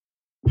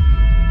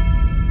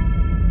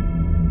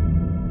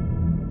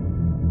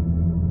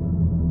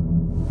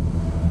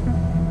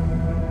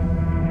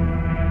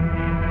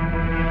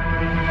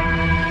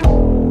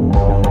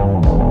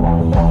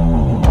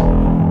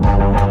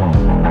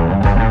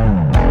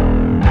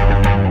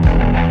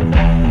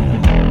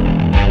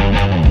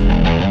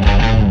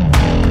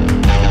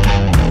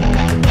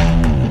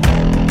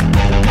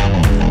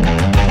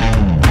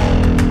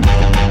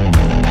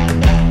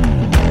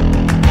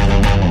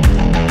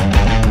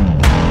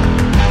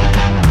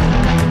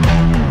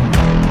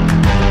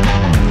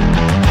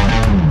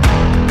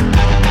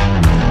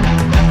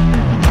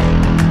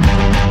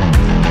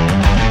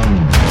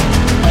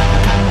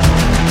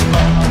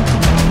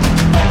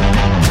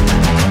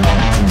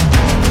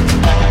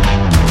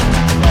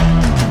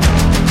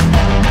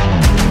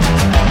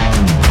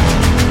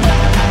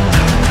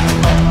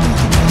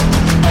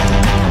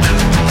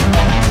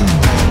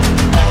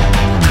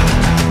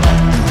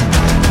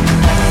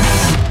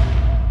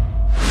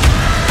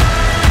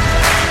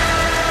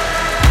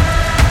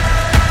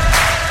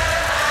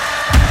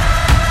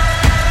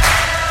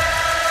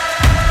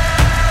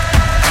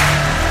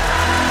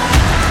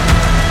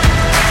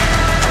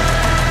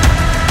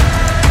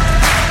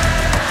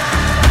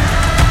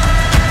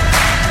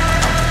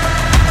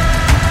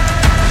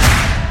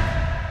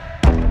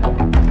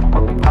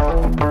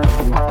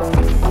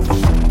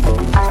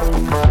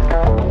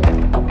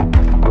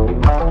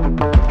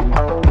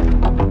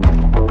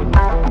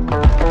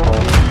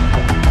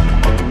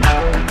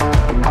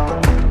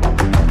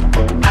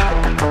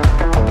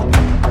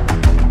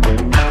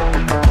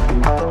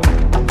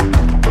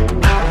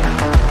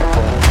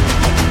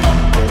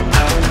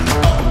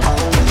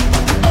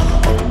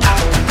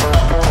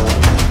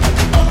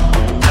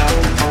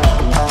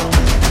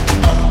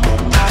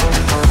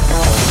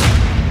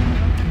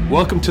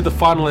Welcome to the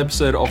final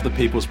episode of The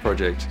People's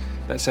Project.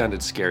 That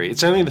sounded scary.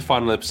 It's only the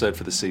final episode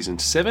for the season.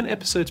 7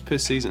 episodes per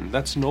season.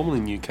 That's normal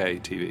in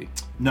UK TV.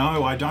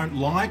 No, I don't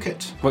like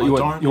it. What,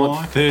 you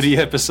want 30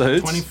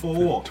 episodes?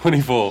 24.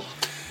 24.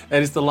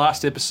 And it's the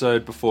last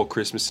episode before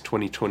Christmas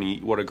 2020.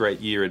 What a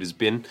great year it has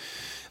been.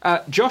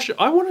 Josh,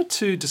 I wanted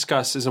to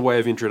discuss, as a way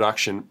of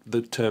introduction,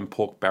 the term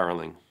pork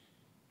barreling.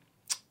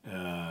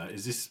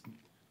 Is this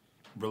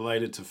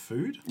related to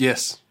food?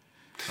 Yes.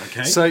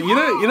 Okay. So you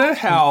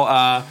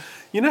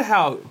know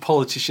how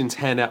politicians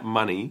hand out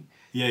money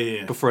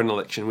before an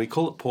election? We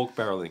call it pork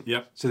barreling.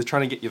 Yep. So they're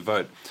trying to get your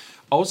vote.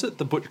 I was at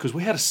the butcher because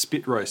we had a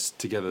spit roast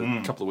together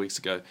a couple of weeks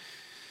ago.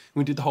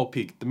 We did the whole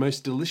pig. The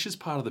most delicious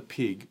part of the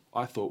pig,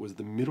 I thought, was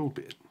the middle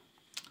bit.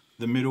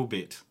 The middle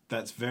bit.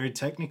 That's very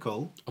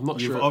technical. I'm not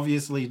sure. You've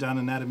obviously done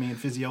anatomy and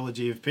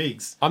physiology of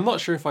pigs. I'm not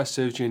sure if I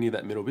served you any of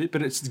that middle bit,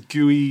 but it's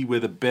gooey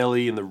with the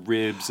belly and the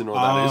ribs and all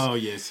that is. Oh,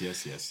 yes.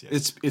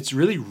 It's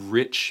really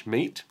rich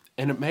meat,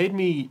 and it made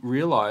me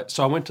realise...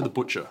 So I went to the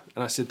butcher,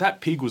 and I said,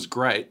 that pig was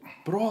great,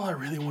 but all I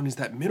really want is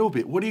that middle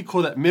bit. What do you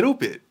call that middle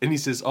bit? And he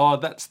says, oh,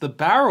 that's the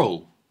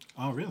barrel.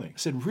 Oh, really? I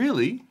said,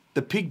 really?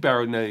 The pig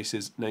barrel? No, he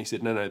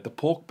said, no, the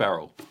pork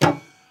barrel.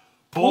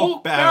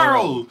 Pork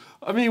barrel.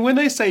 I mean, when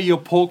they say you're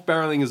pork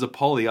barreling as a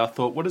poly, I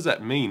thought, what does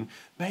that mean?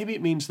 Maybe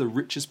it means the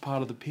richest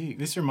part of the pig.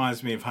 This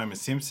reminds me of Homer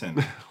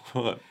Simpson.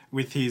 What?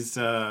 With his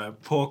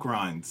pork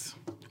rinds.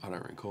 I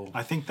don't recall.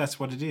 I think that's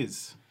what it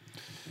is.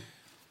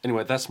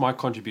 Anyway, that's my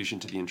contribution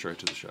to the intro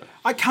to the show.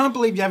 I can't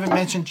believe you haven't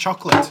mentioned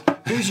chocolate.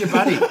 Who's your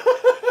buddy?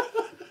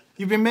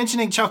 You've been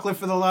mentioning chocolate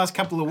for the last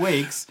couple of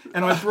weeks,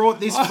 and I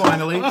brought this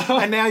finally,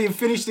 and now you've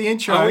finished the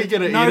intro. Are we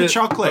going to no eat it?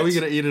 chocolate. Are we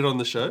going to eat it on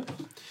the show?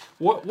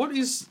 What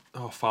is...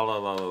 Oh, fa la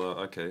la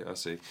la. Okay, I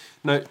see.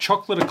 No,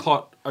 chocolate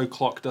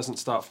o'clock doesn't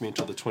start for me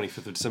until the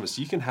 25th of December,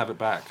 so you can have it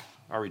back.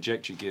 I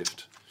reject your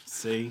gift.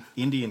 See?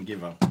 Indian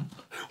giver.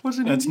 What's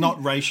an It's Indian?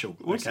 not racial,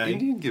 What's okay?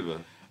 Indian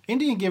giver?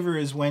 Indian giver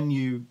is when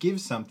you give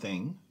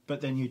something,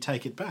 but then you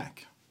take it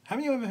back.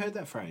 Haven't you ever heard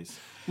that phrase?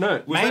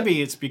 No.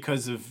 Maybe it's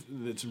because of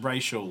its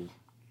racial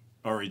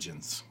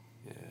origins.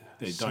 Yeah.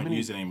 They don't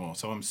use it anymore,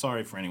 so I'm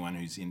sorry for anyone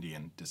who's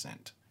Indian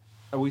descent.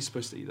 Are we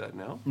supposed to eat that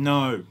now?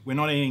 No, we're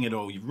not eating it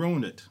all. You've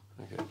ruined it.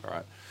 Okay, all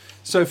right.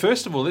 So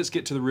first of all, let's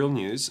get to the real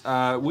news.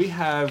 We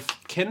have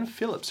Ken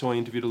Phillips, who I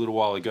interviewed a little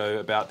while ago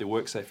about the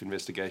Worksafe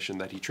investigation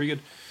that he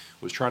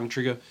was trying to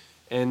trigger.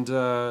 And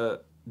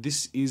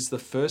this is the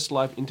first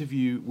live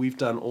interview we've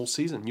done all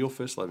season. Your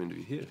first live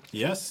interview here.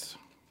 Yes,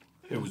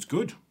 it was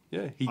good.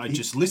 Yeah. I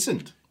just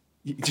listened.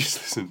 You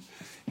just listen.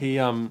 He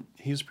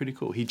was pretty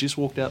cool. He just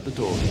walked out the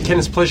door. Ken,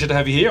 it's a pleasure to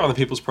have you here on the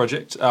People's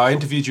Project. I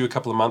interviewed you a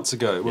couple of months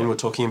ago when we were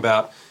talking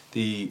about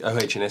the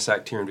OH&S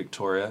Act here in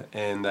Victoria,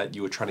 and that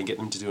you were trying to get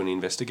them to do an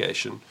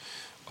investigation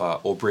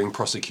or bring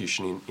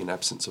prosecution in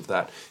absence of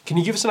that. Can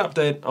you give us an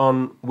update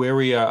on where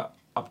we are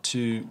up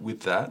to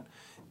with that,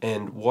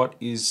 and what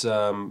is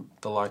the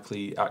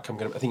likely outcome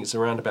going to be? I think it's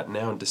around about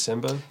now in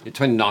December. The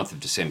 29th of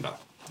December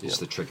is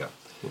the trigger.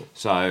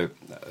 So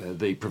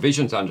the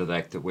provisions under the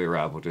Act that we were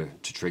able to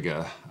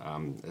trigger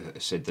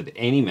said that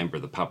any member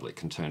of the public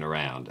can turn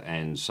around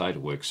and say to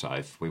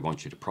Worksafe, we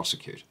want you to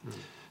prosecute.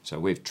 So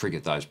we've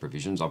triggered those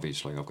provisions.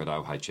 Obviously, I've got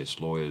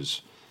OHS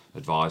lawyers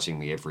advising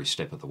me every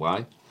step of the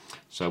way.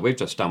 So we've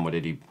just done what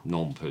any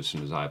normal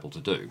person is able to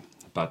do.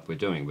 But we're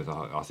doing with,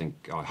 I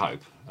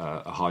hope,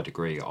 a high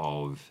degree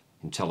of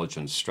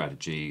intelligence,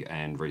 strategy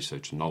and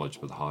research and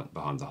knowledge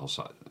behind the whole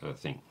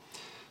thing.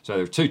 So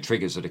there are 2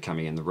 triggers that are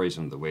coming in. The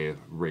reason that we're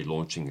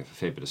relaunching a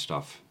fair bit of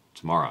stuff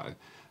tomorrow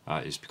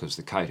is because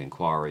the Kate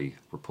inquiry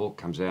report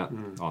comes out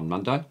on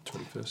Monday.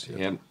 21st,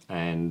 yeah.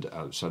 And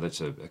so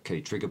that's a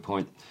key trigger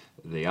point.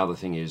 The other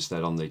thing is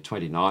that on the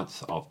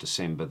 29th of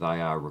December,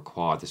 they are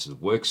required, this is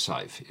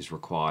Worksafe, is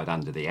required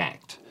under the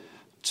Act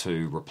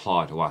to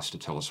reply to us to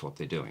tell us what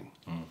they're doing.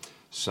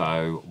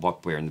 So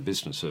what we're in the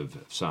business of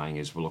saying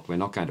is, well, look, we're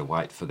not going to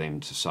wait for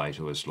them to say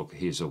to us, look,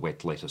 here's a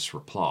wet lettuce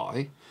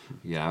reply.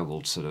 You know,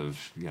 we'll sort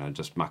of,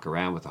 just muck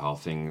around with the whole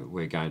thing.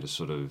 We're going to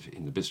sort of,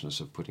 in the business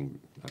of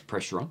putting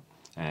pressure on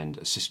and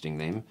assisting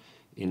them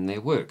in their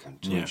work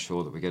to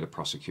ensure that we get a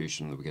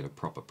prosecution, that we get a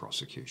proper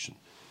prosecution.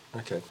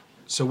 Okay.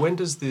 So when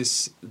does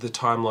the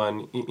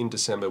timeline in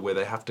December where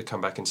they have to come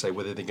back and say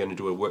whether they're going to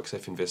do a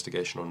Worksafe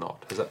investigation or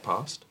not? Has that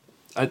passed?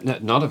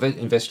 Not an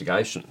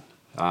investigation.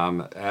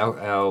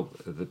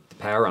 The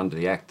power under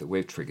the Act that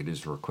we've triggered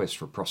is a request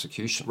for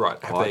prosecution.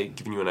 Right. Have they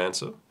given you an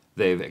answer?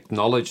 They've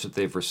acknowledged that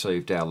they've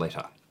received our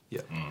letter.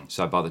 Yeah.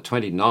 So by the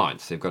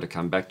 29th, they've got to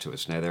come back to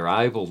us. Now, they're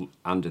able,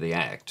 under the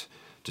Act,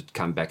 to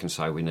come back and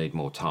say we need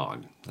more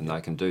time. And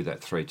they can do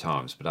that 3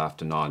 times. But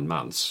after 9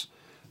 months,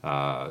 they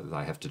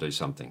have to do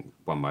something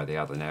one way or the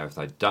other. Now, if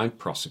they don't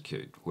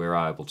prosecute, we're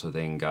able to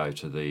then go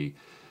to the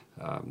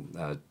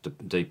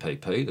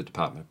DPP, the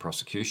Department of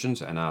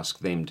Prosecutions, and ask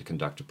them to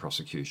conduct a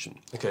prosecution.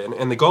 Okay,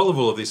 and the goal of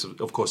all of this,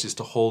 of course, is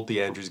to hold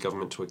the Andrews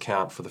government to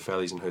account for the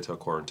failures in hotel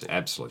quarantine.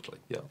 Absolutely.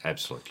 Yeah.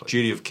 Absolutely.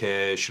 Duty of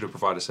care, should have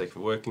provided a safe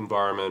work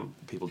environment,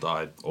 people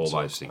died. All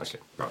those things.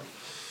 Okay, right.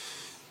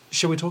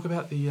 Shall we talk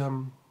about the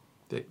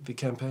the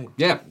campaign.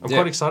 Yeah. I'm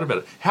quite excited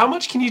about it. How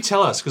much can you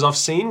tell us? Because I've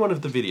seen one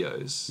of the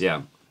videos.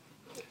 Yeah.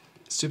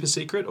 Super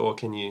secret, or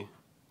can you...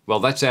 Well,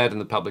 that's out in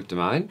the public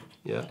domain.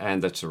 Yeah.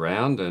 And that's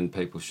around, and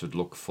people should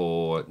look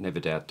for Never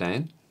Doubt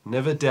Dan.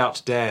 Never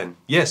Doubt Dan.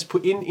 Yes,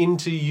 put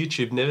into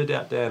YouTube, Never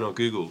Doubt Dan, or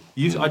Google.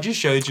 I just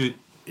showed you...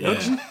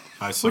 Yeah.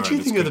 What do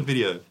you think of the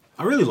video?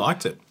 I really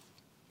liked it.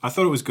 I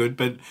thought it was good,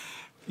 but,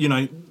 you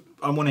know,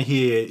 I want to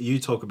hear you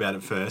talk about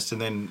it first,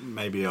 and then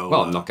maybe I'll...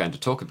 Well, I'm not going to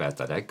talk about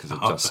that, because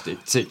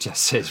it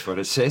just says what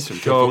it says,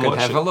 and Go people and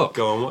can have a look.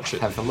 Go and watch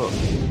it. Have a look.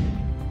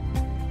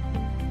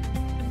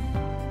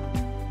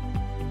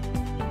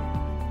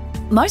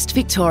 Most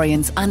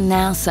Victorians are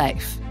now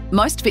safe.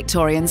 Most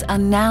Victorians are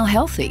now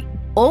healthy.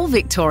 All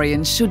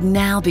Victorians should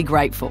now be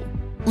grateful.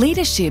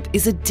 Leadership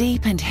is a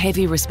deep and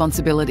heavy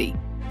responsibility.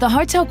 The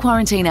hotel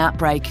quarantine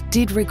outbreak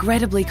did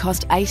regrettably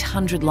cost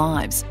 800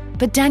 lives,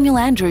 but Daniel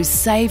Andrews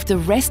saved the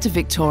rest of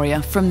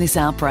Victoria from this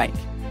outbreak.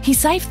 He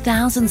saved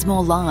thousands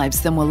more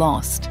lives than were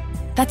lost.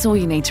 That's all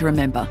you need to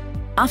remember.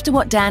 After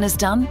what Dan has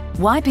done,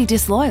 why be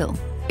disloyal?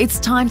 It's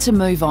time to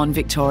move on,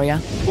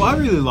 Victoria. Well, I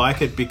really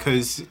like it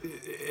because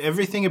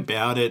everything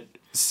about it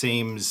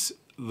seems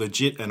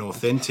legit and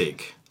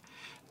authentic,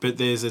 but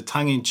there's a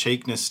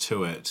tongue-in-cheekness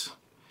to it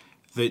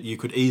that you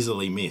could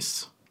easily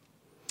miss.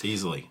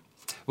 Easily.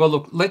 Well,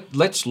 look,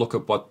 let's look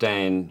at what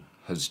Dan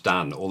has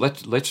done, or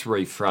let's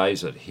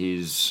rephrase it,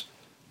 his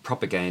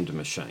propaganda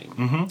machine.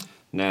 Mm-hmm.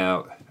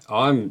 Now,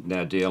 I'm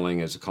now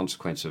dealing, as a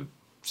consequence of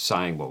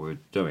saying what we're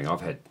doing,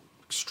 I've had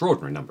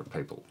extraordinary number of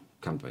people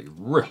come to me,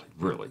 really,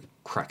 really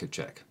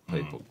crackerjack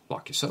people,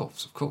 like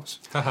yourselves, of course.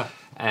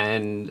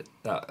 And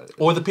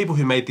or the people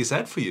who made this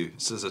ad for you.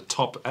 This is a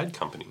top ad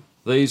company.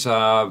 These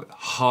are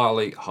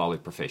highly, highly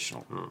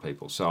professional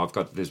people. So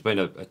there's been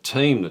a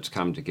team that's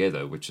come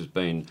together, which has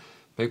been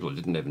people who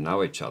didn't even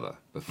know each other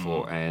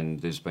before, and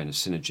there's been a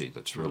synergy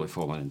that's really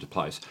fallen into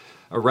place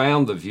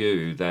around the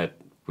view that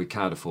we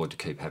can't afford to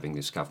keep having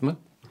this government.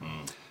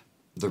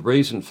 The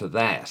reason for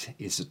that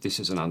is that this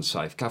is an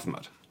unsafe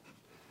government.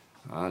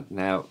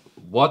 Now,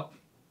 what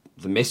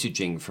the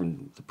messaging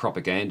from the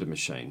propaganda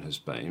machine has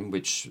been,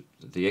 which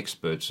the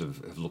experts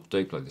have looked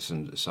deeply at this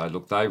and say,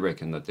 look, they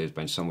reckon that there's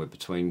been somewhere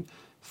between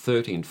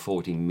 30 and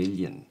 40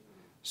 million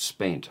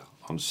spent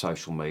on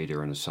social media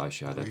and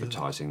associated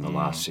advertising in the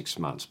last 6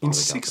 months. In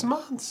 6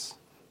 months?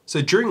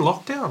 So during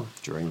lockdown?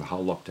 During the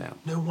whole lockdown.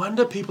 No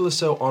wonder people are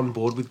so on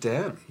board with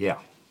Dan. Yeah.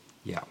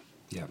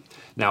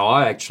 Now,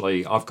 I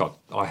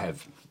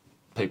have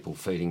people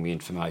feeding me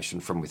information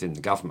from within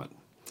the government.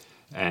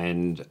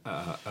 And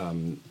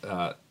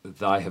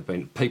they have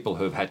been people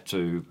who have had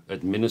to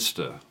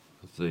administer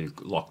the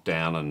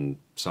lockdown and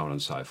so on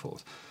and so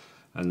forth.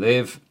 And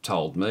they've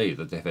told me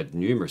that they've had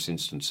numerous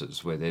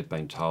instances where they've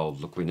been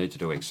told, look, we need to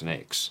do X and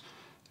X.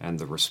 And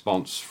the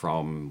response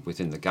from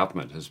within the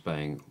government has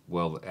been,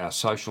 well, our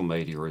social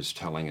media is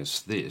telling us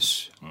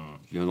this.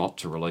 You're not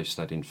to release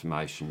that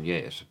information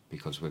yet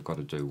because we've got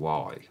to do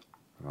Y,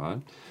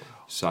 right?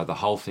 So the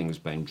whole thing's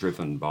been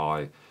driven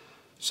by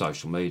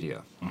social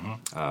media.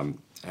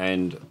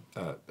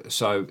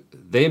 So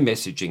their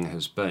messaging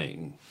has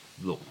been,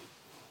 look,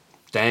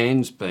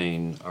 Dan's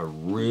been a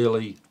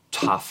really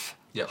tough,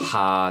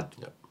 hard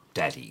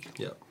daddy,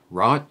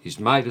 right? He's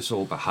made us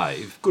all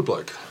behave. Good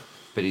bloke.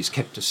 But he's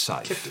kept us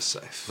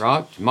safe.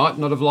 Right? You might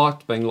not have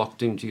liked being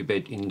locked into your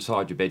bed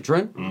inside your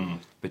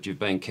bedroom, but you've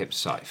been kept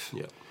safe.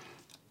 Yeah.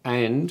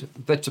 And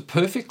that's a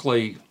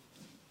perfectly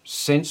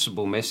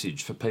sensible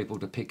message for people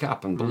to pick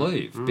up and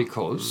believe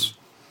because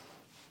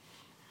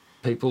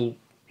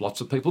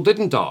lots of people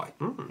didn't die.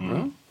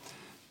 Right?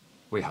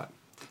 We hope.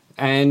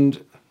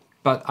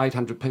 But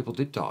 800 people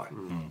did die.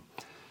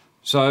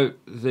 So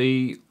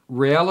the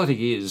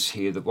reality is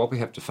here that what we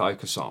have to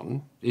focus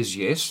on is,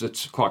 yes,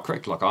 that's quite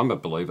correct. Like, I'm a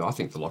believer. I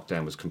think the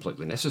lockdown was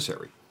completely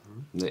necessary.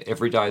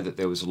 Every day that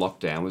there was a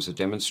lockdown was a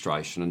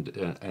demonstration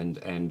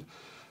and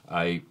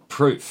a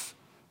proof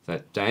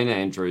that Dan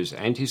Andrews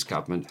and his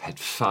government had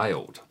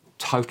failed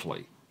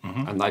totally.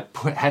 And they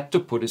had to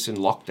put us in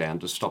lockdown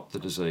to stop the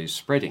disease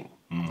spreading.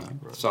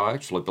 Right. So I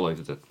actually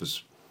believe that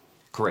was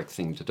the correct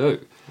thing to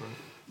do. Right.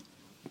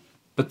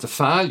 But the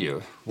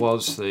failure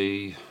was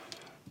in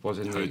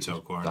the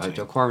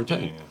hotel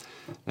quarantine. Yeah.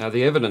 Now,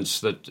 the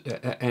evidence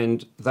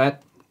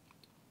that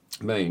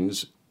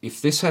means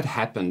if this had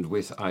happened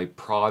with a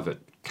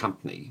private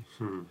company,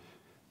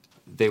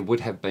 there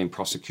would have been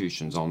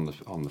prosecutions on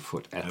the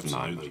foot at the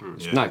moment.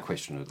 There's no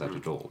question of that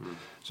at all.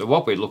 So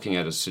what we're looking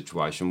at is a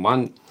situation,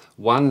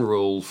 one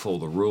rule for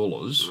the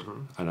rulers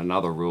and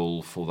another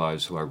rule for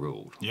those who are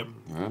ruled. Yep.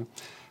 Right?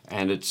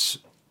 And it's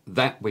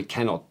that we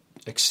cannot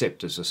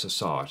accept as a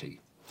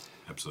society.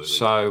 Absolutely.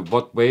 So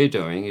what we're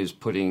doing is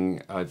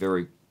putting a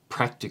very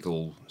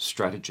practical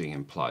strategy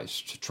in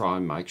place to try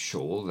and make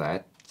sure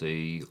that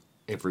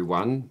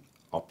everyone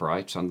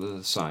operates under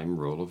the same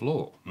rule of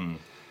law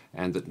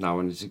and that no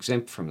one is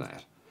exempt from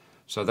that.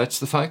 So that's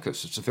the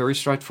focus. It's a very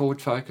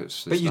straightforward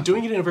focus. But you're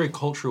doing it in a very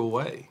cultural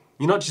way.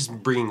 You're not just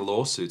bringing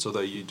lawsuits,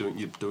 although you're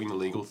doing the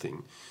legal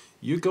thing.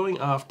 you're going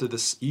after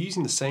this, you're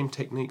using the same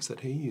techniques that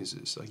he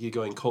uses. Like you're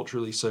going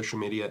culturally, social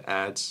media,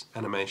 ads,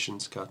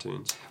 animations,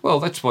 cartoons. Well,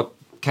 that's what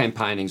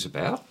campaigning's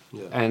about,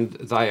 Yeah. and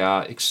they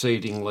are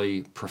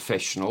exceedingly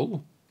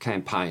professional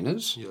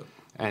campaigners Yeah.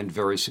 and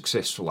very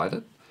successful at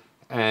it.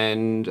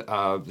 And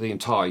the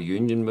entire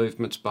union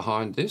movement's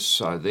behind this,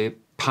 so they're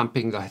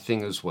pumping the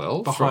thing as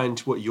well. Behind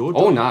what you're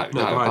doing? Oh no,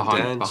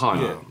 Dan's.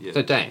 behind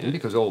the Dan,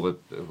 because all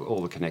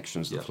the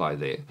connections that play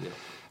there. Yeah.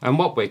 And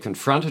what we're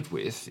confronted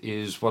with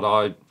is what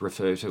I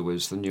refer to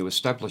as the new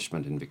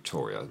establishment in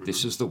Victoria. Mm-hmm.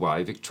 This is the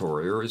way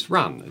Victoria is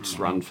run. It's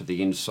run for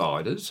the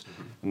insiders,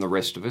 and the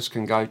rest of us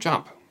can go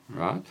jump,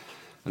 right?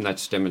 And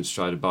that's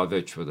demonstrated by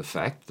virtue of the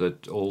fact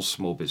that all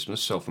small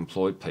business,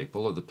 self-employed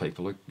people are the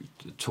people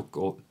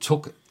who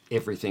took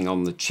everything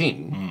on the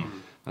chin,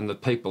 and the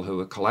people who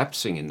are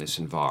collapsing in this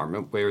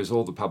environment, whereas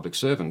all the public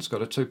servants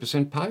got a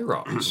 2% pay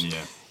rise.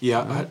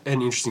 Yeah, I had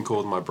an interesting call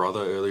with my brother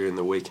earlier in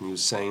the week, and he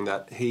was saying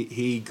that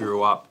he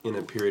grew up in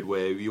a period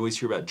where you always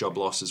hear about job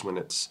losses when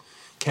it's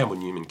Campbell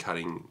Newman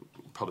cutting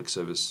public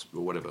service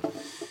or whatever.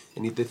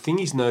 And the thing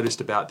he's noticed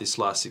about this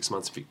last 6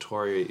 months in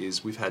Victoria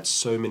is we've had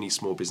so many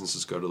small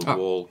businesses go to the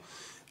wall,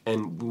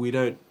 and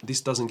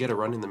this doesn't get a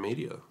run in the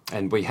media.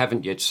 And we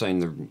haven't yet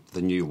seen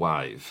the new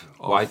wave.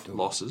 Of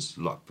losses.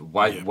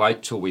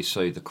 Wait till we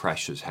see the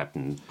crashes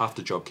happen.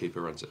 After JobKeeper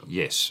runs out.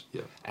 Yes.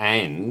 Yeah.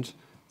 And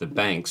the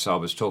banks, I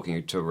was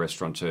talking to a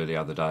restaurateur the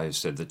other day who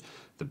said that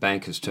the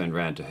bank has turned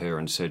around to her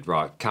and said,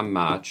 right, come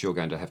March, you're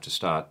going to have to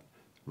start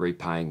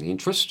repaying the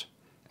interest,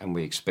 and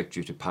we expect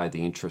you to pay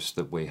the interest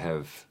that we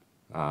have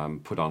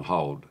put on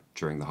hold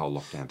during the whole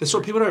lockdown. That's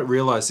what people don't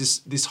realise.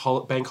 This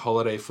bank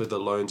holiday for the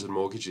loans and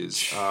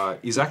mortgages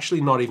is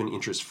actually not even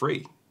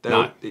interest-free.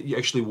 You're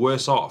actually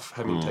worse off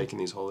having taken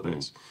these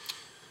holidays.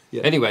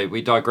 Yeah. Anyway,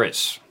 we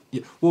digress.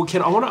 Yeah. Well,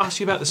 Ken, I want to ask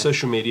you about the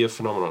social media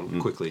phenomenon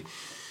quickly.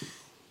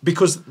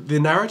 Because the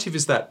narrative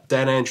is that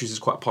Dan Andrews is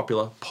quite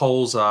popular,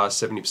 polls are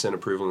 70%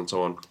 approval and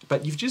so on.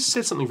 But you've just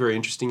said something very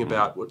interesting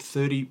about,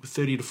 $30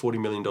 to $40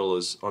 million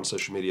on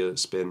social media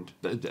spend.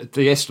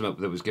 The estimate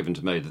that was given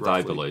to me that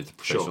Roughly. they believe, the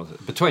professionals,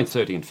 between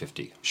 30 and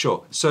 50.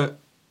 Sure. So,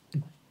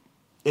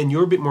 and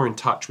you're a bit more in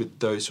touch with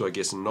those who I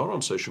guess are not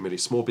on social media.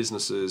 Small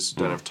businesses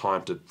don't have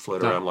time to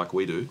float around like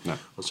we do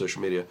on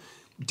social media.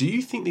 Do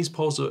you think these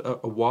polls are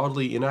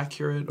wildly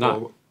inaccurate? No.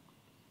 Or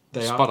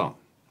they Spot on.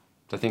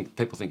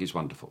 People think he's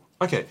wonderful.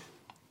 Okay.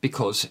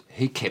 Because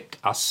he kept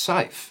us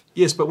safe.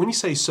 Yes, but when you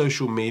say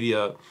social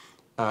media,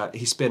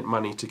 he spent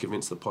money to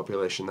convince the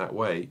population that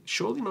way,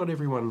 surely not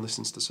everyone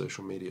listens to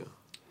social media.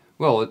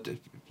 Well,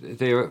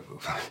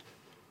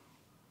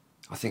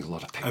 I think a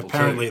lot of people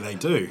Apparently they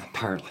do.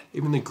 Apparently.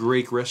 Even the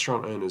Greek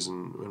restaurant owners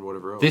and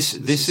whatever else.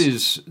 This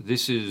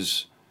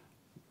is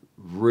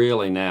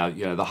really now,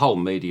 the whole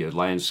media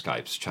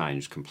landscape's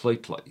changed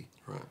completely.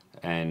 Right.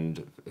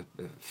 And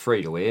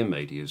free-to-air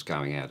media is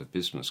going out of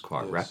business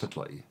quite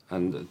rapidly.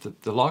 And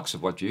the likes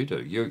of what you do,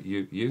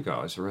 you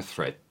guys are a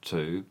threat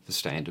to the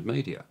standard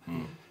media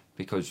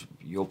because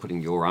you're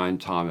putting your own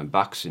time and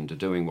bucks into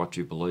doing what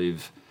you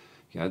believe,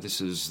 this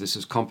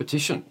is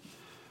competition.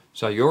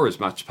 So you're as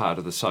much part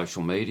of the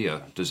social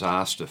media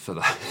disaster for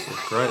the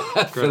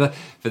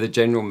for the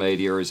general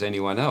media as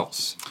anyone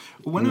else.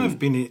 When I've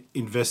been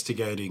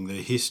investigating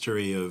the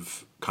history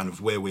of kind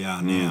of where we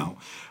are now,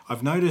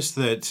 I've noticed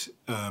that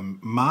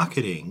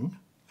marketing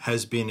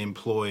has been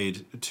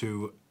employed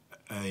to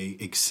an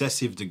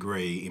excessive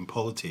degree in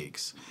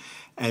politics.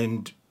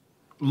 And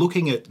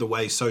looking at the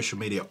way social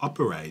media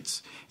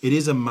operates, it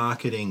is a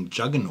marketing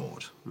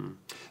juggernaut.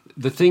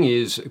 The thing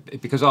is,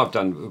 because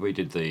we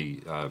did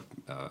the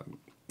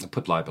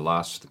Put Labor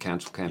Last, the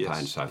council campaign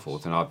and so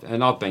forth,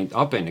 and I've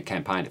been a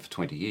campaigner for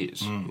 20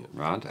 years,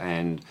 right?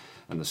 And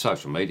the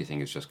social media thing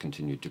has just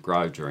continued to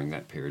grow during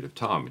that period of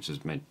time, which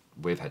has meant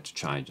we've had to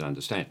change and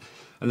understand.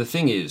 And the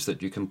thing is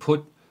that you can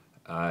put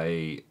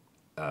a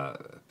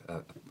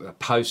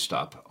post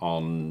up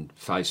on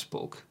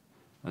Facebook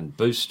and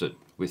boost it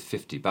with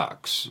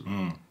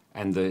 $50,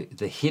 and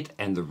the hit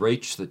and the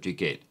reach that you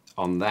get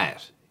on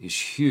that is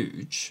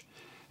huge.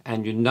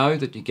 And you know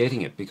that you're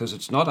getting it because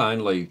it's not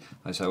only,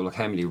 they say, well, look,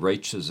 how many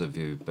reaches have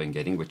you been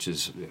getting, which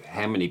is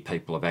how many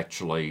people have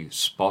actually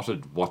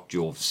spotted what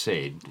you've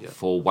said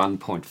for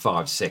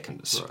 1.5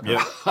 seconds.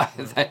 Right.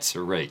 That's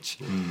a reach.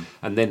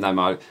 And then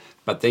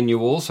but then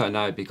you also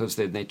know because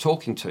they're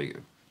talking to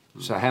you.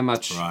 So how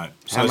much? Right.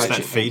 So how it's much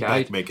that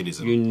feedback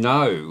mechanism.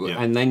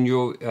 And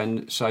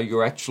then so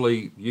you're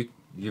actually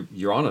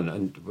you're on it,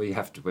 and we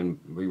have to, when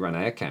we run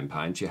our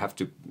campaigns, you have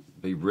to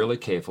be really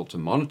careful to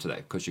monitor that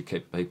because you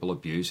keep people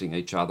abusing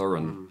each other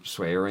and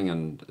swearing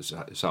and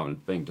so on,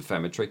 being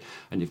defamatory,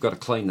 and you've got to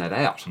clean that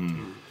out.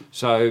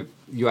 So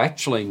you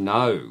actually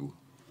know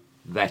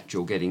that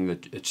you're getting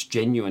it's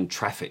genuine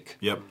traffic.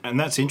 Yep, and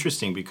that's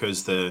interesting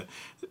because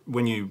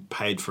when you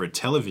paid for a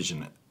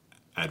television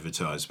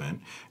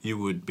advertisement, you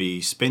would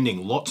be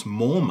spending lots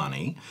more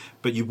money,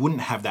 but you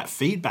wouldn't have that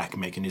feedback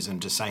mechanism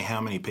to say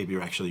how many people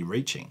you're actually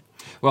reaching.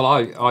 Well,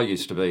 I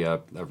used to be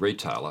a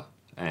retailer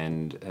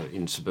and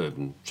in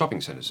suburban shopping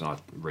centres, and I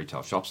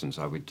retail shops, and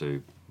so we'd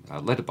do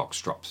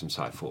letterbox drops and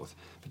so forth.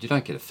 But you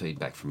don't get a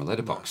feedback from a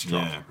letterbox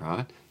drop,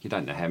 right? You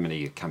don't know how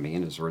many are coming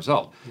in as a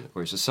result.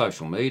 Whereas with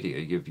social media,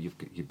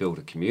 you build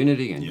a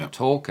community and you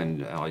talk.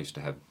 And I used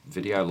to have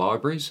video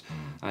libraries,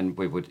 and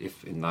we would,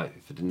 if in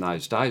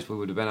those days, we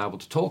would have been able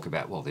to talk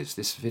about, well, there's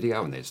this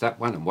video and there's that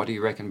one, and what do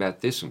you reckon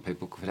about this? And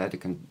people could have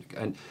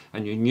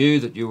and you knew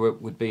that you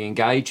would be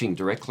engaging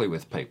directly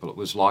with people. It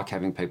was like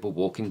having people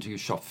walk into your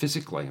shop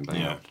physically and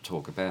being able to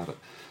talk about it.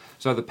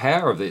 So the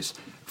power of this,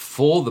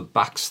 for the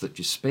bucks that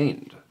you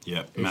spend,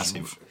 is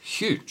massive,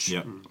 huge.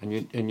 Yeah,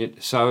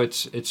 so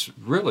it's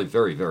really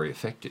very, very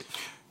effective.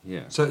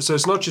 Yeah. So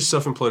it's not just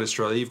Self-Employed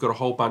Australia. You've got a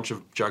whole bunch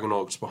of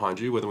juggernauts behind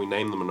you, whether we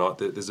name them or not.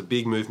 There's a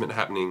big movement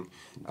happening.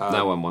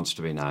 No one wants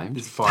to be named.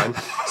 It's fine.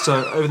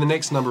 So over the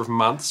next number of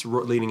months,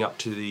 leading up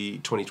to the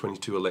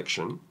 2022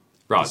 election.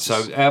 Right.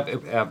 So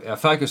our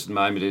focus at the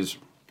moment is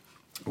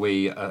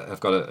we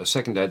have got a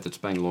second ad that's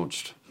being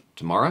launched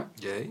tomorrow.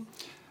 Yay.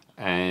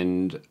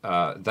 And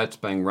that's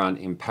being run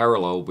in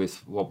parallel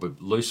with what we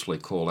loosely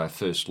call our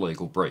first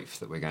legal brief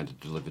that we're going to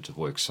deliver to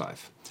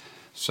Worksafe.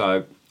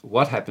 So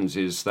what happens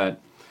is that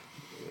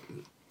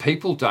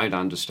people don't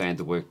understand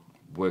the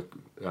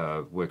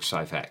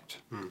Worksafe Act,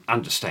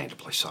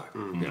 understandably so.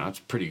 You know, it's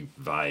a pretty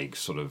vague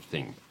sort of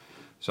thing.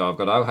 So I've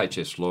got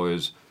OHS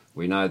lawyers.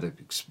 We know the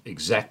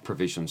exact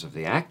provisions of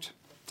the Act.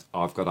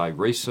 I've got a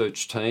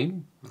research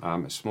team,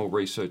 a small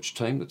research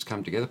team that's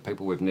come together,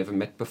 people we've never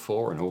met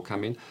before and all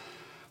come in.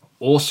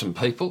 Awesome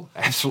people,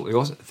 absolutely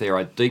awesome. There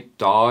are deep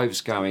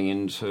dives going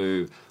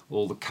into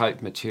all the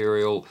COPE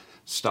material,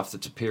 stuff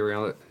that's appearing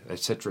on it,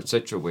 etc.,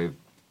 etc. We've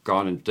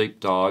gone in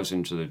deep dives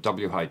into the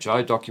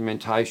WHO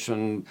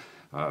documentation.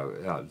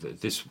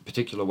 This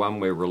particular one,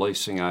 we're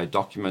releasing a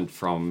document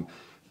from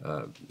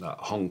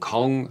Hong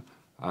Kong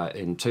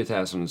in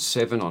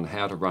 2007 on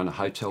how to run a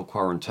hotel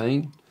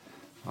quarantine.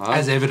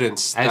 As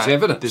evidence.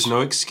 There's no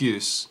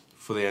excuse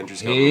for the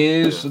Andrews government.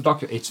 Here's the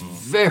document. It's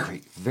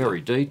very, very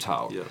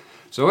detailed. Yeah.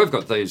 So we've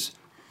got these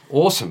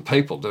awesome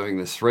people doing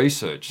this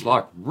research,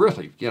 like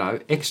really,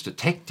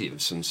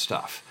 ex-detectives and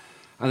stuff.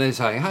 And they're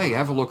saying, hey,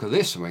 have a look at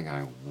this. And we're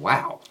going,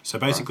 wow. So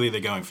basically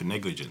they're going for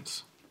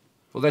negligence.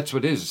 Well, that's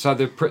what it is. So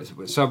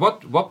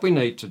what we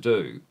need to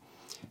do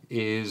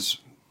is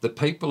the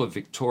people of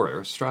Victoria,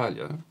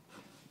 Australia,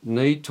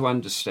 need to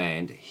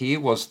understand here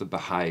was the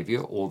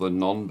behaviour or the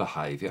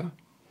non-behaviour.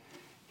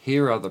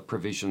 Here are the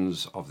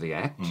provisions of the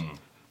Act.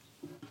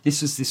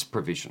 This is this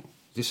provision.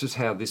 This is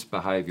how this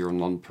behaviour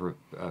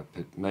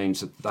means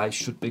that they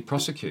should be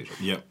prosecuted.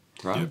 Yep.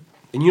 Right? Yep.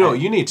 And you know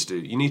what you need to do?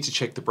 You need to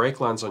check the brake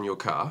lines on your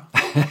car,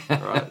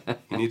 right?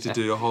 You need to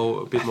do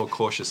a bit more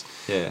cautious.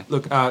 Yeah.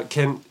 Look,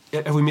 Ken,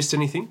 have we missed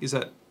anything? Is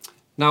that...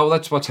 No, well,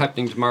 that's what's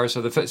happening tomorrow.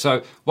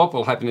 So what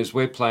will happen is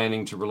we're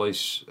planning to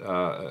release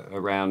deliver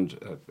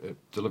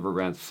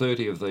around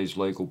 30 of these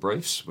legal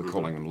briefs. We're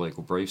calling them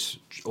legal briefs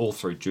all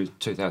through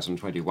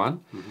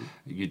 2021.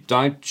 You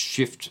don't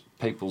shift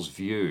people's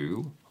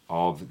view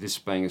of this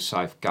being a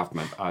safe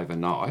government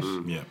overnight.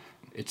 Yeah.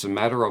 It's a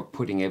matter of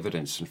putting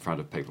evidence in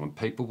front of people, and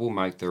people will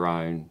make their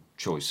own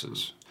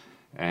choices.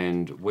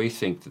 And we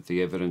think that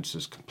the evidence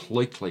is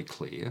completely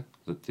clear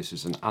that this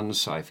is an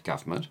unsafe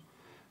government,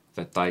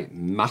 that they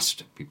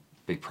must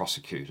be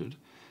prosecuted,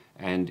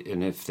 and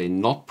if they're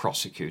not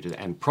prosecuted,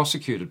 and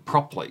prosecuted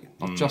properly,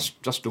 not just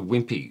a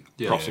wimpy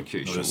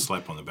prosecution. Not a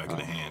slap on the back of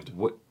the hand.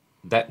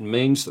 That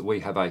means that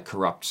we have a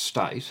corrupt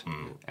state,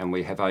 and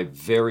we have a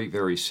very,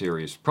 very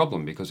serious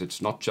problem, because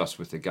it's not just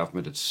with the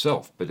government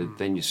itself, but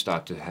then you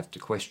start to have to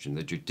question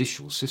the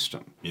judicial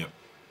system. Yep.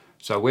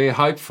 So we're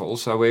hopeful,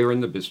 so we're in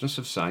the business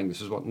of saying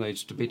this is what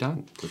needs to be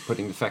done. We're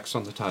putting the facts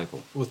on the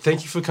table. Well,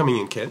 thank you for coming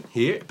in, Ken,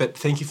 here, but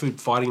thank you for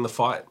fighting the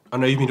fight. I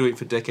know you've been doing it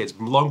for decades,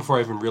 long before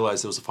I even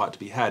realised there was a fight to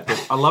be had,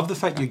 but I love the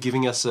fact you're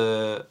giving us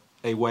a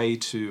way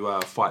to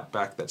fight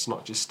back that's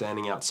not just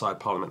standing outside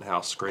Parliament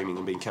House screaming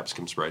and being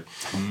capsicum sprayed.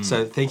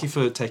 So thank you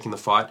for taking the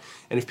fight.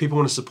 And if people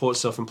want to support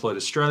Self-Employed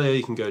Australia,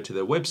 you can go to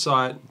their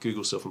website,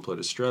 Google Self-Employed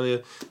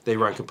Australia. They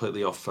run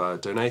completely off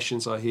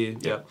donations, I hear.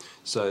 Yep.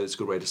 So it's a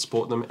good way to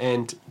support them.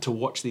 And to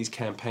watch these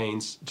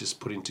campaigns, just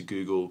put into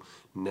Google,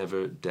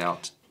 Never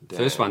Doubt Dan.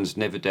 First one's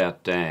Never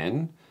Doubt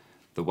Dan.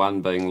 The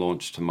one being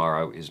launched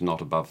tomorrow is Not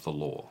Above the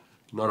Law.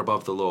 Not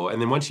Above the Law.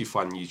 And then once you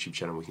find the YouTube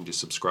channel, we can just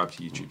subscribe to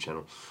the YouTube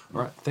channel.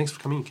 All right. Thanks for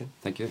coming in, Ken.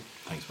 Thank you.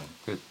 Thanks, man.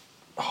 Good.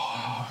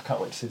 Oh, I can't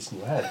wait to see this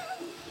new ad.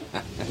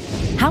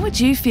 How would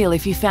you feel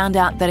if you found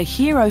out that a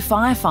hero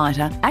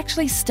firefighter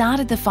actually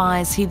started the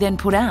fires he then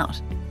put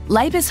out?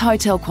 Labor's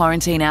hotel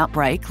quarantine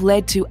outbreak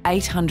led to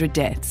 800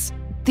 deaths.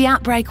 The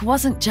outbreak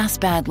wasn't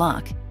just bad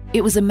luck.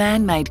 It was a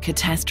man-made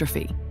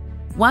catastrophe.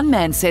 One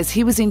man says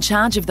he was in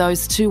charge of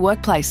those 2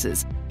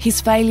 workplaces. His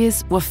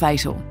failures were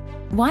fatal.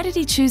 Why did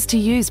he choose to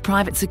use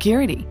private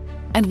security?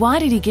 And why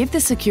did he give the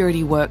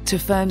security work to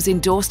firms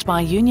endorsed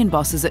by union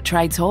bosses at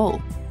Trades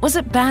Hall? Was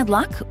it bad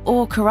luck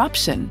or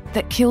corruption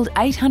that killed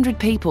 800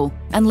 people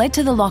and led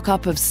to the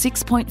lockup of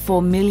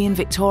 6.4 million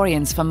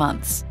Victorians for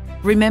months?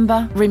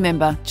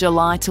 Remember,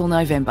 July till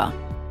November.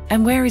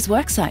 And where is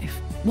Worksafe?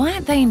 Why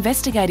aren't they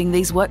investigating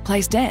these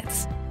workplace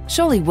deaths?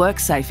 Surely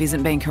Worksafe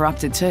isn't being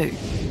corrupted too.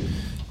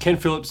 Ken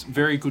Phillips,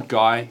 very good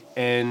guy,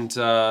 and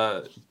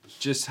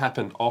just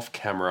happened off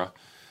camera.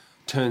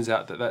 Turns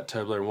out that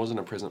Toblerone wasn't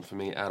a present for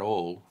me at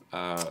all.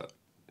 Josh,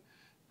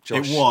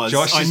 It was.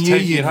 Josh I is knew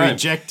taking you'd it home.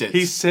 reject it.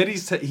 He said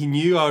he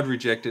knew I would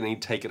reject it and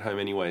he'd take it home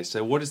anyway.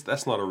 So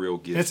that's not a real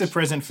gift. That's a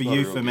present for Not a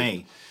you, real for gift.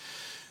 me.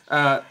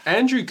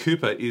 Andrew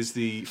Cooper is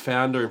the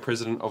founder and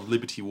president of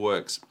Liberty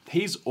Works.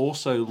 He's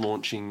also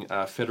launching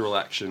federal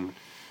action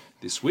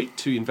this week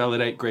to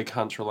invalidate Greg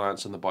Hunt's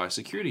reliance on the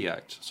Biosecurity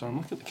Act. So I'm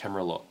looking at the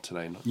camera a lot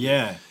today.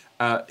 Yeah.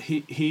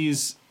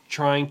 He's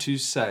trying to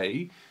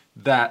say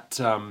that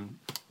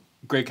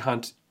Greg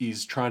Hunt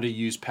is trying to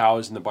use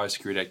powers in the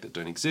Biosecurity Act that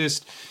don't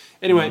exist.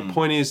 Anyway,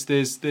 point is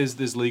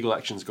there's legal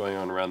actions going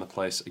on around the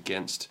place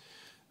against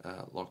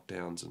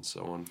lockdowns and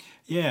so on.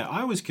 Yeah,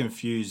 I was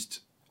confused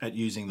at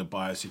using the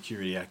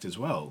Biosecurity Act as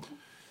well.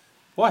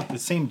 Why?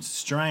 It seemed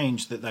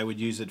strange that they would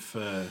use it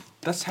for...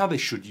 That's how they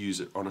should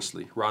use it,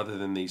 honestly, rather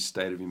than these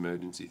state of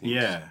emergency things.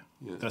 Yeah,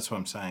 that's what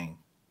I'm saying.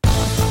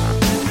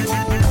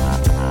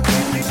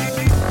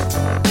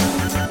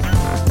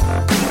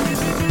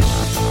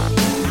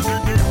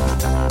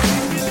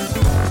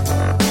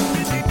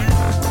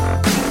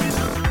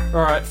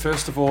 All right,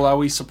 first of all, are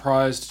we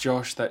surprised,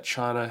 Josh, that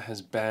China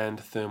has banned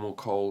thermal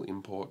coal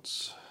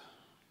imports?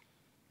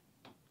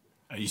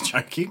 Are you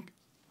joking?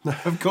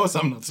 Of course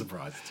I'm not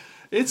surprised.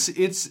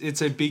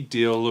 It's a big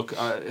deal. Look,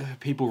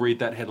 people read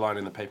that headline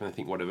in the paper and they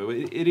think whatever.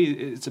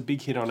 It's a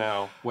big hit on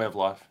our way of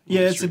life.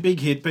 Yeah, it's a big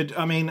hit, but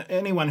I mean,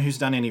 anyone who's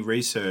done any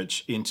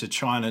research into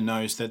China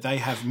knows that they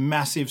have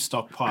massive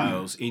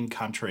stockpiles in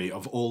country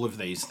of all of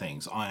these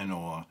things: iron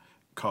ore,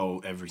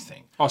 coal,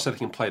 everything. Oh, so they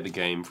can play the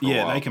game for a while.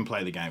 Yeah, they can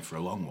play the game for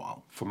a long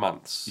while. For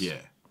months. Yeah.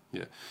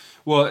 Yeah.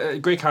 Well,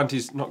 Greg Hunt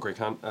is, not Greg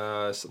Hunt,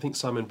 I think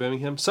Simon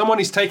Birmingham. Someone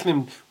is taking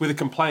him with a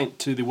complaint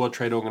to the World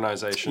Trade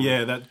Organization.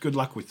 Yeah, good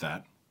luck with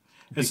that.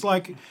 It's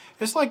like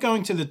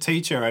going to the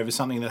teacher over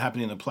something that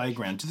happened in the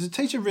playground. Does the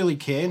teacher really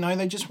care? No,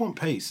 they just want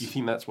peace. You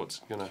think that's what's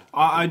going to...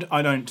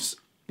 I don't...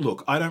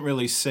 Look, I don't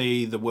really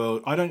see the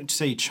world... I don't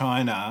see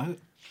China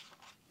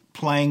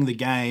playing the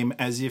game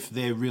as if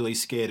they're really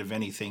scared of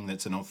anything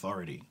that's an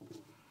authority.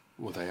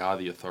 Well, they are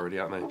the authority,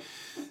 aren't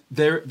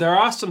they? There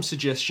are some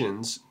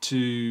suggestions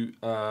to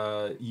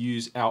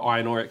use our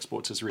iron ore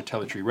exports as a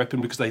retaliatory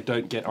weapon because they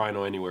don't get iron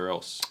ore anywhere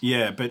else.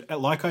 Yeah, but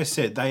like I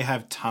said, they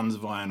have tons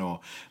of iron ore.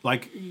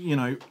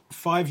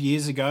 5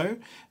 years ago,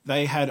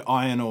 they had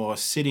iron ore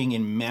sitting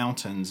in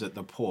mountains at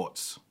the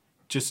ports,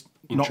 just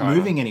not China?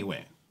 moving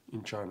anywhere.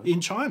 In China? In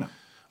China.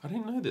 I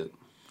didn't know that.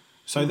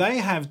 So they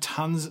have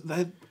tons...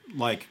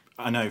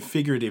 I know,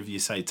 figurative you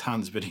say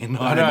tons, but in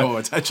iron ore,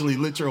 it's actually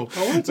literal.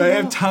 They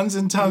have tons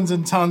and tons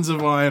and tons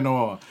of iron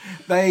ore.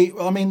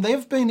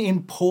 They've been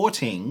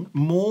importing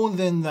more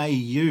than they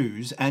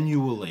use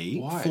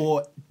annually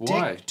for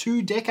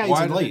 2 decades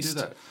at least. Why do they do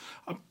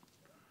that?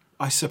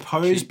 I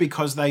suppose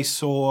because they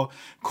saw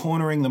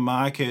cornering the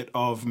market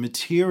of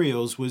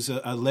materials was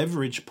a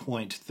leverage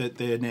point that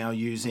they're now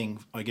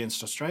using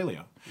against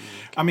Australia.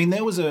 Okay. I mean,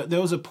 there was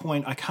a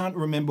point, I can't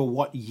remember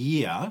what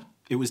year.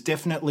 It was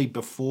definitely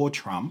before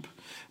Trump,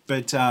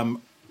 but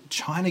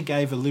China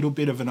gave a little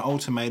bit of an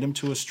ultimatum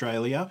to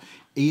Australia: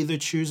 either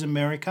choose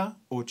America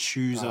or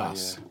choose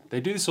us. Yeah.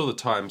 They do this all the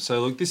time.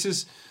 So look, this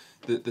is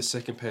the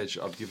second page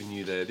I've given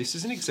you there. This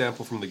is an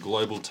example from the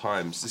Global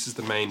Times. This is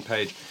the main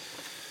page.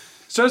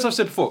 So as I've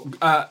said before,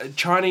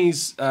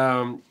 Chinese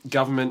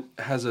government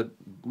has a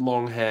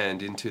long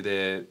hand into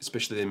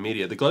especially their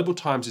media. The Global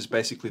Times is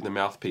basically the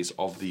mouthpiece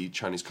of the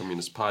Chinese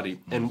Communist Party.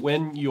 And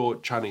when your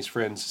Chinese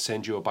friends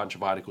send you a bunch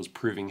of articles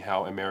proving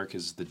how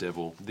America's the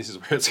devil, this is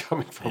where it's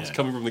coming from. Yeah. It's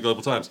coming from the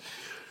Global Times.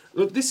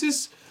 Look, this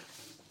is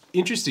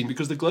interesting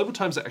because the Global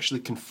Times are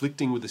actually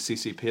conflicting with the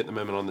CCP at the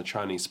moment on the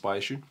Chinese spy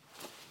issue.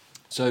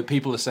 So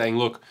people are saying,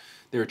 look,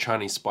 there are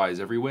Chinese spies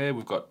everywhere.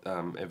 We've got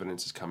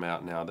evidence has come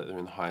out now that they're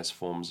in the highest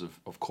forms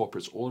of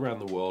corporates all around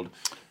the world.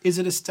 Is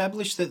it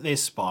established that they're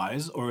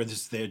spies, or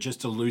is there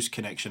just a loose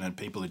connection and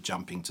people are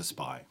jumping to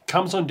spy?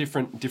 Comes on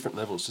different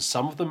levels. So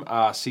some of them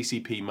are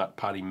CCP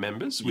party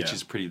members, which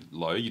is pretty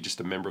low. You're just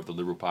a member of the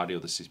Liberal Party or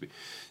the CCP.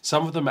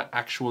 Some of them are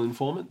actual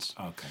informants.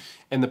 Okay.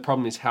 And the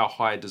problem is, how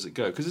high does it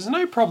go? Because there's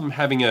no problem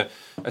having a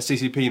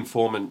CCP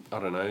informant, I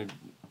don't know,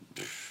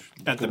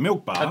 at the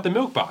milk bar. At the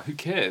milk bar, who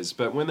cares?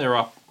 But when they're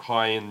up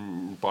high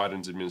in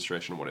Biden's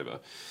administration or whatever.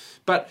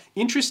 But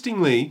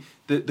interestingly,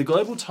 the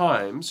Global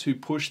Times, who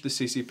push the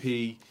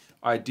CCP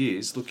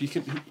ideas, look,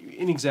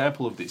 an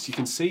example of this, you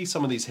can see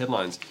some of these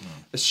headlines.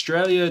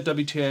 Australia,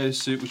 WTO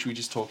suit, which we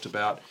just talked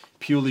about,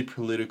 purely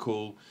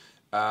political,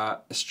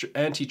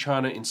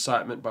 anti-China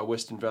incitement by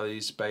Western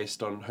values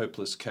based on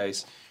hopeless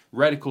case.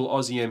 Radical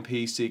Aussie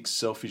MP seeks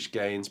selfish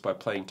gains by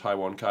playing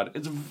Taiwan card.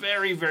 It's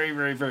very, very,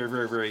 very, very,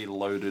 very, very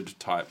loaded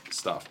type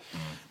stuff.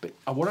 But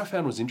what I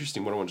found was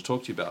interesting, what I want to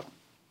talk to you about,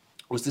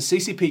 was the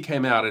CCP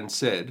came out and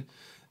said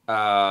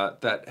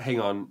that, hang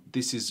on,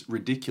 this is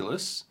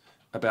ridiculous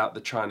about the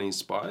Chinese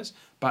spies.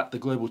 But the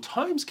Global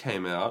Times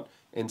came out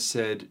and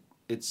said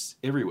it's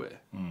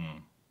everywhere.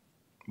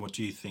 What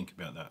do you think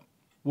about that?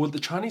 Well, the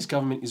Chinese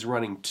government is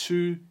running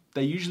two.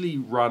 They usually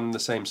run the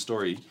same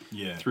story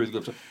through the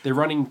Global Times. They're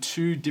running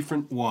two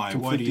different Why?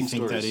 Why do you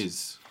think stories. that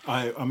is?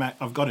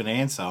 I've got an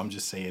answer. I'm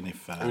just seeing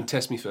if...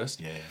 Test me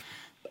first. Yeah.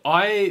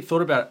 I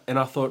thought about it, and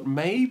I thought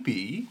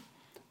maybe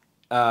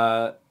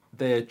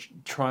they're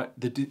trying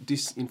the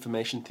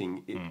disinformation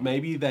thing.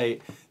 Maybe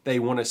they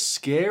want to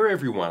scare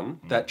everyone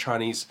that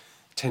Chinese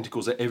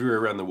tentacles are everywhere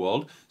around the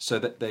world, so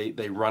that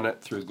they run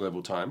it through the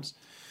Global Times.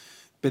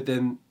 But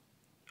then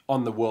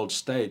on the world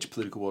stage,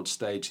 political world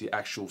stage, the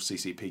actual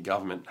CCP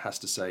government has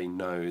to say,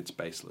 no, it's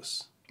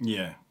baseless.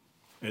 Yeah.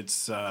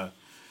 It's...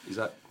 Is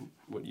that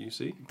what you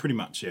see? Pretty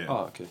much, yeah.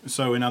 Oh, okay.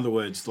 So in other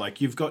words, like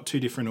you've got two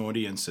different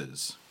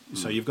audiences.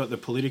 So you've got the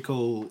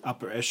political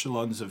upper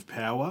echelons of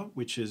power,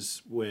 which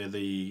is where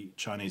the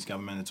Chinese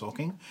government are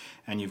talking,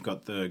 and you've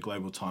got the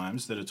Global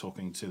Times that are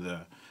talking to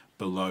the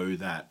below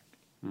that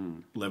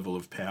level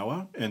of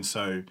power. And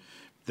so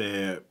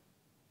they're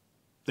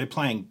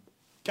playing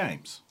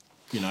games,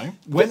 you know.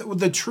 When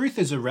the truth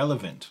is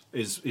irrelevant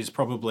is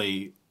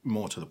probably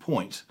more to the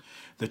point.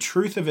 The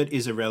truth of it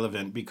is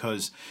irrelevant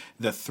because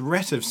the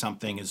threat of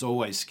something is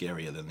always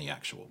scarier than the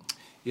actual.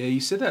 Yeah, you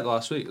said that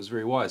last week. It was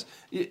very wise.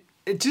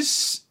 It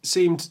just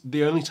seemed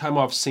the only time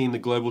I've seen the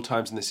Global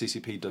Times and the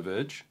CCP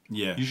diverge.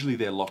 Yeah. Usually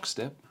they're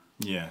lockstep.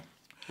 Yeah.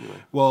 Anyway.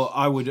 Well,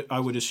 I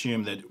would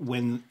assume that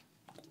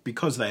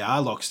because they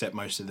are lockstep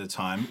most of the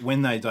time,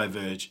 when they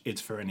diverge,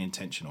 it's for an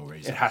intentional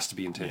reason. It has to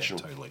be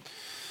intentional. Yeah, totally.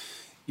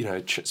 You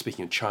know,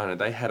 speaking of China,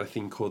 they had a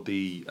thing called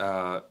the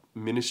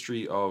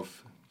Ministry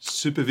of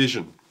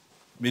Supervision.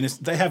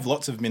 They have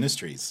lots of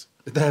ministries.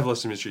 They have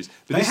lots of ministries.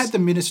 But They had the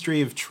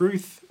Ministry of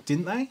Truth,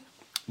 didn't they?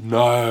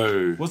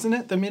 No. Wasn't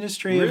it the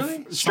Ministry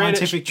Really? of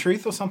Scientific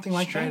Truth or something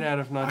like that? Straight out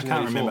of 1984. I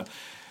can't remember.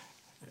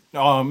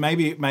 Oh,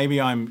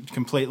 maybe I'm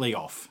completely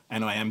off,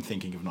 and I am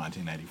thinking of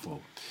 1984.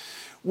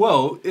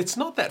 Well, it's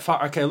not that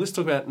far. Okay, let's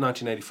talk about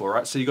 1984,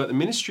 right? So you got the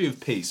Ministry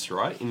of Peace,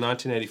 right, in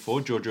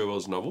 1984, George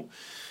Orwell's novel.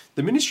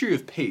 The Ministry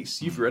of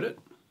Peace, you've read it?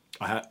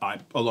 I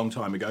a long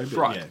time ago, but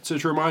Right. yeah. So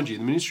to remind you,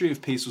 the Ministry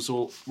of Peace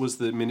was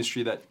the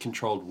ministry that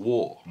controlled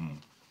war.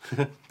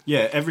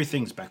 Yeah,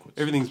 everything's backwards.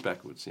 Everything's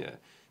backwards, yeah.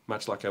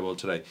 Much like our world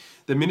today.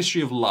 The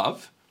Ministry of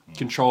Love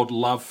controlled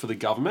love for the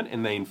government,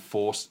 and they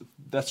enforced...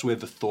 That's where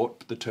the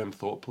term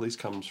thought police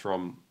comes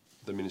from,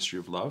 the Ministry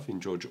of Love in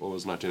George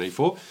Orwell's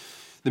 1984.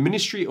 The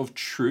Ministry of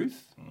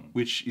Truth,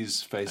 which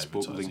is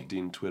Facebook,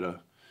 LinkedIn, Twitter,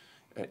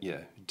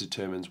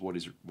 determines what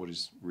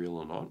is real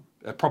or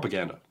not.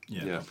 Propaganda.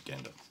 Yeah,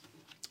 propaganda.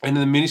 And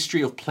the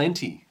Ministry of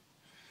Plenty,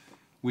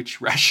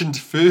 which rationed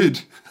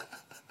food.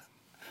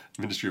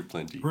 Ministry of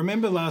Plenty.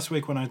 Remember last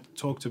week when I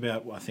talked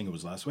about, I think it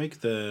was last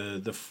week,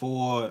 the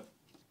four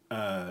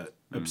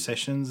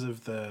obsessions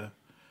of the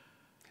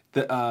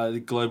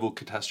global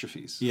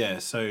catastrophes. Yeah,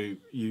 so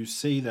you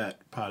see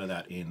that part of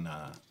that in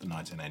the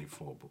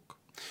 1984 book.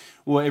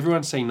 Well,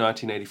 everyone's saying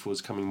 1984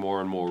 is coming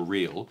more and more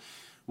real.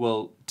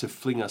 Well, to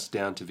fling us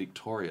down to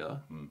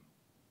Victoria,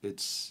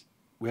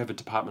 we have a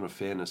Department of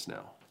Fairness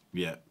now.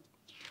 Yeah.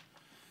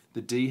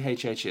 The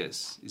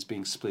DHHS is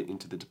being split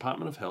into the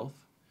Department of Health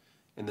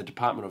and the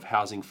Department of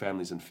Housing,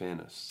 Families and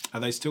Fairness. Are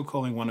they still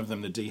calling one of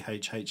them the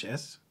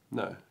DHHS?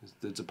 No, it's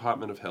the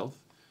Department of Health,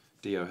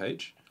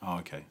 DOH. Oh,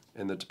 okay.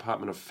 And the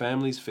Department of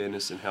Families,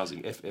 Fairness and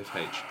Housing,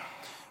 FFH.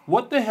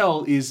 What the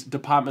hell is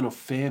Department of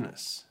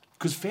Fairness?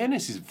 Because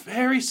fairness is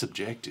very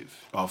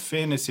subjective. Oh,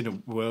 fairness in a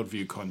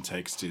worldview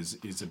context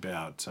is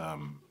about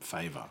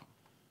favour.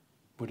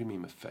 What do you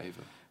mean with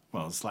favour?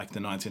 Well, it's like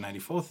the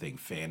 1984 thing.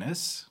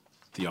 Fairness,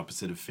 the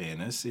opposite of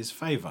fairness is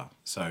favour.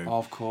 So,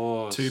 of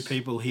course, two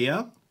people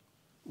here,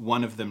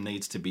 one of them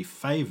needs to be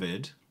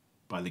favoured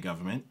by the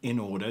government in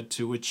order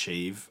to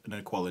achieve an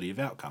equality of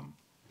outcome.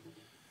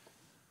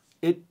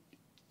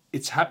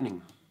 It's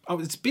happening. Oh,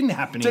 it's been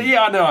happening. So,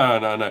 yeah,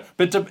 no.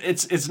 But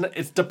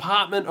it's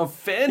Department of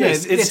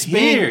Fairness. Yeah, it's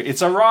here.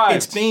 It's arrived.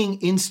 It's being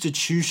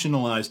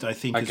institutionalised, I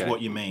think, is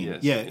what you mean.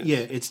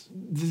 Yes.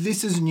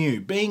 This is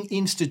new. Being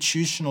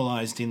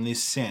institutionalised in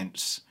this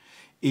sense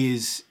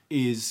is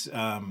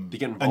a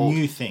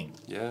new thing.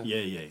 Yeah.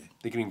 Yeah.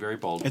 They're getting very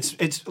bold.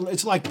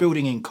 It's like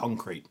building in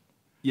concrete.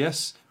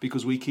 Yes,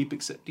 because we keep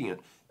accepting it.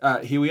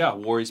 Here we are.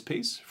 War is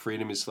peace.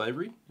 Freedom is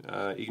slavery.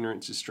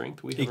 Ignorance is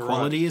strength. We have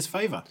Equality is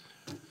favour.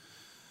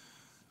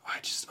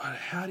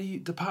 How do you...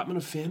 Department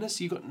of Fairness?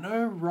 You've got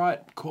no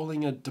right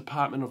calling a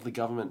department of the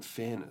government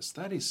fairness.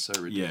 That is so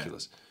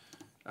ridiculous.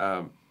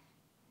 Yeah.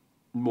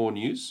 More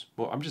news?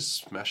 Well, I'm just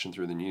smashing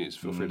through the news.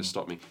 Feel free to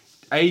stop me.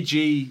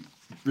 AG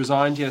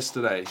resigned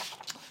yesterday.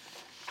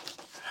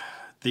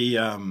 The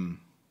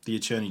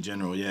Attorney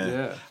General,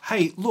 Yeah.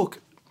 Hey,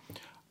 look...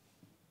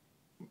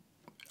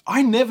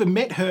 I never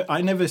met her.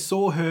 I never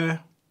saw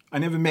her. I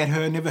never met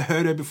her, never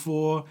heard her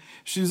before.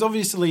 She was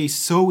obviously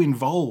so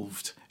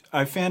involved.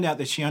 I found out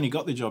that she only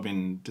got the job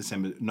in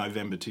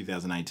November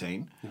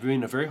 2018. There's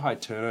been a very high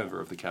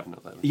turnover of the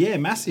cabinet lately. Yeah,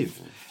 massive.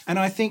 And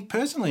I think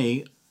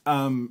personally,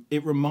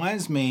 it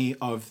reminds me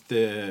of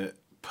the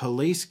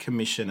police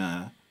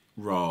commissioner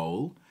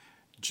role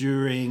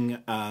during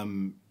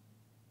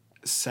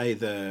say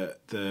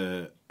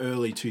the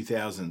early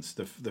 2000s,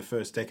 the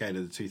first decade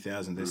of the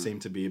 2000s, there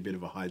seemed to be a bit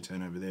of a high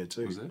turnover there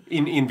too. Was it?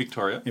 In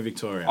Victoria? In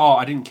Victoria. Oh,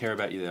 I didn't care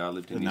about you there. I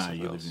lived in New South Wales.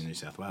 No, you lived in New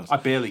South Wales. I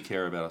barely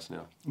care about us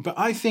now. But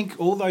I think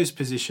all those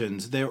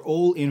positions, they're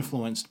all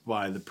influenced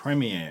by the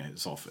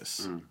Premier's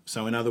office.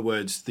 So in other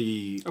words,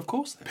 Of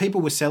course.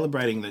 people were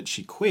celebrating that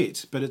she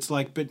quit, but it's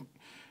like, but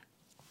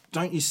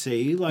don't you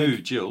see? Like, Who,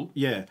 Jill?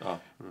 Yeah. Oh,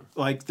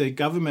 Like the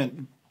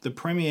government, the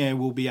Premier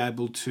will be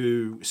able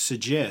to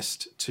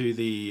suggest to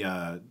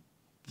the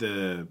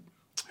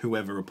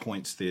whoever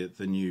appoints the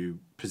new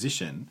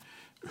position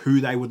who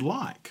they would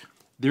like.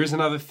 There is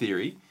another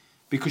theory,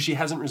 because she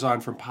hasn't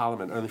resigned from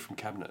Parliament, only from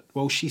Cabinet.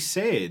 Well, she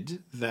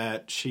said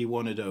that she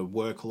wanted a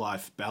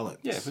work-life balance.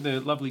 Yeah, but they're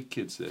lovely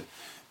kids there.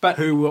 But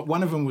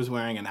One of them was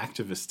wearing an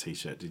activist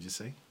T-shirt, did you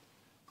see?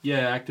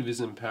 yeah,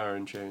 activism, power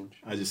and change.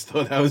 I just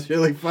thought that was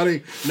really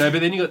funny. No,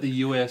 but then you got the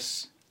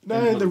US.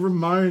 No, the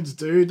Ramones,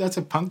 dude. That's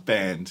a punk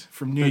band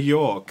from New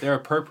York. They're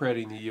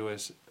appropriating the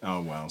US.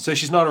 Oh, well. So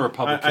she's not a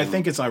Republican. I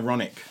think it's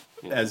ironic,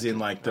 Yeah. as in,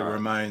 like, the Right.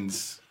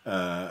 Ramones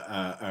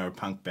are a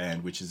punk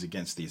band, which is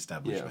against the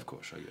establishment. Yeah, of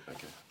course.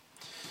 Okay.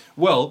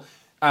 Well,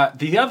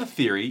 the other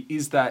theory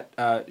is that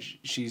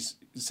she's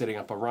setting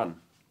up a run.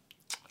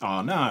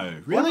 Oh,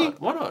 no. Really?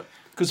 Why not?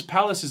 Because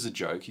Palace is a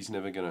joke. He's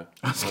never going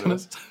to...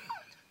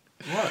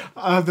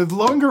 What? The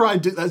longer I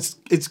do,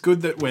 it's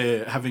good that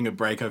we're having a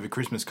break over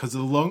Christmas, because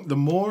the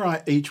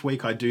more each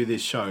week I do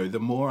this show, the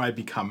more I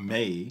become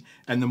me,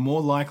 and the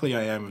more likely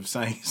I am of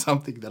saying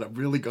something that I'm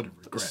really going to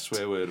A regret.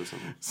 swear word or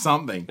something.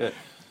 Something. Yeah.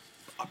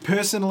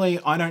 Personally,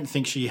 I don't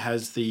think she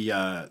has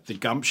the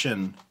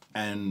gumption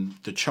and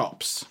the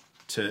chops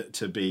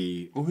to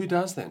be... Well, who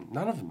does then?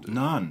 None of them do.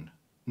 None.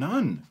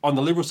 On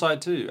the Liberal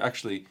side too,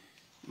 actually.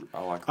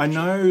 I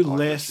know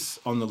less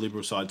on the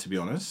Liberal side, to be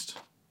honest.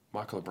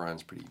 Michael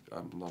O'Brien's pretty...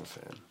 I'm not a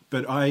fan.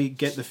 But I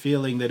get the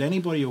feeling that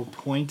anybody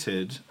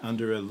appointed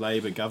under a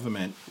Labor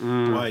government,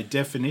 by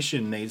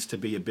definition, needs to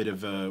be a bit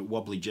of a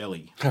wobbly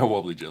jelly. A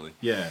wobbly jelly.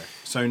 Yeah.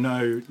 So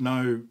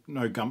no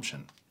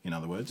gumption, in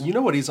other words. You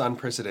know what is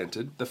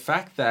unprecedented? The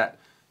fact that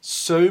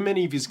so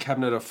many of his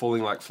cabinet are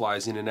falling like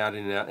flies in and out,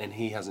 and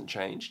he hasn't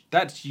changed.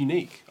 That's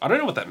unique. I don't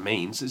know what that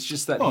means. It's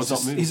just that he's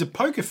not moving. He's a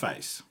poker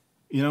face.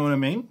 You know what I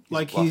mean?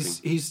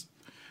 It's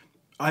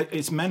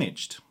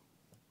managed.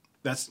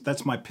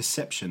 That's my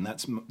perception.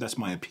 That's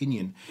my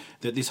opinion,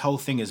 that this whole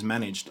thing is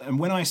managed. And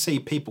when I see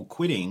people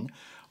quitting,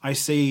 I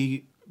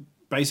see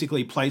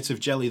basically plates of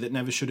jelly that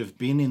never should have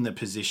been in the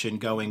position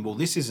going, well,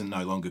 this isn't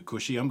no longer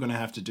cushy. I'm going to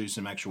have to do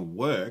some actual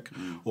work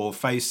or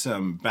face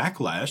some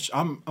backlash.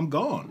 I'm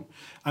gone.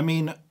 I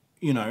mean,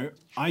 you know,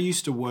 I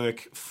used to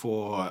work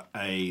for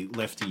a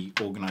lefty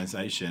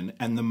organisation,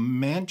 and the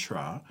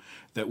mantra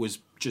that was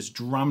just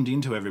drummed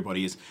into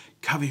everybody is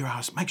cover your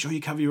ass, make sure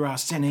you cover your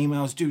ass, send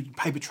emails, do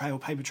paper trail,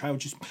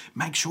 just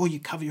make sure you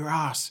cover your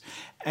ass.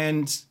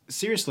 And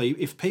seriously,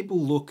 if people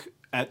look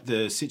at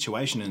the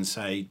situation and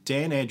say,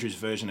 Dan Andrews'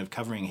 version of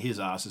covering his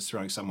ass is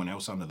throwing someone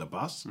else under the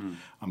bus,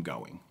 I'm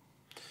going.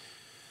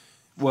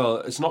 Well,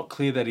 it's not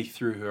clear that he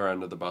threw her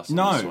under the bus on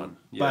this one.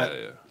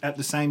 But at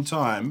the same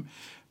time,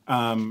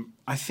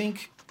 I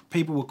think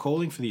people were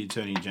calling for the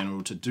Attorney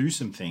General to do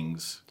some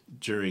things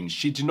during...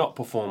 She did not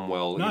perform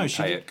well in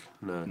PAEC.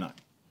 No.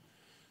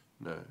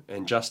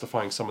 And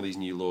justifying some of these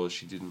new laws,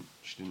 she didn't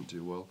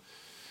do well.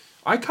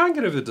 I can't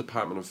get over the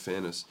Department of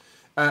Fairness.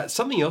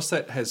 Something else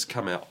that has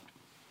come out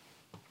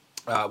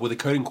with a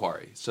code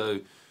inquiry,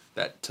 so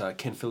that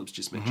Ken Phillips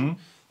just mentioned.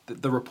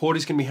 The report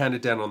is going to be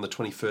handed down on the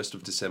 21st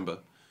of December,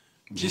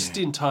 just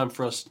in time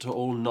for us to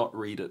all not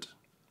read it.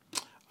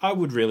 I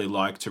would really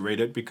like to read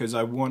it, because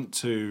I want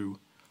to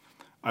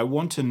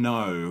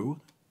know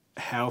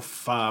how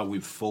far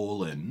we've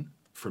fallen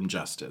from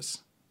justice.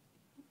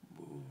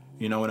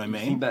 You know what I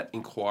mean? I think that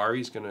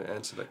inquiry is going to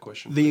answer that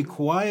question. The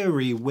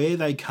inquiry, where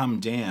they come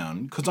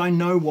down, because I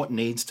know what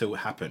needs to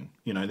happen.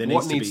 You know,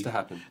 What needs to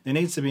happen? There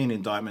needs to be an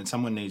indictment.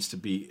 Someone needs to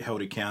be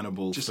held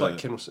accountable. Just like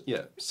Ken was saying.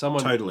 Yeah,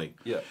 someone... Totally.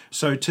 Yeah.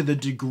 So to the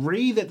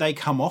degree that they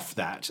come off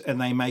that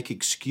and they make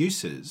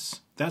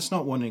excuses, that's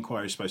not what an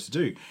inquiry is supposed to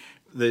do.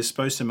 They're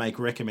supposed to make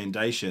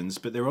recommendations,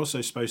 but they're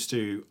also supposed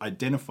to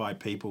identify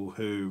people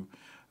who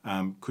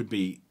could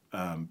be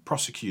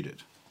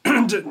prosecuted.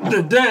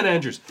 Dan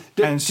Andrews.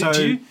 And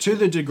so to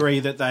the degree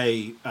that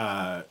they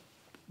are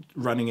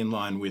running in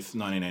line with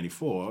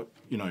 1984,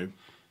 you know,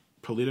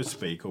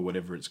 politispeak or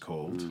whatever it's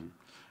called,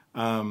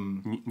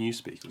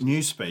 Newspeak,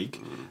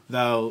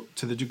 they'll,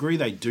 to the degree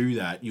they do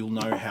that, you'll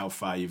know how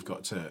far you've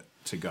got to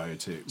go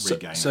to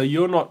regain So it.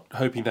 you're not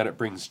hoping that it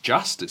brings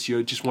justice.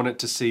 You just want it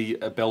to see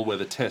a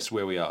bellwether test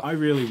where we are. I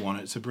really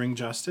want it to bring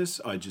justice.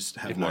 I just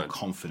have no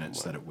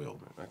confidence that it will.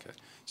 Okay.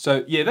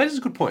 So, yeah, that is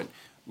a good point.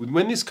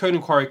 When this code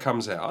inquiry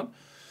comes out,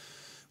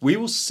 we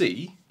will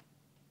see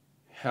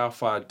how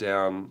far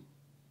down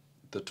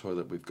the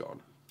toilet we've gone.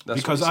 That's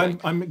because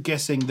I'm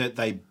guessing that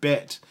they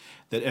bet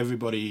that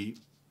everybody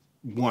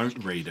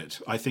won't read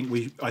it. I think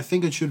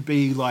it should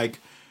be like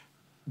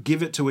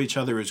give it to each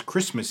other as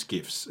Christmas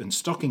gifts and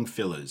stocking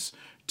fillers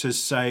to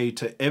say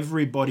to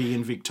everybody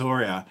in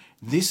Victoria,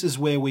 this is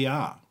where we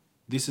are.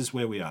 This is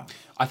where we are.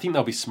 I think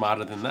they'll be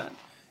smarter than that,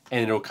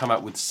 and it'll come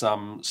up with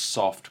some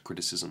soft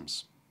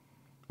criticisms,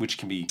 which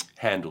can be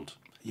handled.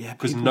 Yeah,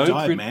 people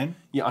died, man.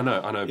 Yeah, I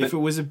know. If it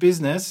was a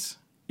business...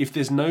 If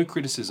there's no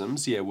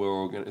criticisms, yeah,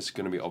 it's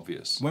going to be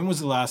obvious. When was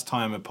the last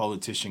time a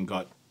politician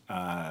got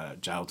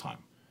jail time?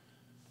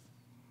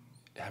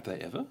 Have they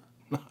ever?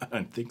 I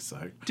don't think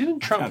so.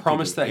 Didn't Trump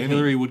promise that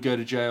Hillary would go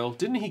to jail?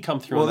 Didn't he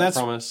come through on that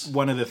promise?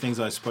 One of the things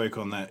I spoke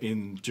on that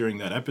during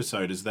that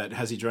episode is that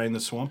has he drained the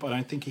swamp? I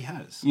don't think he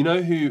has. You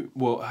know who?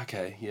 Well,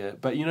 okay, yeah,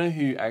 but you know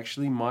who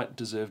actually might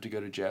deserve to go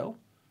to jail?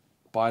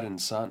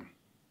 Biden's son.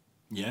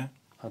 Yeah,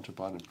 Hunter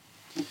Biden.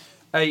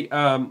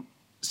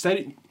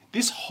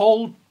 This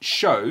whole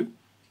show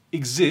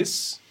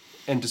exists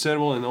and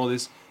discernible and all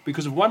this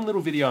because of one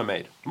little video I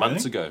made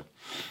months ago,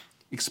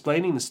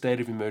 explaining the state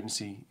of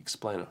emergency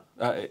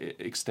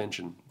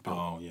extension bill.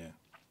 Oh, yeah.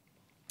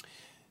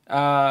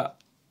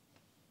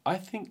 I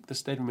think the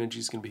state of emergency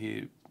is going to be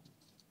here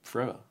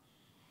forever.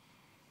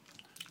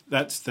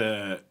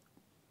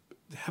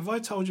 Have I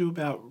told you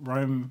about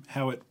Rome,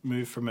 how it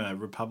moved from a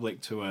republic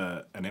to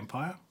an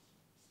empire?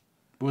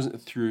 Wasn't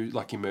it through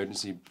like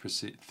emergency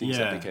things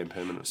that became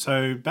permanent?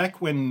 So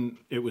back when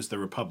it was the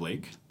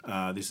Republic,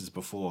 this is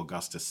before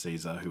Augustus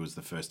Caesar, who was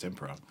the first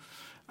emperor,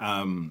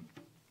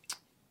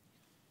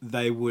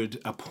 they would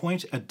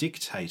appoint a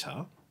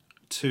dictator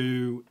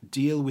to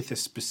deal with a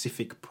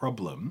specific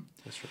problem.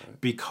 That's right.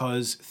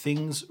 Because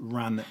things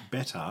run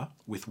better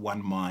with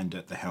one mind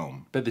at the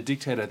helm. But the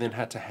dictator then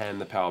had to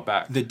hand the power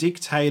back. The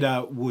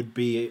dictator would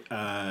be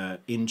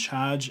in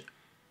charge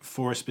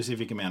for a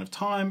specific amount of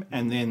time,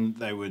 and then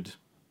they would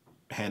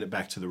hand it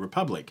back to the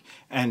Republic.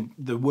 And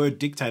the word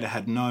dictator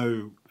had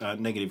no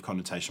negative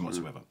connotation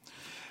whatsoever.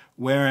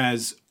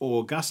 Whereas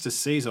Augustus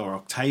Caesar, or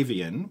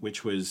Octavian,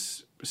 which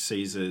was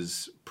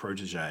Caesar's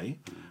protege,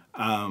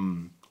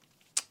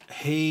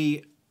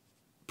 he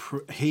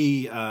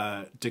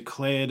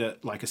declared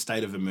it like a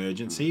state of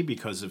emergency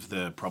because of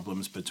the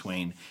problems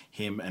between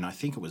him and I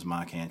think it was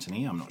Mark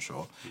Antony, I'm not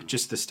sure.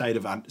 Just the state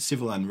of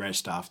civil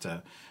unrest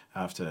after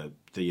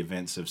the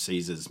events of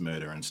Caesar's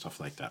murder and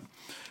stuff like that.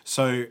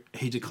 So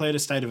he declared a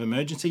state of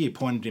emergency, he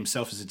appointed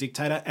himself as a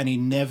dictator, and he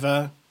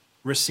never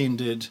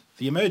rescinded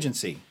the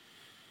emergency.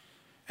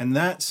 And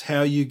that's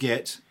how you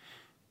get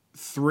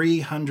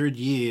 300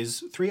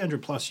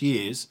 plus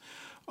years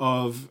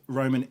of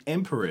Roman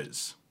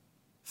emperors.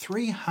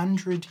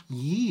 300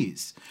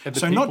 years.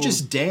 So not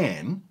just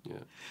Dan,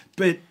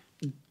 but,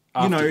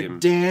 him.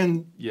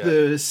 Dan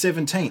the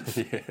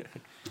 17th. Yeah.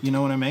 You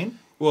know what I mean?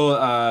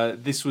 Well,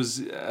 this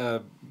was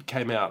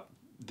came out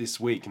this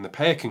week in the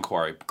Payak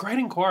inquiry. Great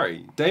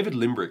inquiry. David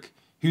Limbrick,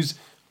 who's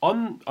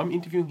I'm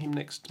interviewing him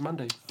next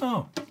Monday.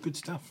 Oh, good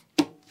stuff.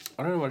 I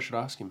don't know what I should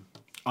ask him.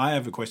 I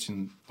have a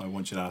question I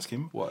want you to ask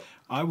him. What?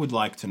 I would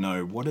like to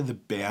know what are the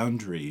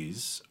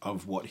boundaries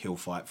of what he'll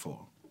fight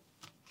for.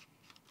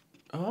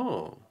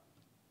 Oh.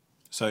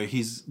 So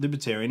he's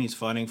libertarian, he's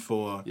fighting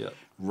for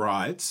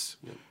rights.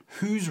 Yep.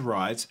 Whose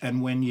rights?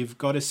 And when you've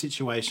got a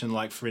situation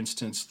like, for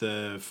instance,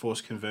 the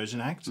Forced Conversion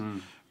Act,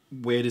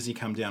 where does he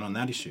come down on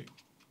that issue?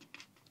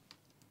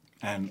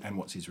 And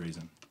what's his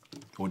reason?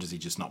 Or does he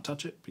just not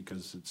touch it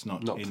because it's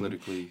not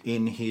politically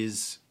in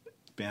his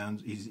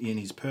in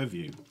his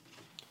purview?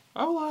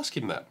 I will ask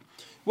him that.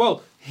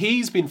 Well,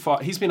 he's been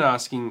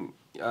asking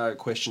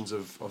questions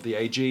of the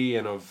AG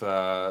and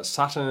of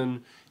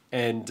Sutton,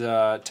 and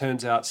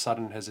turns out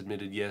Sutton has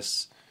admitted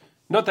yes.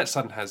 Not that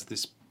Sutton has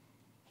this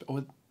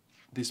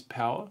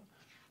power,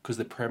 because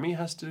the Premier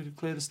has to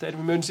declare the state of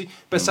emergency.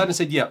 But Sutton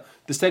said,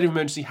 the state of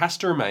emergency has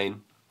to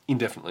remain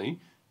indefinitely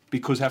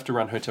because have to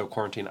run hotel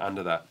quarantine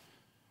under that.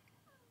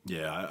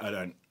 Yeah, I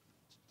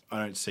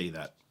don't see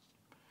that.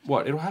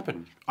 What? It'll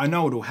happen. I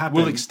know it'll happen.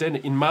 We'll extend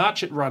it. In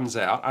March it runs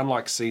out.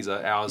 Unlike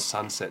Caesar, ours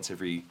sunsets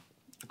every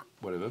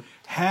whatever.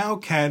 How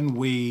can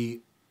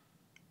we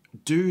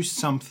do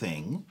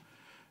something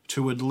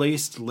to at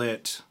least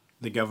let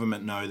the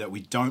government know that we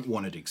don't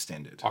want it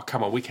extended? Oh,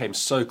 come on. We came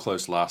so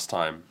close last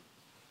time.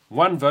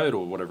 1 vote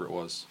or whatever it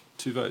was.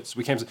 2 votes.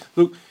 We came.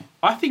 Look,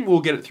 I think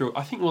we'll get it through.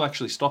 I think we'll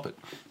actually stop it.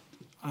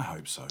 I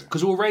hope so.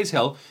 Because we'll raise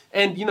hell.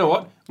 And you know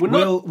what?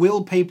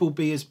 Will people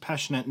be as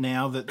passionate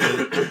now that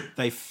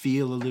they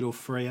feel a little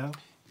freer?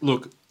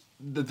 Look,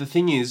 the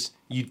thing is,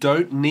 you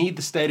don't need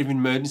the state of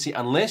emergency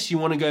unless you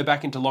want to go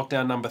back into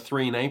lockdown number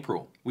 3 in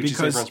April, which is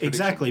everyone's prediction.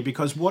 Exactly,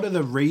 because what are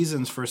the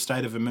reasons for a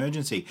state of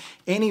emergency?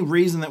 Any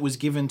reason that was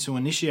given to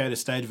initiate a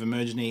state of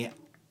emergency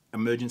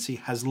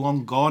has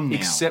long gone now.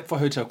 Except for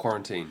hotel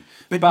quarantine.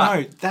 But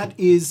no,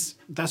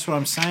 that's what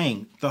I'm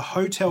saying. The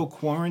hotel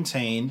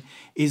quarantine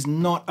is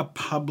not a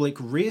public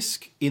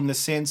risk in the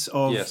sense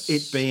of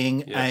it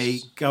being a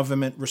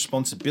government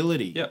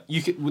responsibility. Yeah,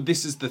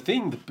 this is the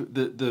thing.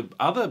 The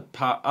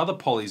other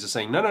pollies are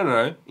saying,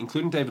 no,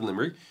 including David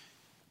Limerick,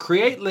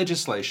 create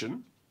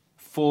legislation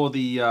for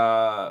the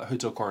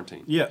hotel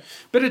quarantine. Yeah.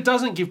 But it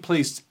doesn't give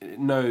police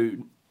no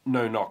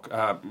no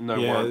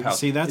warrant power.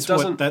 See, that's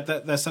what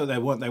they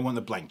want. They want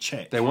the blank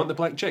check. They want the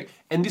blank check.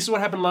 And this is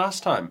what happened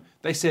last time.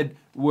 They said,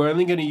 we're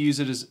only going to use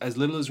it as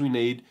little as we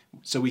need.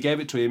 So we gave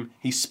it to him.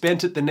 He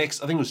spent it the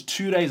next, I think it was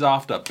 2 days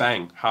after,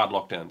 bang, hard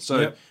lockdown.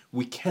 So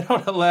we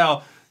cannot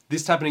allow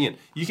this happening again.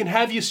 You can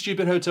have your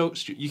stupid hotel,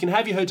 you can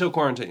have your hotel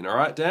quarantine, all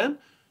right, Dan?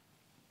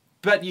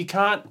 But you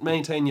can't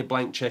maintain your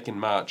blank check in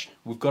March.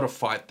 We've got to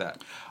fight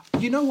that.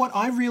 You know what?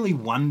 I really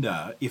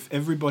wonder if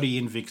everybody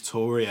in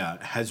Victoria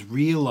has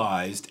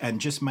realised, and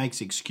just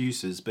makes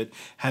excuses, but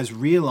has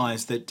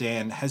realised that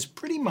Dan has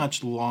pretty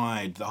much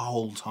lied the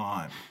whole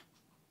time.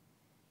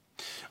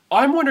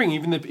 I'm wondering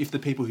even if the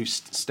people who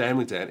stand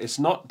with Dan, it's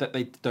not that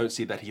they don't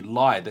see that he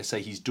lied. They say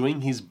he's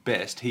doing his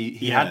best. He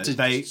had to.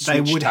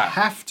 They would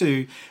have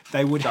to.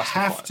 They would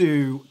have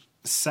to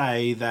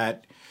say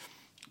that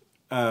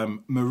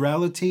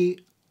morality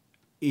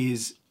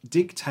is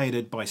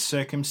dictated by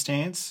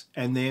circumstance,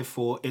 and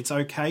therefore it's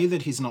okay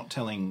that he's not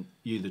telling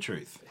you the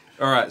truth.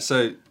 All right,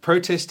 so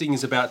protesting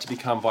is about to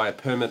become via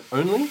permit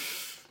only.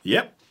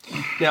 Yep.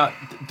 Now,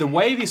 the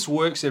way this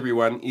works,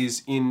 everyone,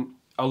 is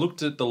I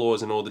looked at the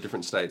laws in all the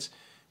different states.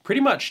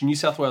 Pretty much New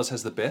South Wales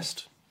has the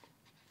best.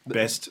 What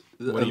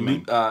do you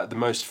mean? The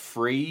most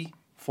free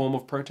form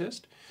of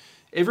protest.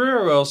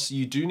 Everywhere else,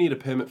 you do need a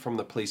permit from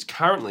the police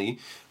currently,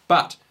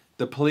 but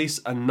the police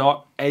are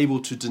not able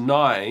to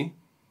deny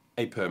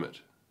a permit.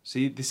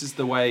 See, this is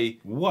the way.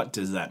 What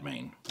does that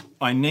mean?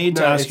 I need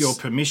to ask your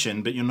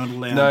permission, but you're not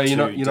allowed to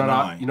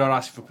deny. You're not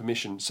asking for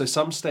permission. So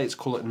some states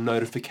call it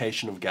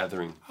notification of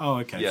gathering. Oh,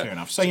 okay, fair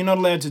enough. So you're not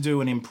allowed to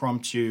do an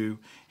impromptu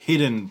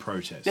hidden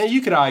protest. Now,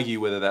 you could argue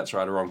whether that's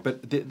right or wrong,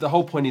 but the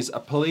whole point is a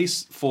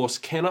police force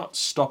cannot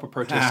stop a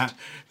protest.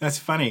 That's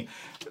funny.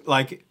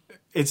 Like,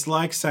 it's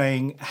like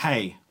saying,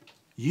 hey,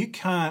 you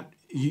can't,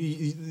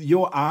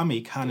 your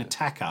army can't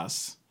attack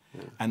us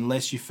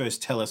unless you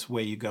first tell us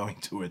where you're going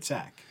to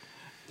attack.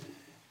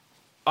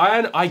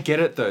 I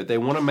get it, though. They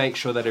want to make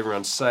sure that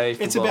everyone's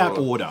safe. It's about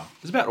order.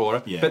 It's about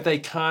order, yeah. But they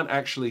can't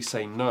actually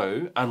say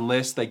no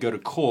unless they go to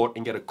court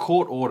and get a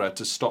court order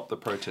to stop the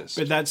protest.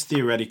 But that's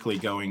theoretically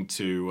going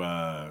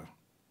to,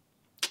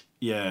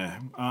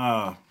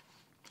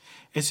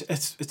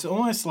 it's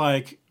almost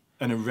like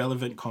an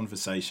irrelevant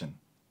conversation.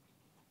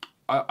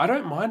 I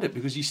don't mind it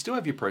because you still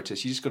have your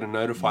protest. You just got to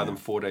notify them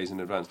 4 days in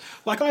advance.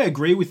 Like, I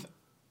agree with.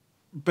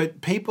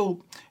 But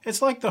people,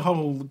 it's like the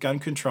whole gun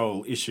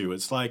control issue.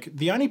 It's like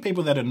the only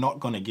people that are not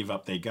going to give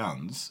up their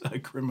guns are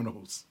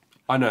criminals.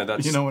 I know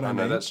that's. You know what I mean?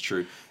 know that's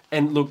true.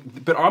 And look,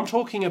 but I'm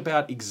talking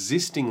about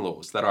existing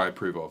laws that I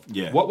approve of.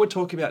 Yeah. What we're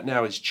talking about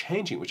now is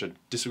changing, which I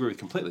disagree with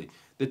completely.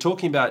 They're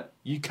talking about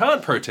you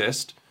can't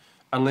protest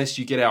unless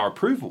you get our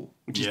approval,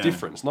 which is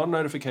different. It's not a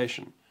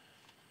notification.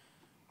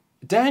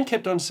 Dan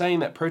kept on saying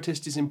that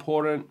protest is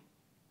important,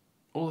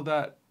 all of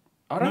that.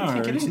 I don't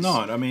think it is. No, it's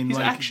not. I mean, his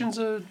actions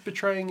are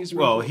betraying his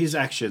real Well, his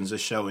actions are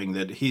showing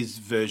that his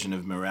version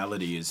of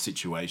morality is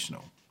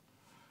situational.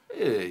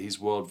 Yeah, his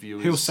worldview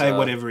is... He'll say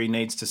whatever he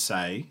needs to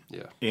say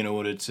Yeah. in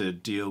order to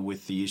deal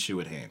with the issue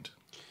at hand.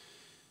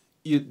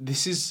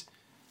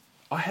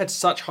 I had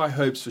such high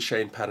hopes for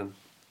Shane Patton,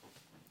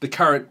 the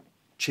current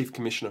Chief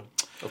Commissioner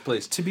of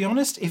Police. To be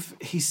honest, if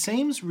he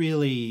seems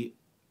really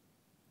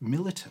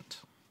militant.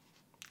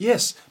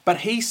 Yes, but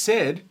he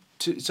said...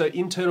 So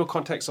internal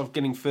context of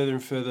getting further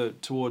and further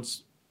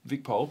towards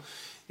VicPol,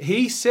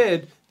 he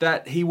said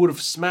that he would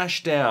have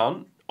smashed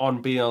down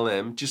on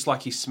BLM just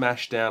like he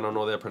smashed down on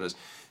all their protests.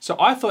 So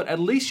I thought at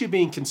least you're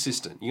being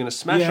consistent. You're going to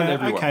smash on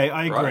everyone. Okay,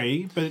 I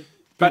agree. Right?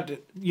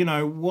 But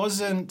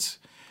wasn't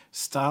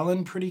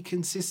Stalin pretty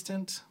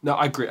consistent? No,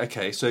 I agree.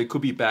 Okay, so it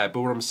could be bad. But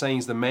what I'm saying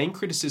is the main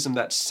criticism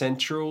that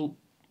centrist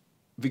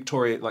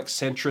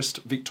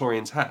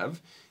Victorians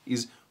have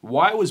is...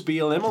 Why was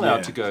BLM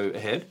allowed to go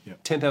ahead,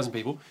 10,000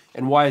 people,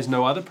 and why is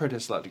no other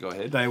protest allowed to go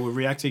ahead? They were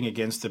reacting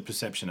against the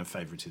perception of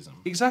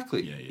favouritism.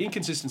 Exactly.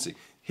 Inconsistency.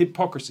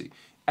 Hypocrisy.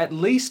 At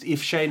least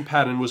if Shane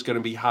Patton was going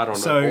to be hard on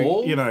it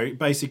all... So,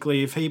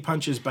 basically, if he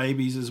punches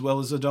babies as well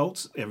as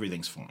adults,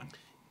 everything's fine.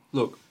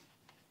 Look,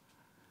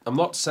 I'm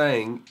not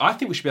saying... I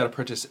think we should be able to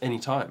protest any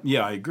time.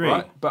 Yeah, I agree.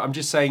 Right? But I'm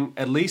just saying,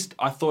 at least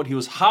I thought he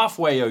was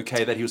halfway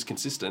okay that he was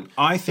consistent.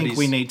 I think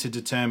we need to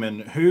determine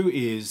who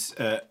is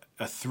a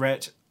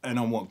threat and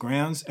on what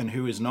grounds, and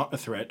who is not a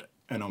threat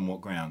and on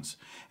what grounds.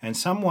 And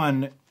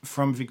someone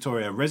from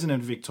Victoria, a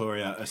resident of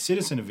Victoria, a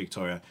citizen of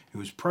Victoria, who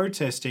is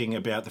protesting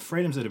about the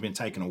freedoms that have been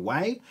taken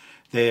away,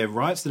 their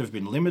rights that have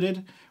been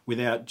limited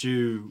without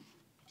due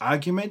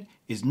argument,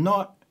 is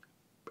not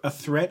a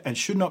threat and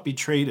should not be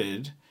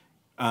treated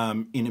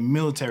in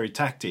military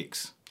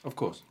tactics. Of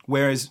course.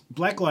 Whereas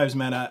Black Lives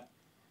Matter,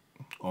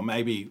 or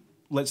maybe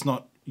let's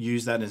not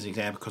use that as an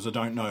example because I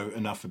don't know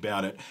enough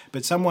about it,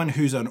 but someone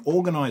who's an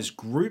organised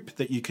group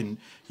that you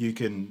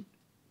can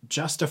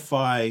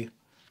justify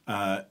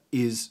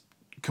is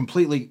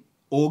completely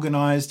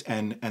organised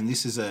and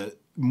this is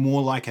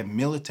more like a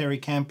military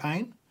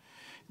campaign,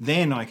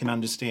 then I can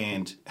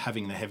understand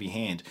having the heavy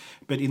hand.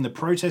 But in the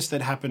protests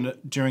that happened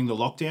during the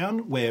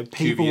lockdown where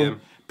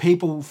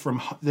people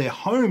from their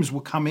homes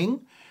were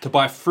coming To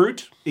buy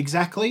fruit?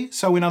 Exactly.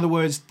 So in other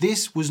words,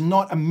 this was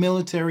not a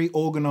military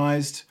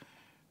organised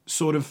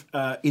sort of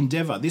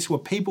endeavour. This were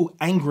people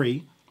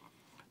angry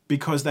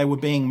because they were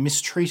being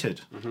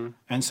mistreated.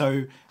 And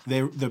so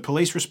the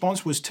police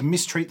response was to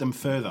mistreat them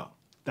further.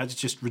 That's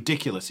just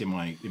ridiculous in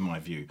my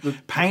view.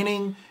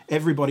 Painting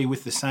everybody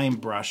with the same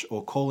brush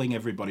or calling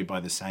everybody by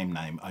the same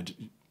name, I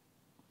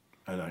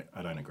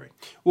don't agree.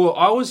 Well,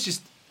 I was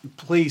just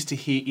pleased to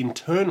hear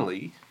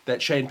internally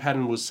that Shane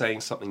Patton was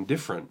saying something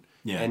different.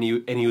 Yeah. And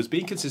he was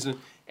being consistent,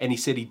 and he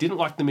said he didn't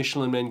like the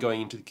Michelin Men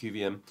going into the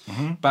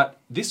QVM. But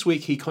this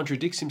week he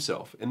contradicts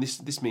himself, and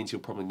this means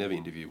he'll probably never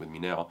interview with me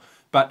now.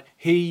 But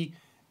he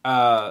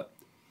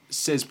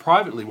says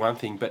privately one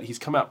thing, but he's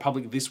come out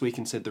publicly this week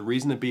and said the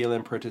reason the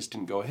BLM protest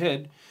didn't go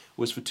ahead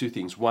was for two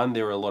things. One,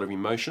 there were a lot of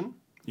emotion.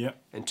 Yeah.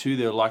 And two,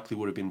 there likely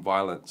would have been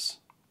violence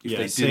if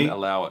they see, didn't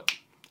allow it.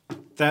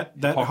 That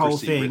whole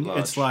Hypocrisy thing, writ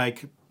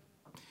large.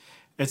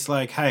 it's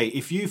like, hey,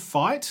 if you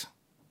fight,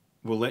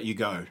 we'll let you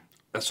go.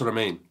 That's what I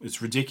mean.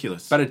 It's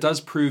ridiculous. But it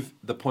does prove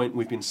the point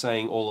we've been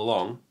saying all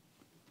along.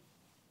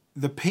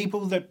 The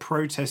people that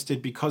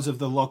protested because of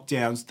the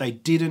lockdowns, they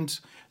didn't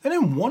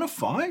want to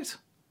fight.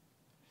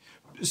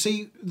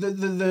 See,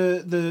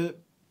 the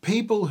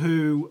people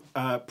who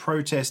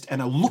protest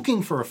and are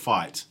looking for a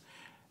fight,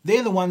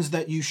 they're the ones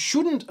that you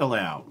shouldn't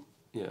allow.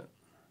 Yeah.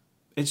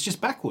 It's just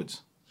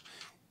backwards.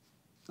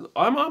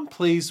 I'm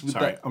pleased with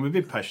Sorry, that. I'm a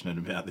bit passionate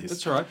about this.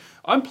 That's all right.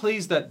 I'm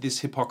pleased that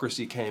this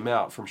hypocrisy came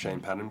out from Shane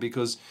Patton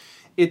because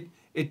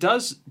it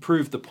does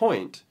prove the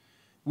point,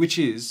 which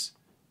is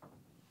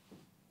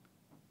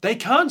they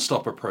can't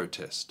stop a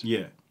protest.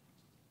 Yeah.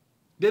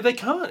 They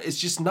can't. It's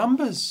just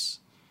numbers.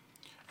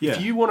 Yeah.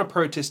 If you want to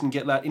protest and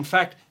get loud, in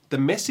fact, the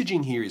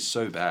messaging here is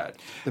so bad.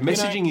 The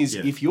messaging is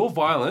if you're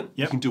violent,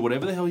 you can do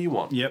whatever the hell you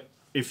want. Yep.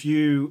 If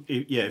you're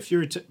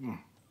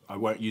I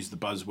won't use the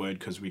buzzword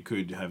because we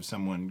could have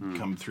someone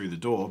come through the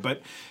door,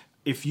 but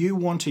if you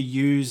want to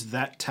use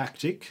that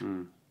tactic,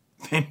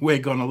 then we're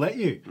going to let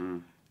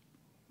you.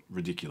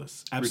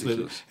 Ridiculous.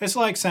 Absolutely. Ridiculous. It's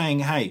like saying,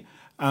 hey,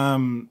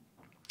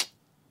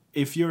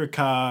 if you're a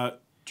car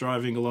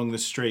driving along the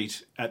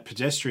street at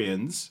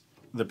pedestrians,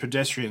 the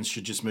pedestrians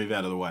should just move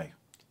out of the way.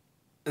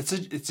 It's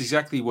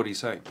exactly what he's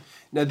saying.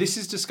 Now, this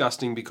is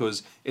disgusting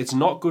because it's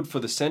not good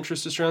for the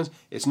centrist Australians.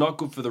 It's not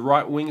good for the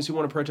right wingers who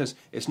want to protest.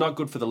 It's not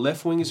good for the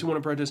left wingers who want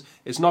to protest.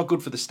 It's not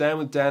good for the Stand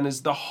With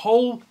Danners. The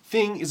whole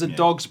thing is a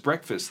dog's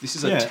breakfast. This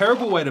is a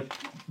terrible way to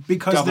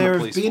because there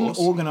have been force.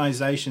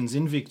 organisations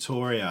in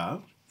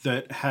Victoria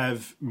that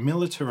have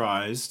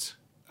militarised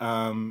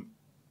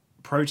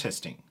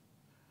protesting.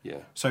 Yeah.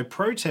 So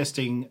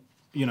protesting,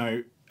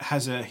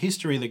 has a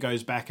history that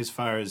goes back as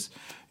far as,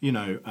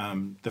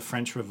 the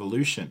French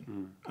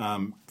Revolution,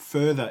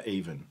 further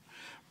even.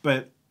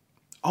 But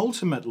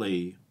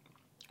ultimately,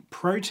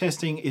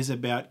 protesting is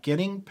about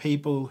getting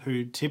people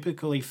who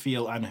typically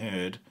feel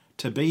unheard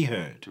to be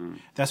heard.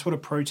 That's what a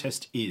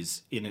protest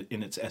is in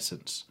its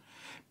essence.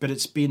 But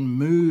it's been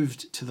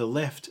moved to the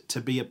left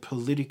to be a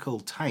political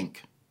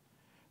tank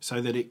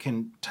so that it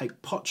can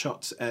take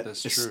potshots at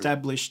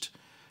established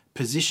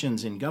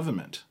positions in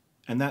government.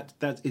 And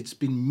that it's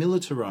been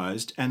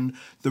militarised, and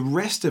the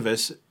rest of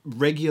us,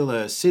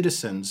 regular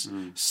citizens,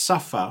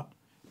 suffer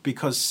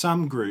because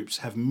some groups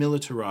have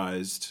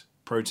militarised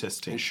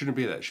protesting. It shouldn't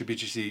be that.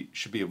 It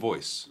should be a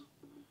voice.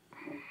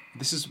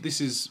 This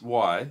is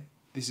why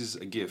this is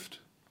a gift.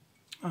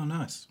 Oh,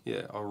 nice.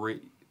 Yeah, I'll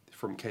read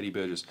from Katie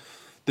Burgess.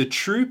 The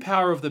true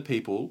power of the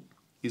people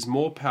is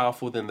more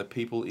powerful than the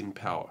people in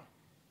power.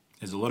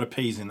 There's a lot of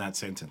P's in that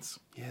sentence.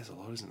 Yeah, there's a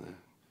lot, isn't there?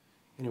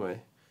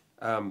 Anyway,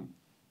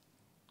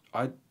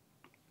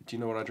 do you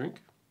know what I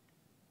drink?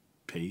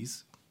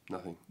 P's?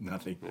 Nothing.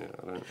 Nothing. Yeah,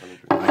 I don't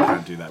drink. I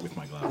can't do that with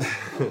my glass.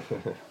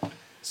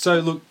 So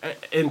look,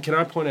 and can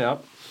I point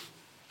out,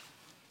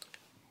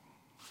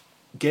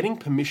 getting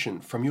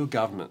permission from your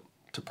government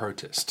to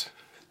protest.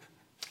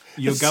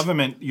 You're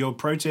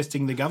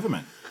protesting the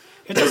government.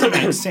 It doesn't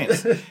make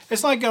sense.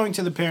 It's like going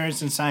to the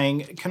parents and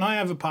saying, can I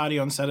have a party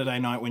on Saturday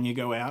night when you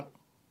go out?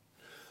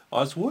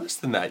 Oh, it's worse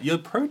than that. You're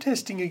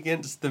protesting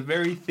against the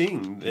very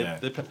thing. Yeah.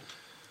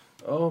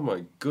 Oh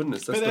my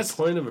goodness, that's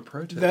the point of a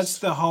protest. That's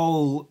the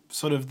whole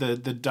sort of the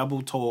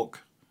double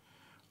talk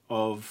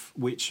of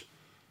which,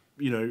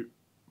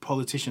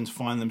 politicians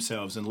find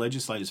themselves and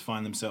legislators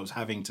find themselves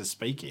having to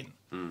speak in.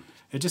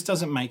 It just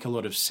doesn't make a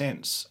lot of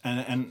sense.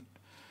 And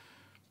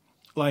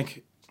I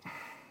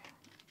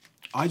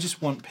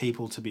just want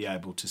people to be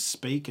able to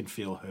speak and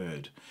feel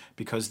heard,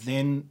 because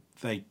then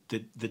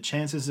the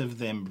chances of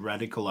them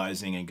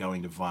radicalising and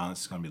going to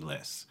violence is going to be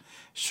less.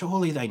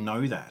 Surely they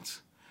know that.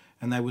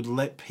 And they would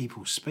let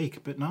people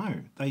speak, but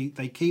no,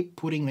 they keep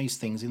putting these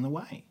things in the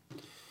way.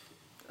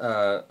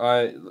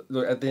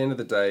 Look, at the end of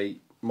the day,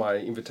 my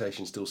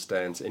invitation still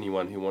stands.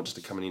 Anyone who wants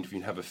to come and interview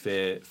and have a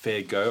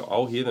fair go,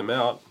 I'll hear them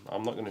out.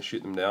 I'm not going to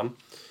shoot them down.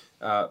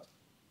 I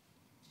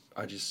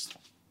just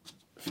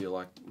feel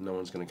like no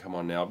one's going to come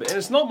on now, and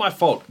it's not my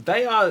fault.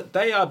 They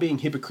are being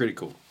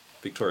hypocritical,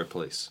 Victoria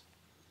Police.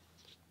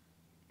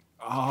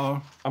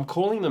 I'm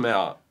calling them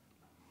out.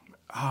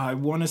 I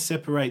want to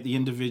separate the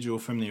individual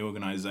from the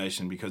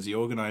organisation because the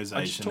organisation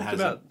I just talked has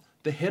about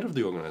the head of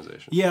the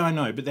organisation. Yeah, I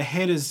know, but the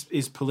head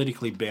is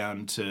politically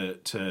bound to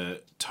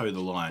toe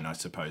the line, I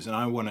suppose. And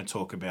I want to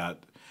talk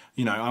about,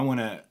 I want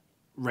to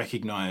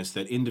recognise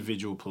that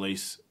individual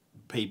police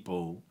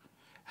people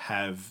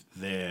have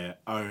their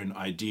own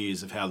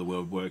ideas of how the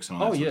world works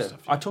and all that sort of stuff.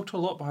 I talk to a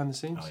lot behind the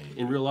scenes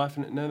in real life,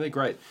 and they're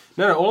great.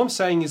 No, all I'm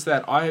saying is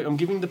that I am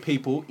giving the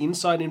people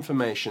inside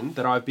information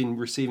that I've been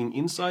receiving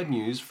inside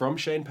news from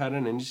Shane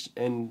Patton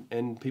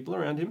and people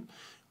around him.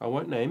 I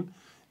won't name,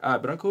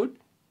 but I could,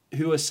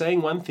 who are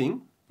saying one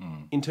thing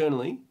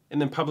internally, and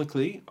then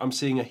publicly I'm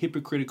seeing a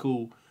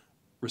hypocritical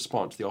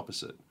response, the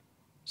opposite.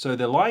 So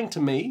they're lying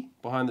to me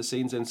behind the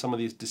scenes and some of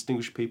these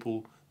distinguished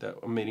people that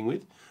I'm meeting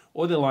with,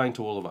 or they're lying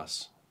to all of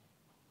us.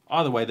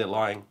 Either way, they're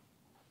lying.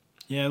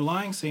 Yeah,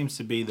 lying seems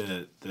to be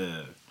the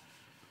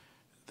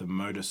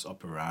modus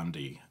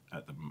operandi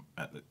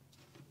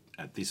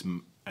at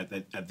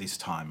this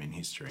time in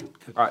history.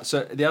 All right.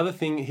 So the other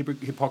thing,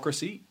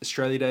 hypocrisy.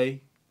 Australia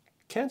Day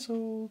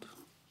cancelled.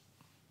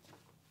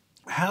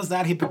 How's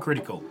that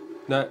hypocritical?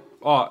 No.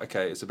 Oh,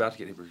 okay. It's about to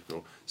get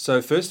hypocritical.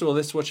 So first of all,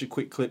 let's watch a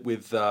quick clip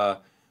with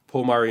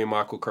Paul Murray and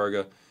Michael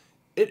Kroger.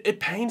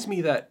 It pains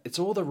me that it's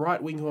all the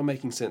right wing who are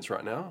making sense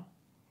right now.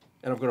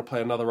 And I've got to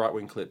play another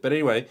right-wing clip. But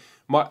anyway,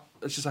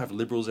 let's just have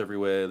liberals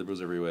everywhere.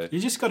 You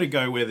just got to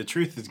go where the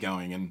truth is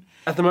going. And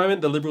at the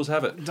moment, the liberals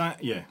have it.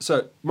 Yeah.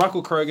 So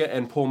Michael Kroger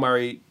and Paul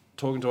Murray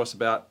talking to us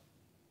about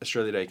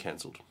Australia Day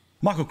cancelled.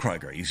 Michael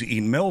Kroger is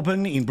in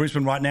Melbourne. In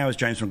Brisbane right now is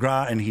James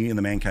McGrath, and here in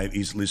the Man Cave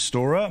is Liz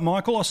Storer.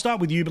 Michael, I'll start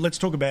with you, but let's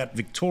talk about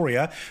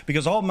Victoria,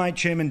 because old mate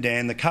Chairman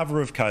Dan, the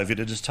cover of COVID,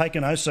 it has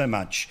taken so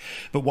much.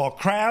 But while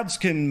crowds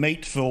can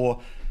meet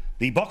for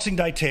the Boxing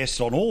Day test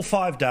on all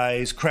 5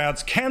 days,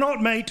 crowds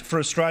cannot meet for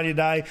Australia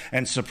Day,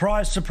 and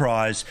surprise,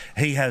 surprise,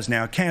 he has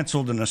now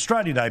cancelled an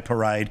Australia Day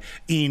parade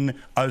in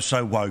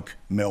oh-so-woke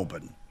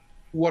Melbourne.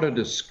 What a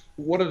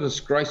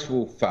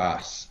disgraceful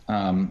farce.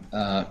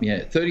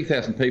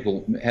 30,000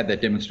 people had that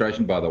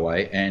demonstration, by the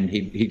way, and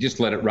he just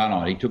let it run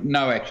on. He took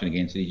no action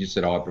against it. He just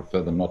said, I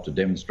prefer them not to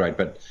demonstrate,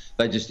 but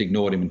they just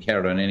ignored him and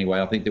carried on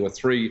anyway. I think there were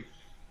three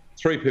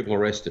people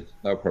arrested.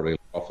 They were probably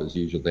off as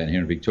usual down here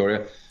in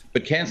Victoria.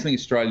 But cancelling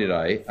Australia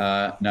Day,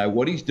 no,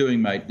 what he's doing,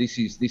 mate, this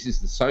is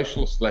the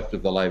socialist left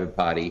of the Labor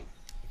Party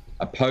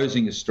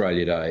opposing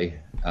Australia Day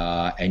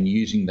and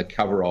using the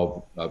cover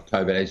of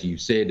COVID, as you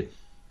said,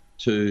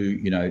 to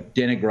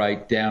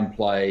denigrate,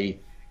 downplay,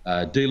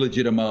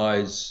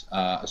 delegitimise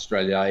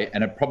Australia Day,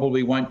 and it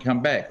probably won't come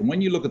back. And when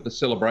you look at the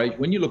celebration,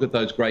 when you look at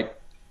those great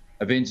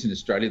events in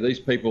Australia, these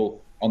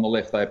people on the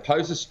left, they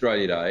oppose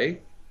Australia Day.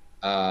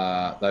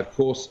 They, of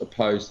course,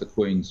 oppose the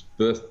Queen's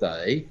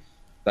birthday.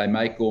 They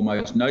make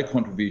almost no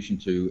contribution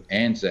to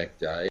Anzac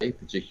Day,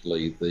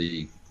 particularly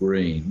the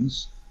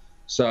Greens.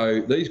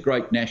 So these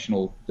great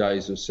national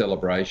days of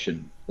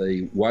celebration,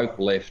 the woke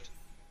left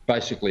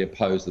basically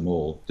oppose them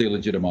all,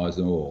 delegitimise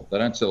them all. They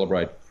don't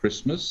celebrate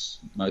Christmas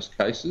in most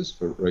cases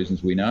for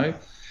reasons we know.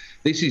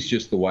 This is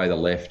just the way the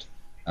left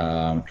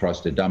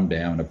tries to dumb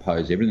down and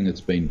oppose everything that's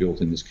been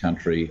built in this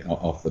country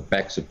off the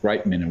backs of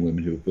great men and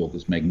women who have built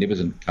this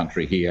magnificent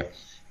country here.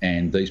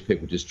 And these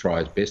people just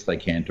try as best they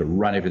can to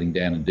run everything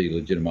down and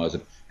delegitimise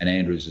it. And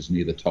Andrews is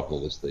near the top of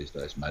the list these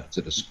days, mate. It's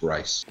a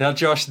disgrace. Now,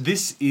 Josh,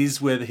 this is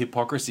where the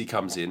hypocrisy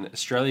comes in.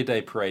 Australia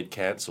Day parade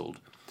cancelled.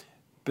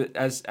 But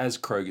as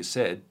Kroger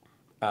said,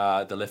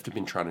 the left have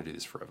been trying to do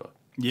this forever.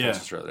 Yeah.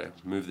 Australia Day,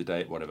 move the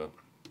date, whatever.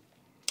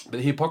 But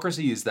the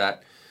hypocrisy is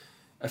that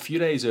a few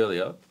days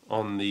earlier,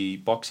 on the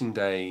Boxing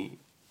Day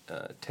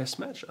test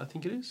match, I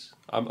think it is.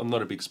 I'm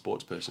not a big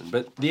sports person,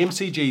 but the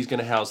MCG is going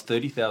to house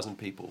 30,000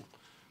 people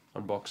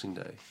on Boxing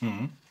Day.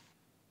 Mm-hmm.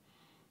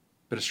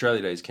 But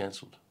Australia Day is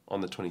cancelled on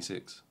the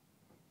 26th.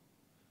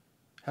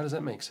 How does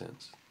that make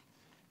sense?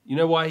 You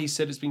know why he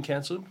said it's been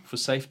cancelled? For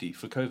safety,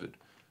 for COVID.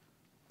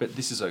 But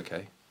this is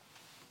okay.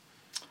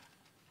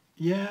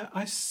 Yeah,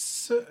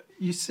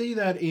 you see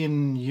that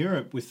in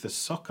Europe with the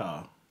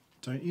soccer,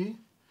 don't you?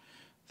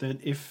 That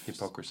if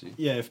hypocrisy.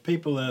 Yeah, if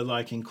people are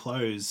like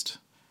enclosed,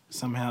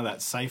 somehow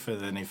that's safer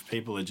than if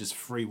people are just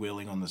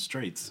freewheeling on the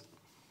streets.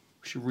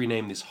 We should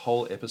rename this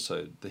whole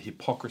episode the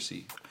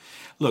hypocrisy.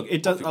 Look,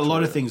 it does. A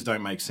lot of things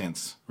don't make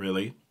sense,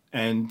 really.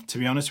 And to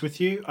be honest with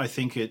you, I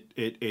think it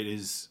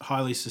is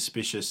highly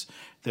suspicious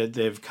that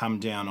they've come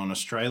down on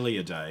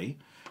Australia Day,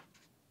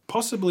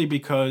 possibly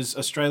because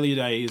Australia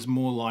Day is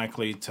more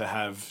likely to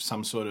have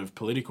some sort of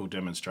political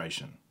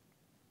demonstration.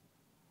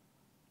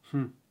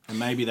 And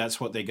maybe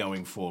that's what they're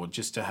going for,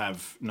 just to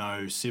have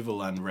no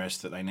civil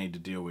unrest that they need to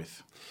deal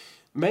with.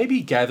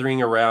 Maybe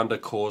gathering around a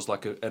cause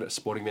like at a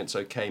sporting event's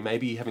okay.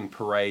 Maybe having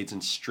parades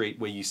and street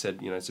where you said,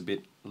 it's a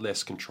bit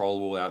less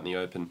controllable out in the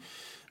open.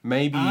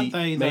 Maybe aren't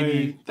they?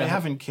 Maybe they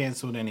haven't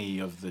cancelled any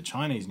of the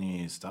Chinese New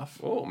Year stuff.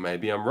 Oh,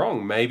 maybe I'm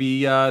wrong.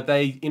 Maybe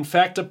they in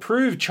fact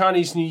approved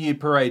Chinese New Year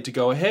parade to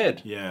go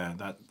ahead. Yeah,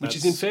 which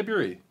is in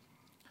February.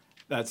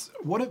 That's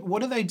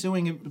what are they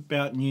doing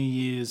about New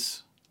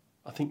Year's?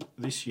 I think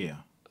this year.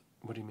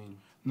 What do you mean?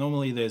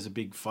 Normally there's a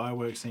big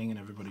fireworks thing and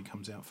everybody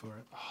comes out for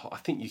it. I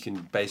think you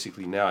can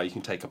basically now, you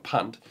can take a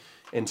punt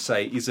and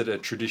say, is it a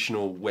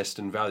traditional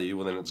Western value?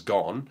 Well, then it's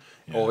gone.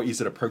 Yeah. Or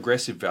is it a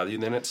progressive value?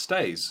 And then it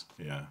stays.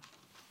 Yeah.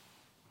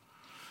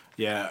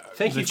 Yeah.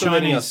 Thank you for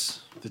letting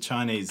us. The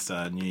Chinese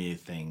New Year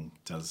thing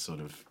does sort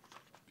of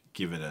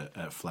give it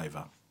a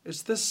flavour.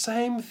 It's the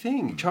same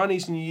thing.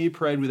 Chinese New Year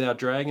parade with our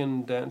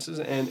dragon dances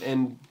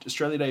and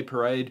Australia Day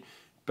parade,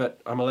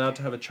 but I'm allowed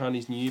to have a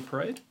Chinese New Year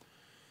parade?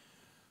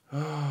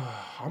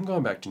 I'm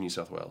going back to New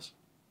South Wales.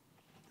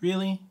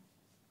 Really?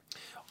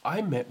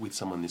 I met with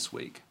someone this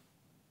week.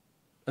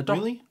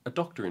 Really? A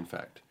doctor, in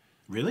fact.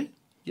 Really?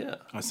 Yeah.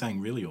 I was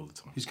saying really all the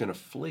time. Who's going to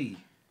flee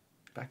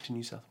back to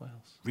New South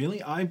Wales.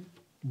 Really? I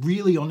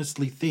really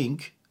honestly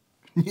think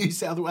New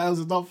South Wales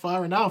is not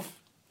far enough.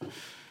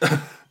 Where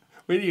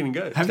are you going to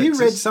go? Have Texas?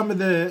 you read some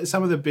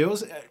of the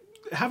bills?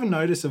 Have a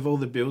notice of all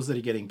the bills that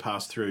are getting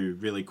passed through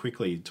really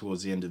quickly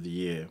towards the end of the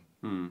year.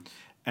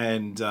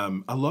 And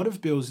a lot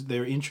of bills,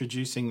 they're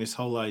introducing this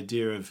whole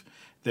idea of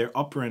they're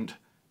operant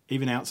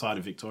even outside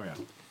of Victoria.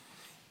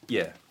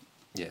 Yeah.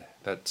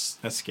 That's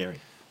scary.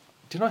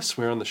 Didn't I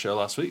swear on the show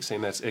last week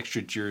saying that's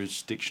extra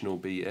jurisdictional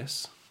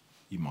BS?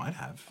 You might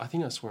have. I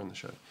think I swore on the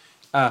show.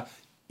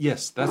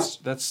 Yes,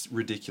 that's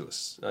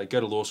ridiculous. Go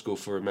to law school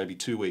for maybe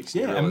 2 weeks.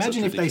 Yeah,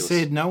 imagine if they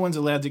said no one's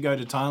allowed to go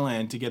to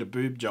Thailand to get a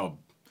boob job.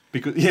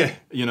 Because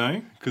you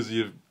know, because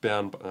you're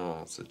bound.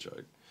 It's a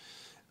joke.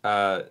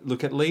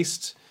 Look, at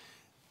least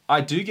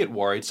I do get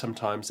worried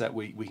sometimes that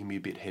we can be a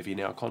bit heavy in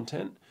our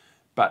content.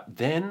 But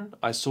then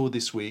I saw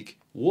this week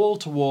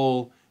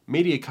wall-to-wall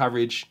media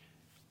coverage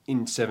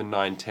in 7,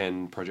 9,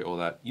 10, Project All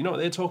That. You know what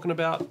they're talking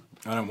about?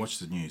 I don't watch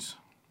the news.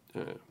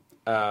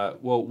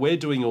 Well, we're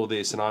doing all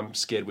this and I'm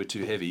scared we're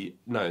too heavy.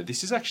 No,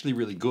 this is actually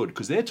really good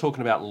because they're talking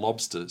about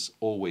lobsters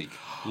all week.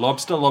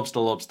 Lobster, lobster,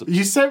 lobster.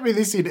 You sent me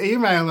this in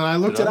email and I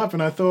looked it up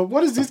and I thought,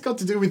 what has this got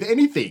to do with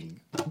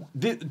anything?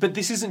 But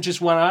this isn't just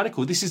one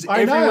article. This is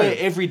I know. everywhere,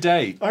 every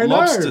day. I know.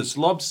 Lobsters.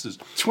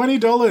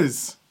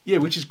 $20. Yeah,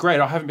 which is great.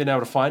 I haven't been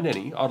able to find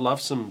any. I'd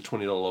love some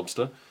 $20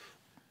 lobster.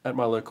 At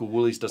my local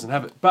Woolies doesn't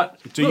have it. But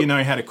do you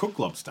know how to cook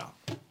lobster?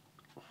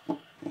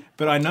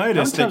 But I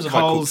noticed that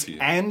Coles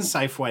and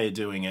Safeway are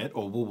doing it,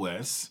 or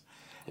Woolworths,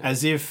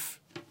 as if,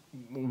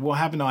 what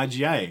happened to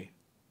IGA?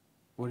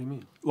 What do you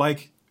mean?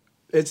 Like,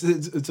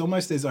 it's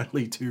almost there's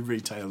only 2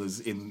 retailers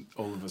in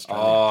all of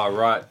Australia. Oh,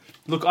 right.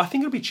 Look, I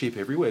think it'll be cheap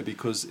everywhere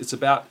because it's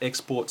about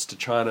exports to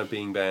China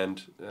being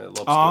banned.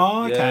 Lobster.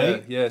 Oh,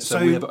 okay. Yeah,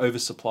 so we have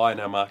oversupply in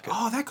our market.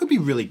 Oh, that could be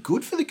really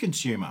good for the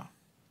consumer.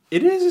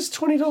 It is. It's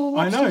 $20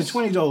 lobsters. I know,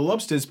 $20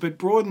 lobsters, but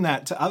broaden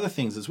that to other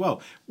things as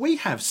well. We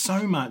have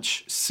so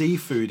much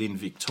seafood in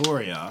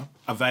Victoria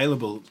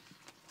available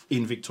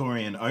in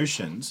Victorian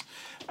oceans,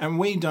 and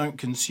we don't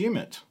consume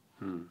it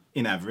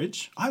in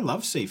average. I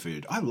love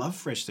seafood. I love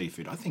fresh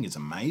seafood. I think it's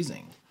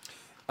amazing.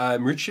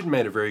 Richard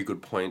made a very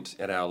good point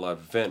at our live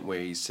event where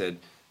he said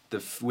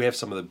we have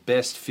some of the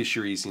best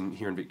fisheries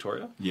here in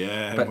Victoria.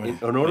 Yeah, but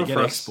in order get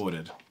for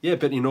exported.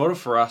 But in order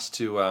for us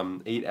to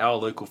eat our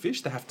local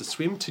fish, they have to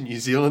swim to New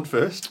Zealand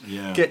first,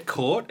 get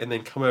caught, and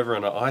then come over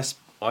on an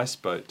ice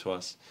boat to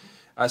us.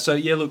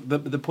 Look,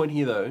 the point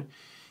here though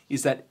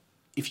is that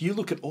if you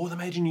look at all the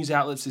major news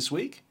outlets this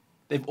week,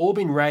 they've all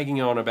been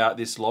ragging on about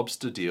this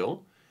lobster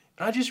deal,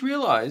 and I just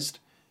realised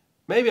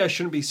maybe I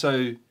shouldn't be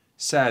so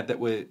sad that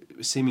we're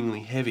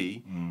seemingly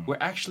heavy. We're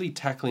actually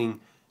tackling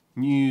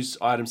news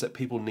items that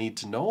people need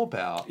to know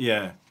about.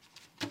 Yeah.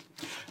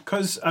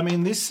 Because, I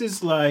mean, this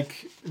is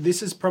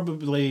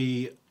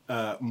probably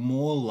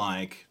more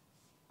like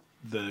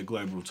the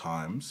Global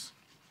Times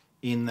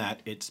in that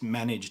it's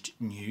managed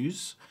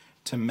news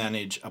to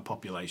manage a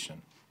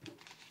population.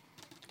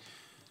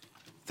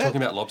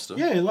 Talking about lobster.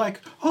 Yeah,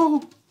 like,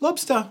 oh,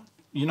 lobster.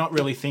 You're not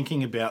really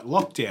thinking about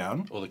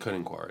lockdown. Or the Code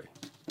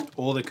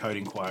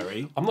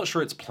Inquiry. I'm not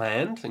sure it's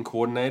planned and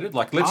coordinated.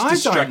 Like, let's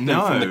distract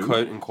them from the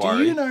Code Inquiry.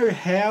 Do you know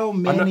how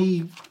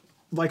many...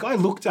 Like, I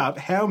looked up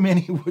how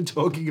many were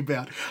talking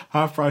about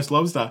half-price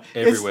lobster.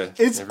 Everywhere.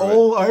 It's everywhere.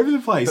 all over the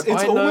place. But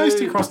it's almost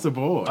across the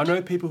board. I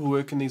know people who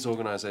work in these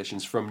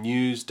organisations from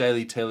News,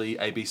 Daily Telly,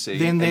 ABC,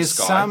 then there's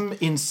Sky. some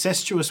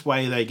incestuous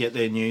way they get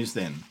their news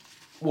then.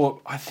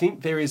 Well, I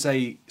think there is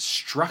a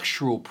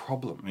structural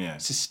problem,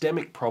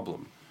 systemic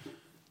problem.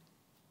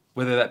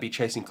 Whether that be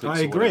chasing clicks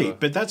I or agree, whatever.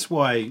 but that's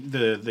why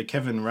the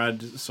Kevin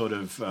Rudd sort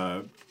of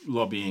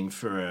lobbying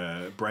for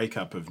a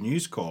breakup of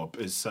News Corp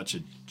is such a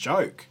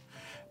joke,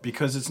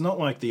 because it's not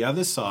like the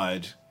other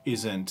side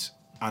isn't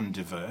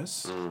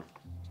undiverse.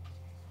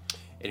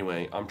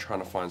 Anyway, I'm trying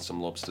to find some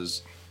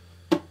lobsters.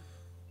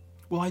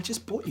 Well, I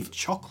just bought you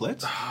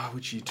chocolate.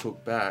 Which you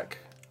took back.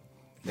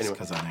 Anyway,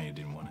 because I know you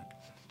didn't want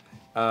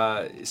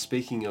it.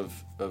 Speaking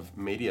of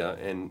media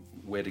and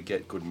where to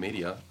get good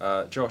media,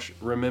 Josh,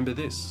 remember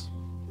this.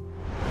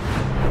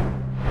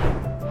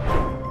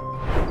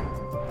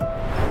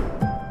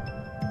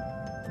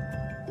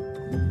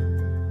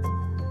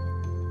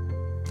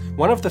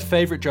 One of the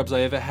favourite jobs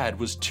I ever had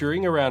was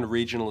touring around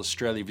regional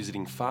Australia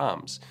visiting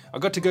farms. I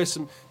got to go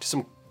to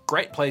some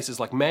great places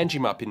like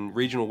Manjimup in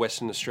regional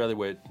Western Australia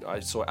where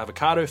I saw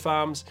avocado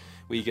farms,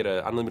 where you get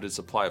an unlimited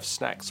supply of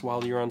snacks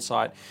while you're on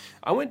site.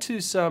 I went to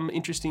some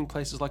interesting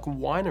places like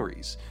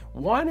wineries.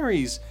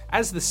 Wineries,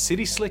 as the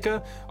city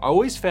slicker, I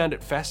always found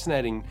it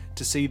fascinating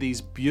to see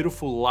these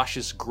beautiful,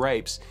 luscious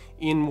grapes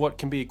in what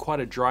can be quite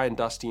a dry and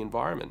dusty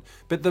environment.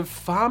 But the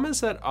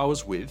farmers that I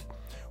was with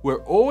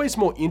were always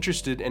more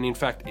interested and, in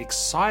fact,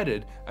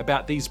 excited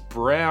about these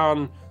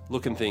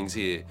brown-looking things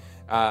here.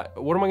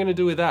 What am I going to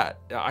do with that?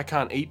 I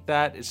can't eat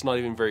that. It's not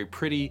even very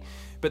pretty.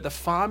 But the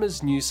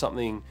farmers knew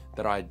something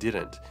that I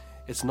didn't.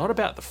 It's not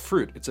about the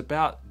fruit. It's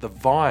about the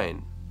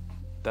vine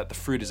that the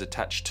fruit is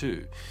attached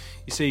to.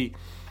 You see,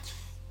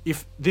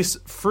 if this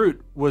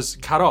fruit was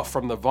cut off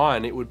from the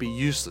vine, it would be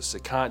useless.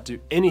 It can't do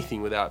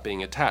anything without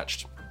being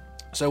attached.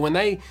 So when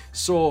they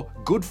saw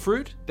good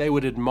fruit, they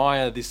would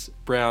admire this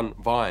brown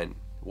vine.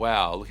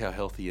 Wow, look how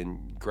healthy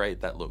and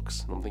great that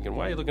looks. And I'm thinking,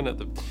 why are you looking at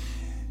the...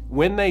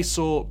 When they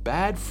saw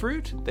bad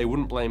fruit, they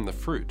wouldn't blame the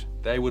fruit.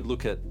 They would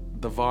look at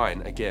the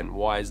vine. Again,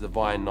 why is the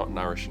vine not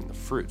nourishing the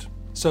fruit?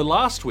 So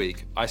last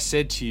week, I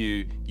said to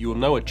you, you will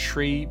know a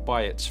tree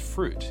by its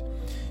fruit.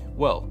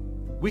 Well,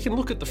 we can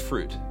look at the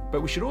fruit, but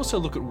we should also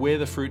look at where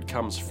the fruit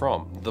comes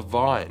from, the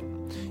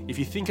vine. If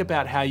you think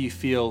about how you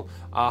feel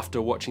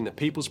after watching the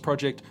People's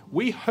Project,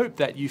 we hope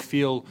that you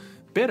feel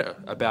better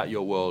about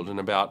your world and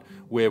about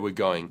where we're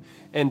going.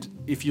 And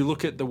if you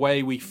look at the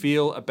way we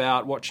feel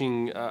about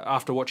watching,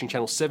 after watching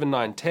Channel 7,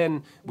 9,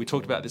 10, we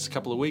talked about this a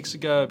couple of weeks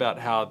ago about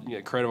how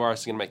coronavirus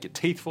is going to make your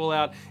teeth fall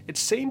out. It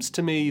seems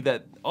to me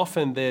that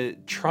often they're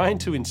trying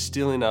to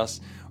instill in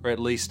us, or at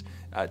least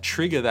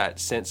trigger that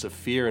sense of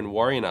fear and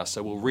worry in us.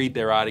 So we'll read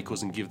their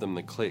articles and give them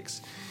the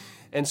clicks.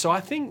 And so I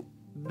think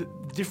the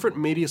different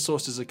media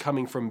sources are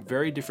coming from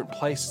very different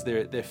places.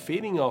 They're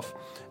feeding off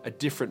a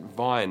different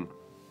vine.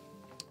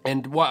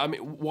 And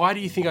why do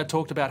you think I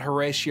talked about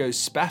Horatio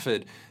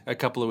Spafford a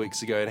couple of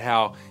weeks ago and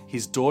how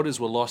his daughters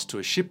were lost to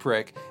a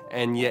shipwreck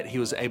and yet he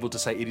was able to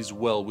say, "It is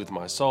well with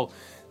my soul"?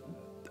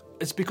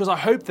 It's because I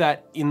hope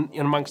that in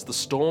amongst the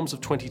storms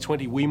of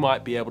 2020, we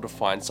might be able to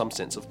find some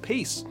sense of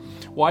peace.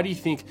 Why do you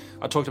think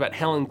I talked about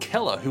Helen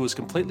Keller, who was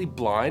completely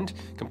blind,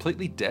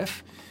 completely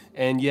deaf,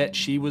 and yet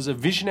she was a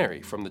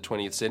visionary from the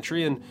 20th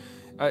century? And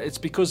it's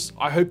because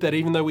I hope that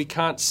even though we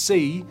can't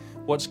see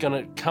what's going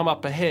to come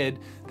up ahead,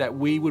 that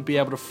we would be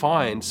able to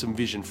find some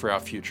vision for our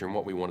future and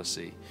what we want to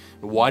see.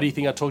 Why do you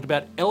think I talked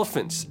about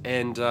elephants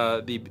and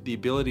the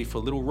ability for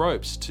little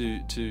ropes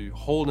to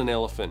hold an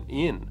elephant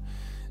in?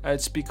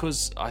 It's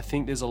because I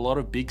think there's a lot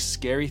of big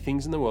scary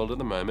things in the world at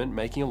the moment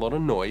making a lot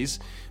of noise,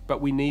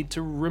 but we need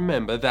to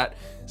remember that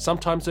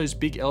sometimes those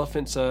big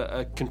elephants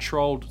are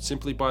controlled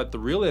simply by the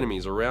real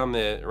enemies around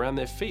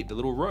their feet, the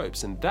little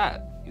ropes, and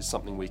that is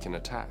something we can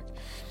attack.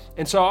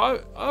 And so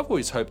I've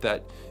always hoped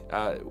that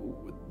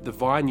the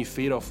vine you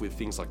feed off with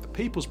things like the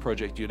People's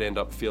Project, you'd end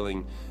up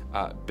feeling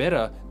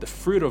better. The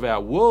fruit of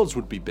our worlds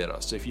would be better.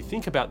 So if you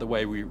think about the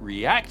way we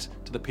react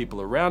to the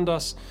people around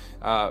us,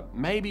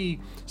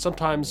 maybe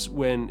sometimes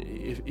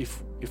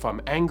if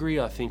I'm angry,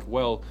 I think,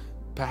 well,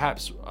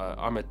 perhaps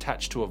I'm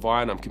attached to a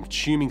vine, I'm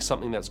consuming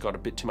something that's got a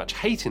bit too much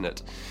hate in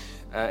it.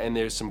 And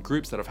there's some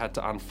groups that I've had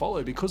to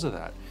unfollow because of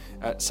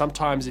that.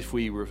 Sometimes if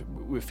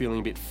we're feeling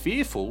a bit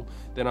fearful,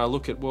 then I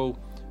look at, well,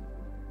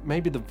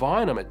 maybe the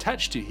vine I'm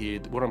attached to here,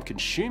 what I'm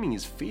consuming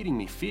is feeding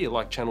me fear,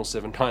 like Channel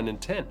 7, 9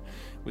 and 10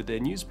 with their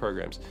news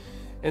programs.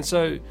 And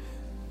so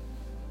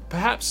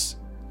perhaps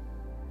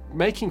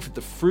making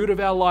the fruit of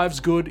our lives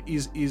good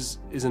is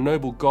a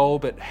noble goal,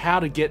 but how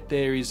to get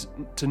there is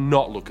to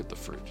not look at the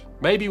fruit.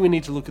 Maybe we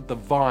need to look at the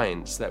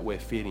vines that we're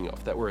feeding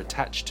off, that we're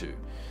attached to.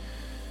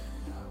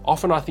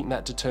 Often I think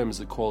that determines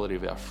the quality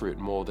of our fruit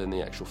more than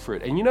the actual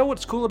fruit. And you know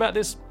what's cool about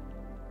this?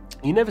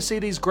 You never see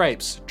these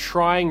grapes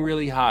trying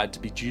really hard to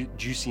be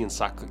juicy and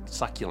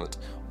succulent.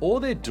 All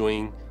they're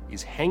doing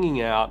is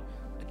hanging out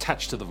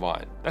attached to the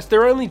vine. That's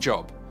their only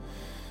job.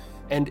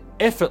 And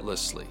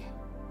effortlessly,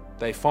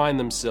 they find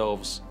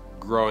themselves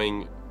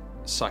growing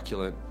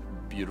succulent,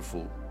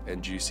 beautiful,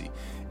 and juicy.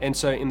 And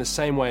so in the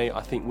same way,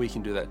 I think we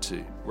can do that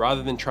too.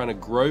 Rather than trying to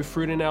grow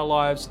fruit in our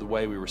lives, the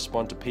way we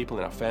respond to people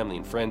in our family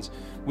and friends,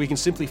 we can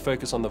simply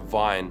focus on the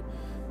vine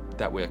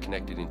that we're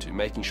connected into,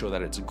 making sure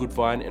that it's a good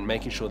vine and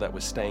making sure that we're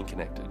staying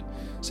connected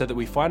so that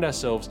we find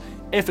ourselves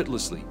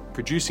effortlessly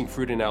producing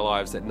fruit in our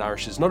lives that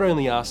nourishes not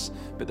only us,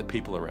 but the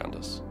people around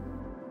us.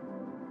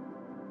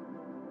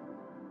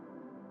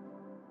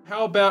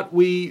 How about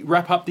we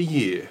wrap up the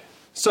year?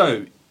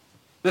 So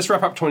let's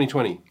wrap up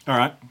 2020. All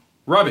right.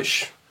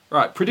 Rubbish.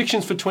 Right,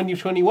 predictions for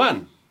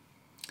 2021.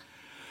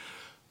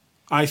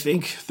 I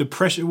think the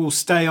pressure will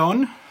stay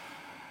on.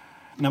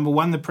 Number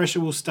one, the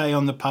pressure will stay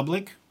on the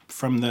public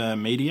from the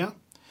media,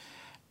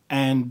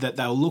 and that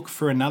they'll look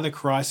for another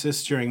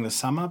crisis during the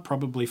summer.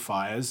 Probably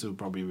fires will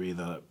probably be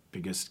the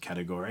biggest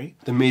category.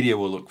 The media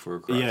will look for a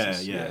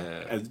crisis.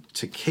 Yeah.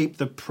 To keep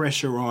the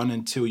pressure on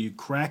until you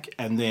crack,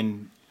 and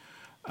then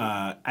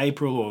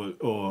April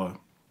or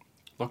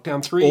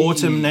Lockdown 3.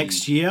 autumn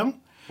next year.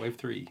 Wave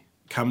 3.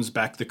 comes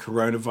back the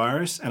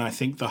coronavirus, and I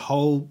think the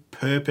whole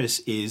purpose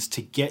is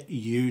to get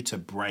you to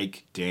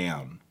break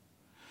down.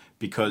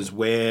 Because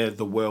where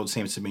the world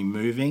seems to be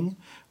moving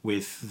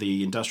with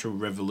the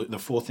the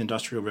fourth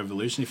industrial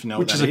revolution, if you know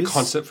what that is. Which is a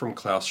concept from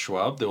Klaus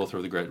Schwab, the author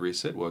of The Great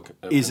Reset.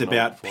 Is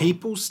about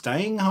people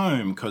staying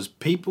home, because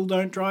people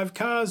don't drive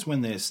cars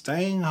when they're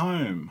staying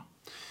home.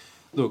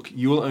 Look,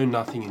 you'll own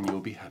nothing and you'll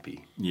be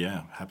happy.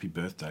 Yeah, happy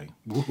birthday.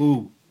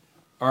 Woohoo.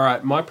 All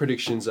right, my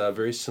predictions are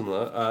very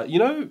similar.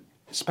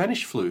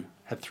 Spanish flu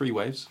had 3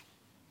 waves.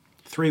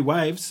 3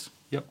 waves?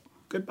 Yep.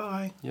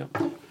 Goodbye. Yep.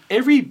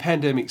 Every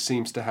pandemic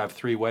seems to have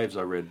 3 waves,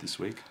 I read this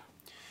week.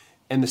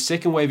 And the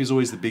second wave is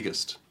always the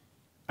biggest.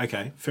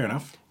 Okay, fair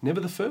enough.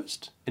 Never the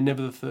first and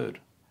never the third.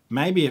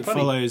 Maybe it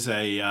follows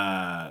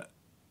a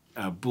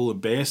bull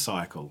and bear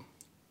cycle.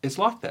 It's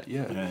like that,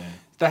 yeah.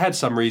 They had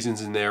some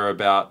reasons in there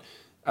about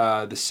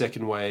the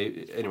second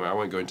wave. Anyway, I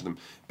won't go into them.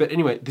 But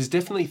anyway, there's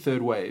definitely a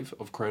third wave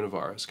of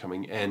coronavirus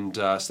coming. And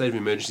state of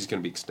emergency is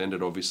going to be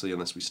extended, obviously,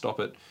 unless we stop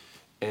it.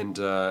 And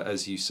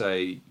as you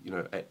say,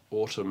 at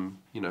autumn,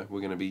 we're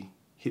going to be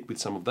hit with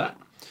some of that.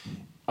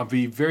 I'd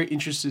be very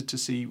interested to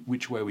see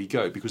which way we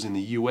go, because in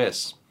the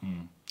US,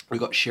 we've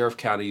got sheriff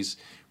counties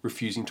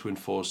refusing to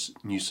enforce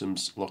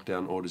Newsom's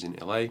lockdown orders in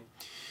LA.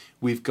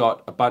 We've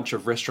got a bunch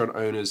of restaurant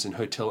owners and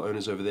hotel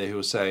owners over there who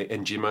are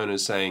and gym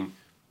owners saying,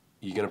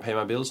 "You're going to pay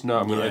my bills?" No,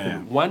 I'm going to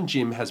open. One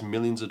gym has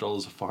millions of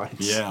dollars of fines.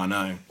 Yeah, I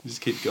know.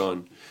 Just keep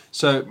going.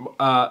 So,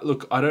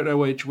 look, I don't know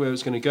where it's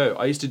going to go.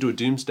 I used to do a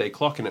doomsday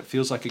clock, and it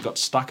feels like it got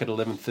stuck at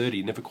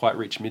 11:30, never quite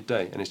reached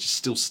midday, and it's just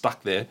still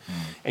stuck there.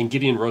 And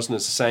Gideon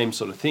Rosner's the same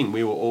sort of thing.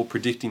 We were all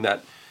predicting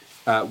that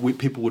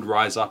people would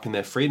rise up in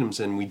their freedoms,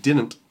 and we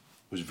didn't.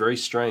 It was very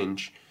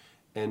strange.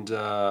 And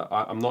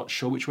I'm not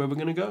sure which way we're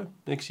going to go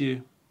next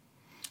year.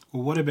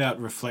 Well, what about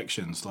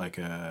reflections, like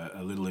a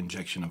little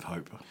injection of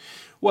hope?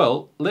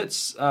 Well,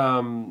 let's...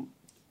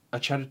 I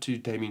chatted to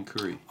Damien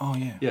Curry. Oh,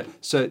 yeah. Yeah.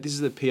 So this is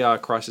the PR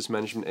crisis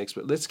management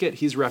expert. Let's get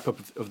his wrap-up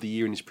of the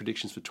year and his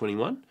predictions for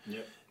 21. Yeah.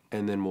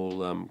 And then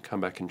we'll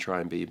come back and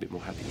try and be a bit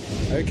more happy.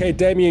 Okay,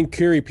 Damien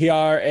Curry,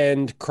 PR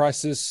and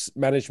crisis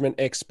management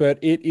expert.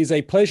 It is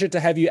a pleasure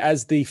to have you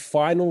as the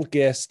final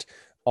guest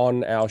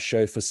on our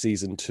show for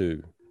season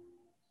 2.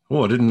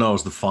 Oh, I didn't know I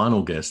was the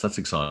final guest. That's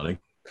exciting.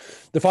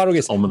 The final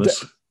guest.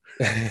 Ominous.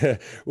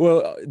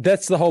 Well,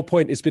 that's the whole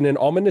point. It's been an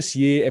ominous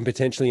year and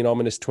potentially an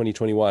ominous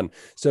 2021.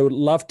 So I'd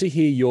love to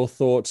hear your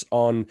thoughts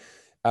on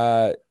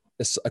a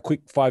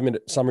quick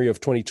 5-minute summary of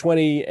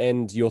 2020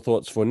 and your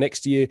thoughts for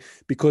next year,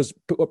 because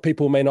what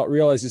people may not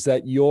realize is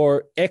that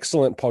your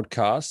excellent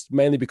podcast,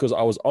 mainly because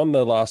I was on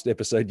the last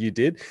episode you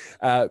did,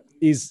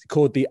 is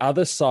called The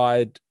Other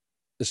Side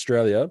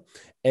Australia.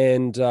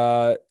 And,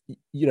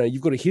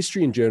 you've got a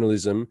history in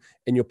journalism,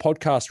 and your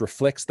podcast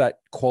reflects that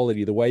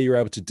quality, the way you're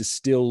able to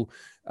distill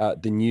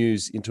the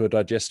news into a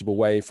digestible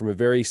way from a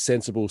very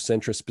sensible,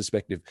 centrist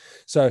perspective.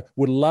 So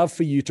would love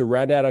for you to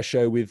round out our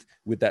show with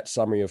that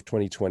summary of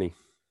 2020.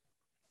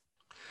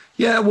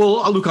 Yeah,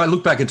 well, I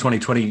look back at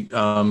 2020,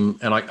 and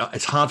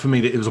it's hard for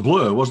me it was a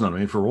blur, wasn't it? I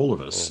mean, for all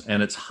of us.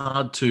 And it's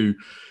hard to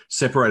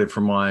separate it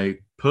from my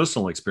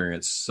personal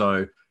experience.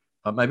 So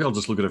maybe I'll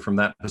just look at it from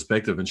that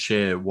perspective and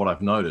share what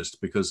I've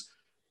noticed, because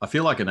I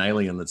feel like an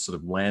alien that's sort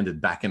of landed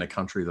back in a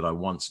country that I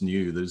once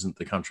knew that isn't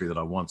the country that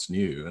I once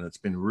knew. And it's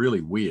been really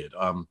weird.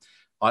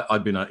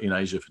 I've been in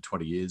Asia for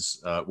 20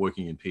 years,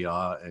 working in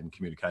PR and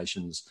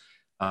communications,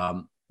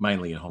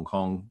 mainly in Hong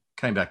Kong.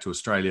 Came back to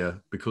Australia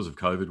because of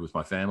COVID with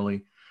my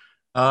family.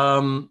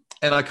 And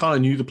I kind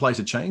of knew the place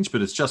had changed,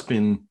 but it's just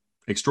been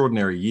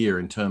extraordinary year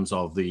in terms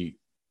of the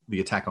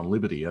attack on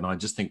liberty. And I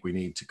just think we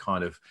need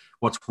to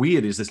what's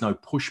weird is there's no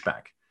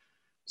pushback.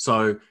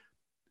 So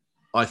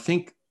I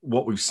think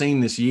what we've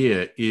seen this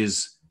year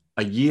is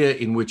a year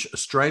in which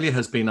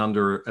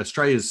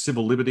Australia's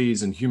civil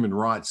liberties and human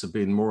rights have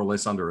been more or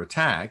less under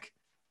attack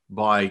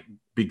by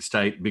big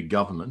state, big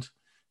government,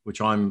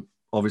 which I'm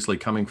obviously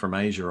coming from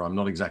Asia. I'm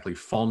not exactly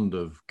fond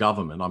of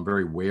government. I'm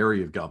very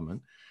wary of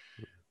government.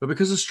 But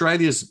because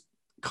Australia's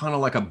kind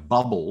of like a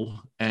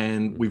bubble,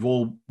 and we've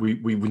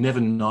never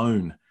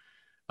known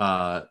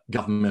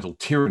governmental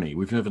tyranny.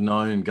 We've never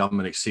known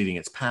government exceeding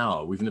its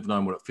power. We've never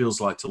known what it feels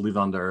like to live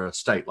under a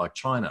state like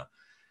China.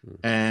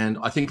 And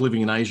I think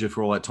living in Asia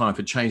for all that time, if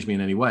it changed me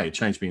in any way, it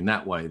changed me in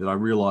that way, that I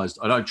realized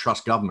I don't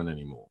trust government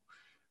anymore.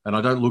 And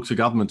I don't look to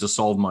government to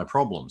solve my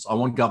problems. I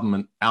want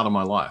government out of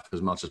my life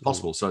as much as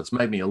possible. So it's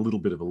made me a little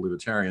bit of a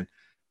libertarian.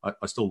 I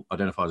still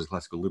identify as a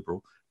classical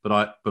liberal, but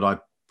I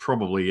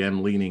probably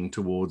am leaning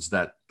towards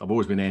that. I've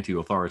always been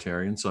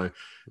anti-authoritarian. So,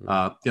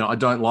 I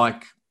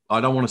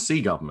don't want to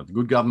see government. The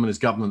good government is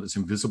government that's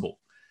invisible.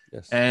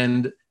 Yes.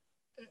 And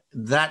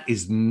that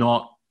is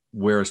not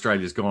where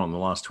Australia's gone in the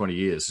last 20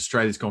 years.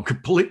 Australia's gone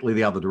completely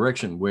the other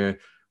direction, where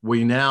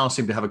we now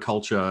seem to have a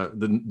culture,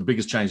 the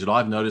biggest change that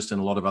I've noticed,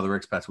 and a lot of other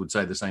expats would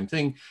say the same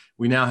thing,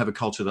 we now have a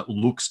culture that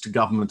looks to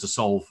government to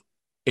solve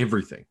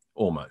everything,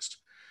 almost.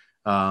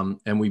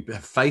 And we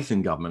have faith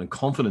in government and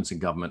confidence in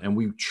government, and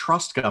we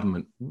trust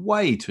government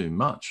way too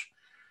much.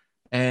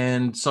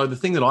 And so the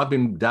thing that I've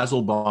been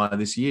dazzled by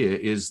this year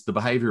is the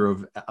behaviour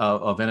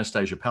of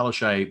Anastasia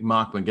Palaszczuk,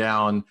 Mark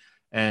McGowan,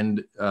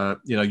 and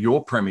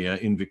your premier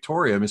in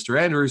Victoria, Mr.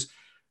 Andrews,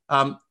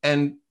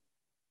 and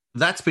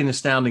that's been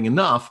astounding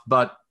enough.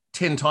 But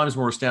 10 times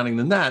more astounding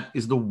than that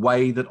is the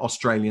way that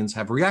Australians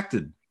have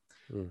reacted,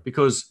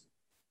 because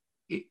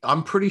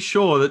I'm pretty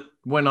sure that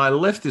when I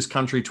left this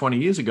country 20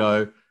 years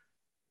ago,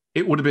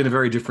 it would have been a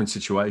very different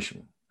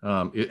situation.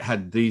 It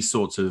had these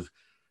sorts of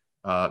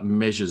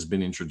measures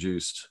been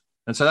introduced.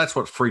 And so that's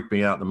what freaked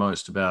me out the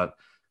most about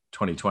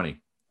 2020.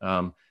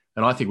 And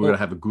I think we're going to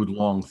have a good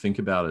long think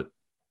about it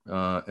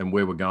and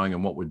where we're going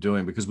and what we're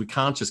doing, because we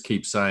can't just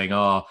keep saying,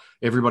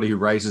 everybody who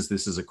raises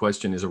this as a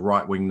question is a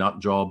right-wing nut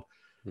job.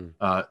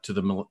 I try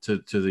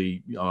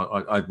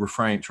and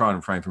refrain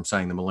from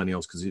saying the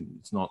millennials, because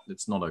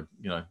it's not a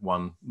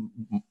one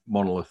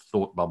monolith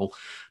thought bubble,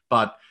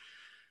 but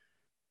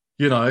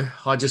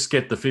I just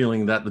get the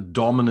feeling that the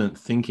dominant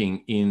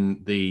thinking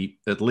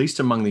at least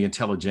among the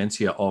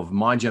intelligentsia of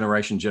my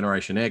generation,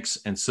 Generation X,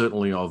 and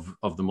certainly of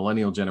the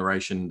millennial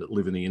generation that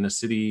live in the inner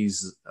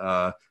cities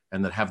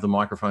and that have the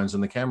microphones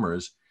and the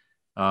cameras,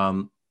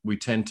 we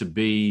tend to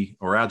be,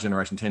 or our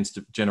generations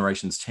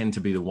tend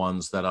to be the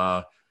ones that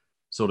are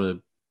sort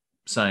of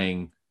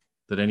saying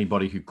that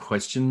anybody who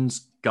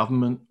questions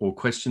government or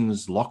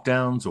questions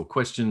lockdowns or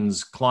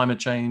questions climate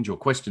change or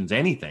questions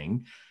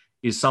anything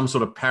is some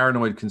sort of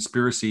paranoid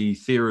conspiracy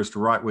theorist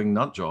right-wing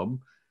nut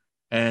job,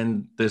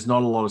 and there's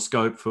not a lot of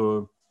scope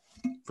for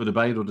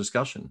debate or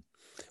discussion.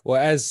 Well,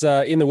 as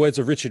in the words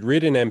of Richard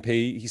Riordan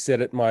MP, he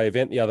said at my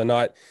event the other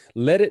night,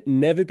 "Let it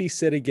never be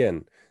said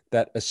again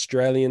that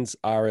Australians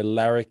are a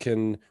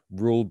larrikin,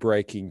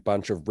 rule-breaking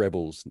bunch of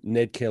rebels.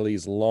 Ned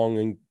Kelly's long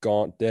and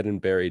gone, dead and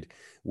buried.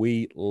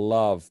 We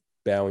love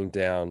bowing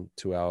down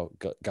to our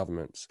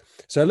governments."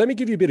 So let me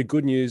give you a bit of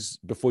good news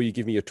before you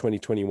give me your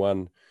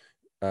 2021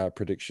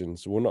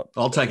 predictions.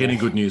 I'll take any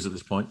good news at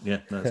this point. Yeah,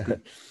 that's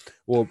good.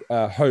 Well,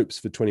 hopes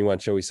for 21,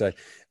 shall we say.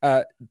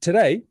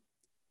 Today,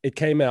 it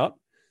came out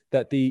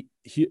that the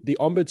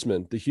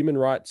ombudsman, the human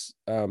rights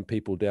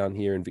people down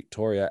here in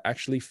Victoria,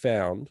 actually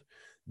found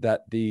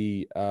that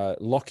the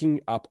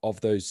locking up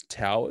of those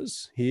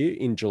towers here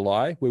in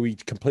July, where we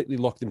completely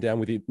locked them down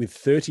with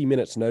 30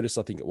 minutes notice,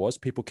 I think it was,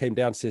 people came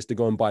downstairs to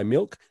go and buy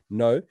milk.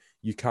 No,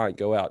 you can't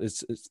go out.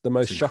 It's the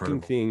most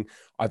shocking thing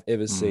I've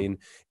ever seen.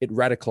 It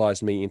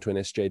radicalized me into an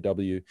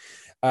SJW.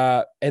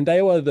 And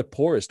they were the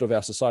poorest of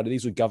our society.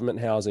 These were government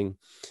housing.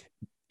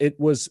 It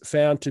was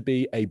found to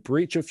be a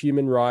breach of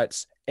human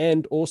rights,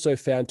 and also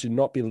found to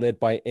not be led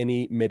by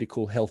any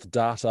medical health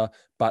data,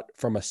 but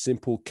from a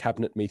simple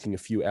cabinet meeting a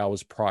few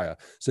hours prior.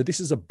 So this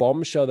is a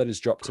bombshell that is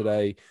dropped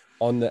today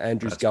on the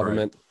Andrews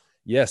government. Great.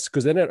 Yes,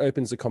 because then it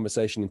opens the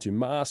conversation into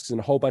masks and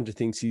a whole bunch of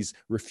things he's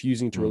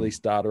refusing to release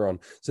data on.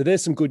 So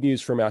there's some good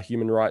news from our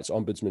human rights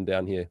ombudsman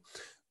down here.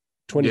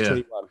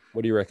 2021,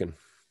 What do you reckon?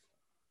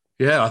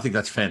 Yeah, I think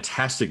that's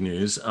fantastic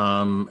news.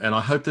 And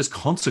I hope there's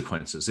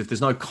consequences. If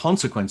there's no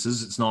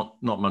consequences, it's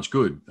not much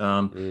good.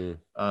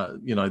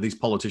 These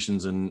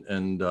politicians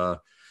and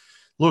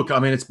look, I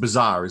mean, it's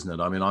bizarre, isn't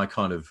it? I mean, I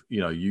kind of,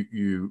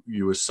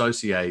 you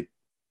associate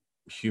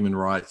human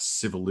rights,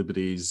 civil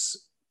liberties,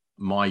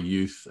 my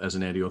youth as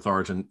an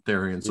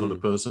anti-authoritarian sort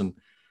of person,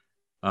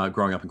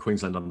 growing up in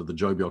Queensland under the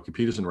Joh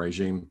Bjelke-Petersen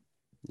regime.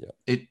 Yeah.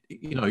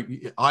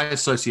 I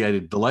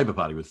associated the Labor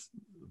Party with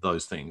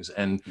those things.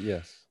 And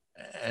yes.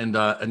 And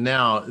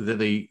now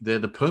they're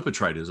the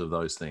perpetrators of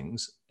those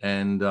things,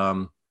 and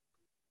now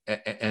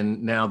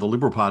the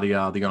Liberal Party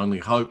are the only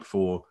hope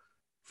for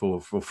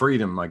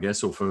freedom, I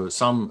guess, or for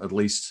some at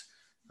least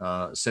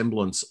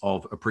semblance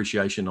of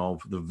appreciation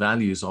of the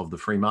values of the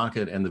free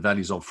market and the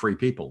values of free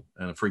people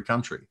and a free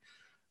country,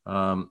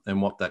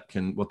 and what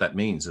that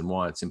means and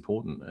why it's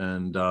important.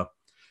 And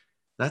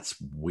that's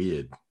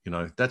weird,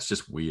 That's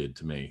just weird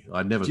to me.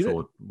 I never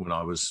thought when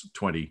I was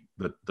 20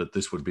 that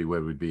this would be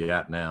where we'd be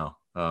at now.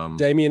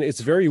 Damien, it's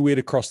very weird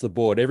across the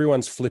board.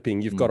 Everyone's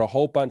flipping. You've got a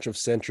whole bunch of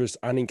centrist,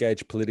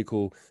 unengaged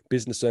political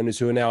business owners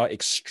who are now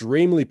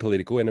extremely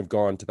political and have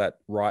gone to that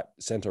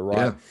center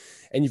right. Yeah.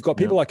 And you've got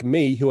people like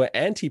me who are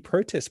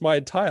anti-protest my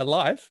entire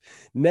life.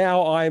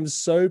 Now I am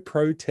so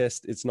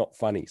protest, it's not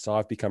funny. So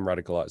I've become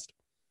radicalized.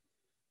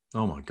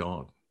 Oh my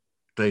God.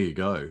 There you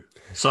go.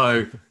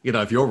 So,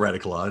 if you're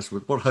radicalized,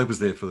 what hope is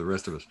there for the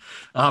rest of us?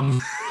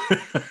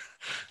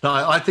 No,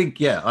 I think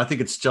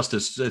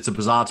it's a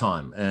bizarre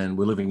time, and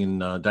we're living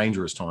in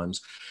dangerous times.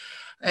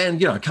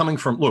 And, coming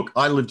from, look,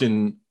 I lived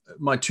in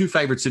my two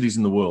favorite cities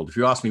in the world. If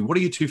you ask me, what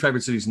are your two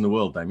favorite cities in the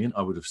world, Damien?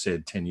 I would have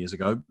said 10 years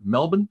ago,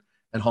 Melbourne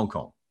and Hong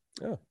Kong.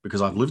 Yeah.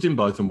 Because I've lived in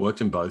both and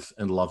worked in both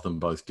and love them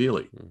both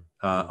dearly.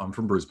 I'm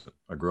from Brisbane.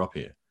 I grew up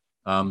here.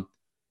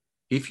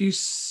 If you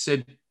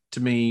said to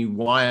me,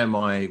 why have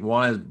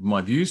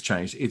my views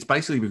changed? It's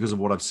basically because of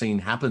what I've seen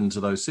happen to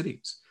those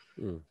cities.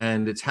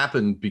 And it's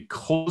happened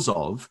because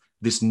of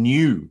this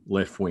new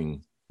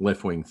left-wing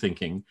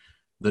thinking,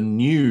 the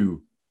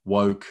new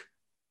woke,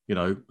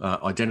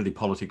 identity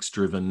politics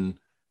driven,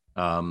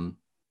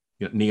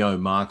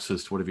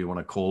 neo-Marxist, whatever you want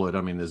to call it.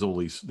 I mean, there's all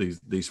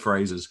these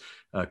phrases: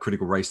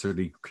 critical race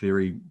theory,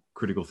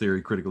 critical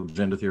theory, critical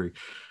gender theory.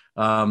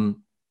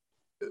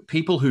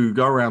 People who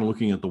go around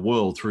looking at the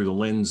world through the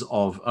lens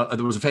of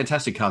there was a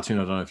fantastic cartoon,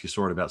 I don't know if you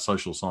saw it, about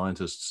social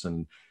scientists,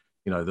 and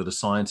that a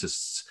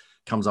scientist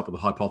comes up with a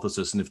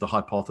hypothesis, and if the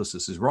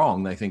hypothesis is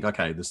wrong, they think,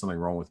 okay, there's something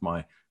wrong with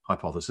my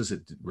hypothesis.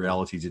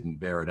 Reality didn't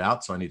bear it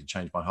out, so I need to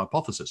change my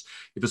hypothesis.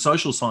 If a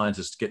social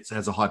scientist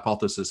has a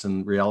hypothesis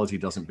and reality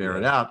doesn't bear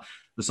it out,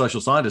 the social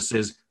scientist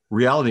says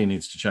reality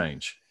needs to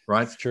change,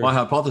 right? My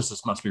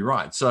hypothesis must be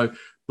right. So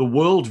the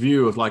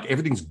worldview of like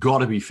everything's got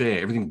to be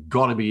fair, everything's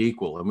got to be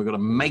equal, and we've got to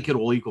make it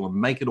all equal and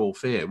make it all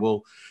fair.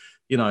 Well,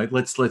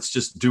 let's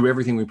just do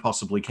everything we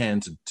possibly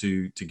can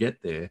to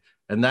get there,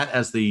 and that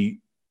as the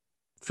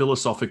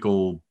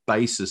philosophical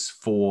basis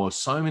for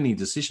so many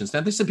decisions. Now,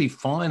 this would be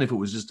fine if it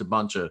was just a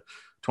bunch of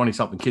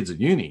 20-something kids at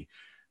uni,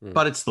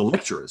 but it's the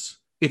lecturers,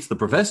 it's the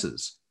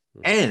professors,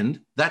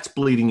 and that's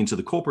bleeding into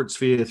the corporate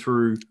sphere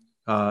through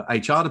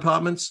HR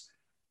departments,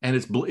 and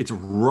it's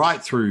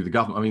right through the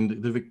government. I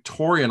mean, the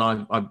Victorian,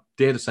 I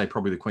dare to say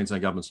probably the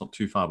Queensland government's not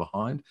too far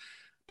behind,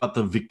 but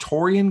the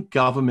Victorian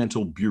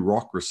governmental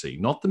bureaucracy,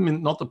 not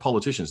the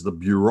politicians, the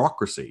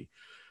bureaucracy,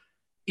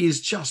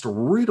 is just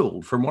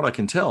riddled, from what I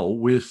can tell,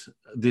 with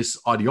this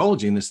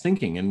ideology and this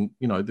thinking. And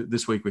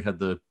this week we had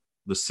the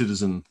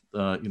citizen.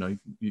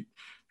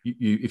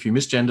 If you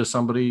misgender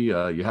somebody,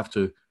 you have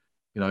to,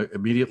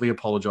 immediately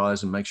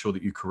apologize and make sure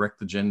that you correct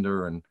the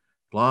gender and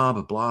blah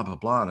blah blah blah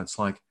blah. And it's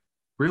like,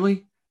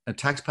 really? And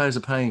taxpayers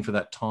are paying for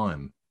that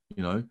time,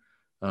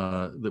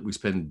 that we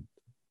spend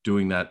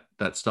doing that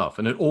stuff.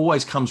 And it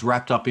always comes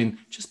wrapped up in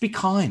just be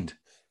kind,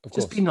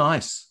 just be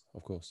nice,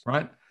 of course,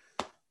 right?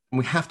 And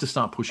we have to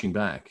start pushing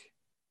back.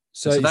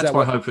 So that's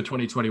my hope for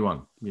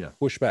 2021. Yeah.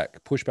 Push back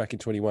in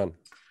 21.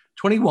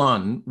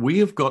 21, we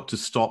have got to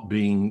stop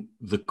being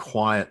the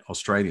quiet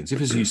Australians. If,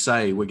 as you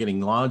say, we're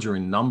getting larger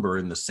in number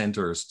in the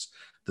centrists,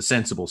 the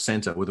sensible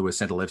centre, whether we're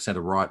centre left,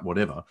 centre right,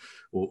 whatever,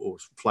 or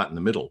flat in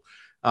the middle,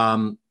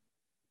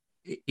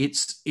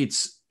 it's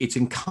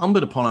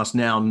incumbent upon us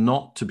now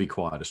not to be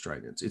quiet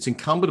Australians. It's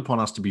incumbent upon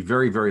us to be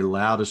very, very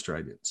loud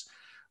Australians.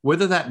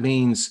 Whether that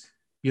means,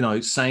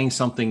 saying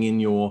something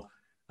in your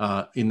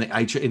in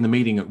the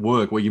meeting at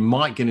work where you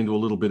might get into a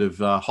little bit of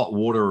hot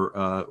water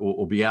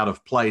or be out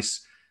of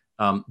place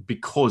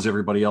because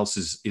everybody else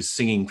is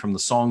singing from the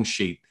song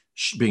sheet,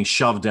 being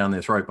shoved down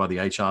their throat by the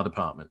HR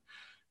department,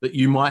 that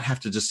you might have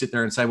to just sit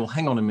there and say, well,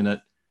 hang on a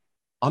minute,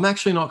 I'm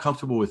actually not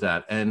comfortable with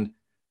that. And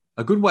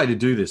a good way to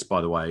do this,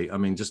 by the way, I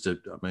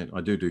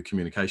do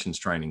communications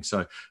training.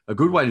 So a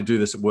good way to do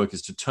this at work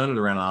is to turn it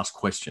around and ask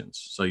questions.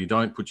 So you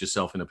don't put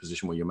yourself in a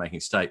position where you're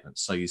making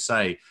statements. So you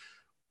say,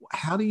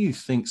 how do you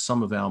think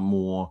some of our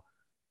more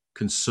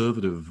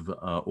conservative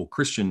or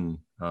Christian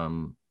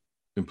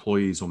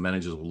employees or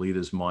managers or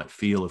leaders might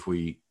feel if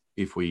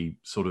we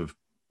sort of,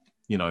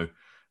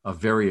 are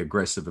very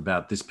aggressive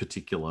about this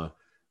particular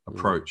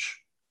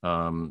approach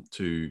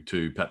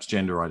to perhaps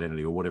gender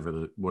identity or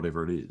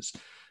whatever it is?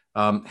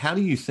 How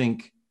do you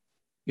think,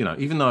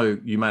 even though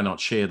you may not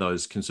share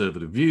those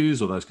conservative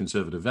views or those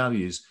conservative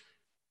values,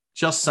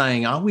 just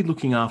saying, are we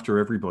looking after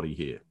everybody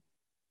here?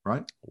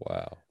 Right?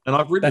 Wow. And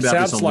I've written about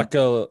this.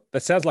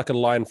 That sounds like a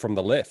line from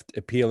the left,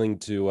 appealing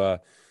to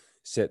a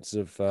sense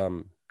of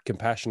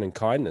compassion and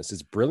kindness.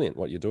 It's brilliant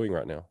what you're doing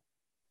right now.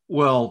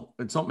 Well,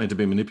 it's not meant to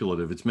be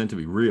manipulative. It's meant to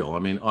be real. I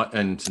mean,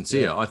 and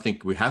sincere. Yeah. I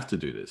think we have to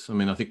do this. I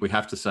mean, I think we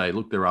have to say,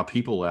 look, there are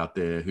people out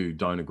there who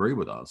don't agree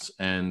with us.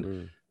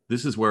 And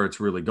this is where it's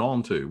really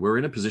gone to. We're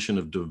in a position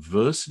of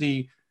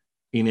diversity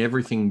in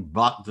everything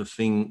but the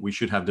thing we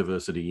should have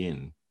diversity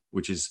in,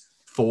 which is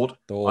thought.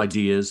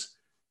 Ideas.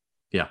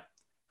 Yeah.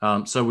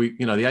 So the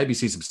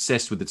ABC is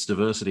obsessed with its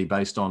diversity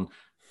based on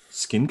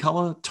skin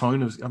color,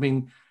 tone of,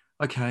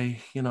 okay,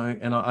 and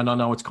I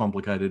know it's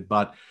complicated,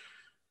 but,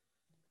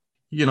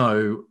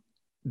 to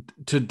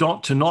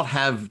not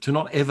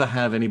ever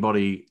have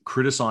anybody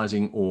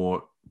criticizing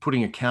or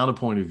putting a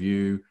counterpoint of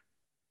view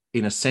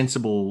in a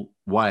sensible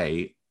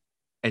way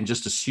and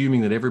just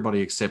assuming that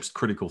everybody accepts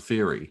critical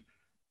theory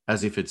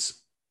as if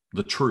it's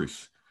the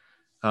truth.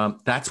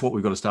 That's what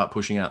we've got to start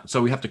pushing out.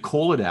 So we have to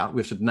call it out.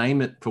 We have to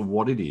name it for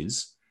what it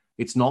is.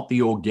 It's not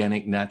the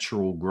organic,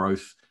 natural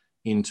growth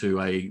into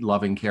a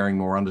loving, caring,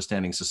 more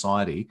understanding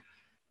society.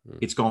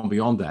 It's gone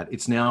beyond that.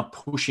 It's now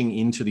pushing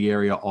into the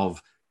area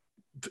of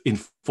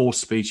enforced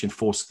speech,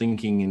 enforced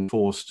thinking,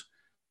 enforced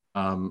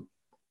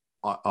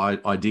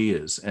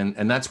ideas.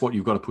 And that's what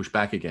you've got to push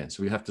back against.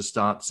 We have to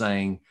start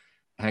saying,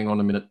 hang on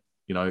a minute,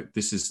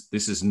 this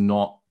is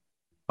not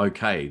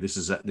okay.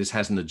 This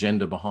has an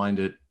agenda behind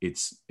it.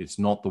 It's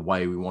not the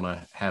way we want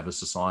to have our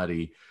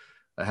society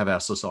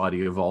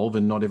evolve,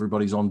 and not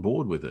everybody's on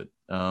board with it.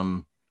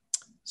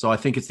 So I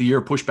think it's the year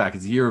of pushback.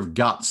 It's the year of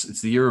guts.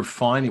 It's the year of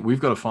finding. We've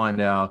got to find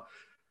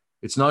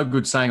it's no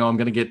good saying, I'm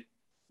going to get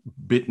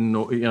bitten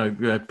or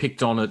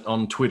picked on it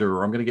on Twitter,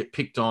 or I'm going to get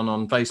picked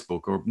on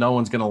Facebook, or no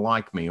one's going to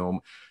like me,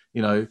 or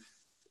I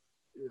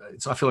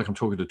feel like I'm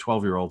talking to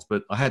 12-year-olds,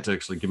 but I had to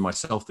actually give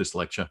myself this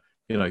lecture.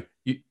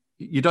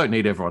 you don't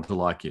need everyone to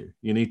like you.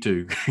 You need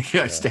to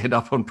stand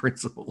up on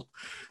principle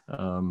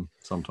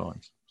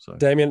sometimes. So,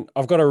 Damien,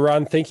 I've got to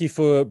run. Thank you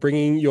for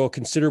bringing your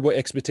considerable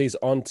expertise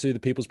onto the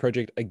People's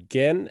Project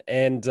again.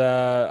 And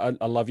I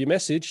love your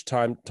message.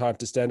 Time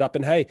to stand up.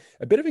 And hey,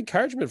 a bit of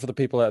encouragement for the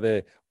people out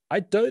there. I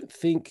don't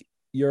think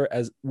we're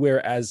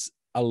as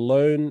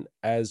alone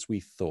as we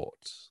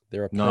thought.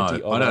 There are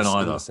plenty of us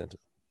in the centre.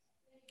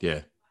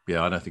 Yeah,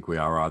 I don't think we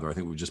are either. I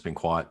think we've just been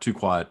too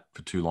quiet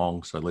for too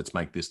long. So let's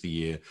make this the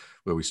year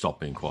where we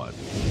stop being quiet.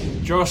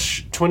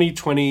 Josh,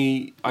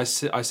 2020, I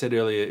said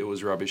earlier it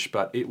was rubbish,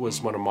 but it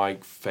was one of my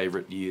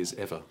favourite years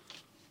ever.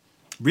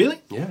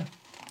 Really? Yeah.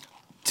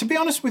 To be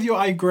honest with you,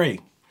 I agree.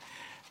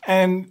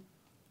 And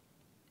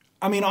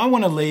I mean, I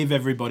want to leave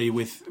everybody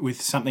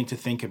with something to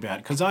think about,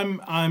 because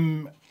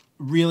I'm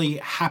really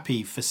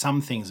happy for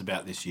some things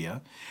about this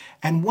year.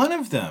 And one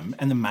of them,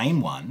 and the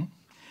main one,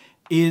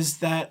 is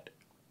that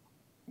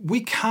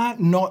we can't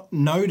not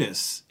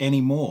notice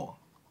anymore.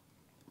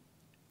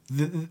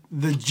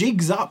 The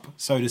jig's up,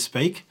 so to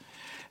speak,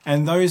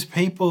 and those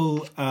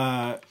people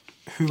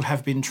who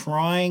have been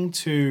trying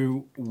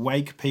to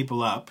wake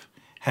people up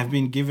have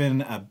been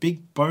given a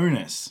big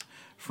bonus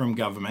from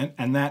government,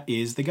 and that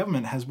is the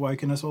government has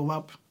woken us all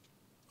up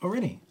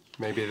already.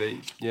 Maybe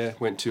they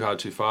went too hard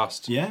too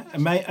fast. Yeah,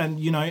 and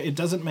you know, it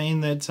doesn't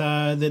mean that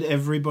that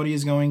everybody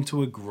is going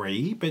to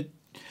agree, but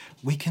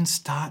we can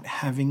start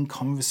having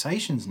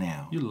conversations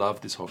now. You love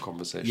this whole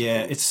conversation.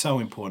 Yeah, it's so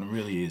important. It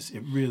really is.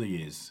 It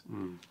really is.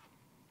 Mm.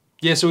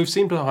 Yeah, so we've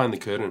seen behind the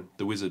curtain,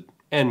 the wizard,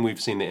 and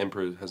we've seen the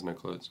emperor has no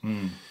clothes.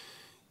 Mm.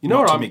 You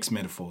know what? Mix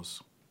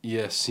metaphors.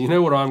 Yes, you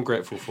know what I'm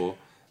grateful for.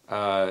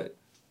 I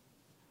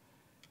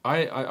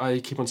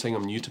keep on saying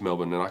I'm new to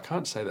Melbourne, and I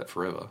can't say that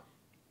forever.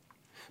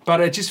 But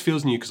it just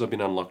feels new because I've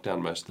been on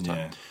lockdown most of the time.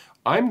 Yeah.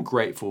 I'm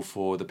grateful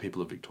for the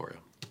people of Victoria.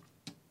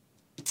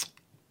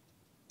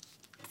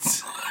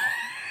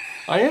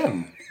 I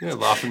am. Yeah,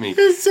 laugh at me.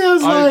 It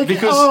sounds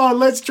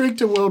let's drink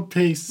to world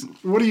peace.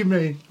 What do you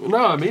mean?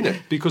 No, I mean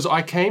it. Because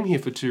I came here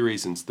for two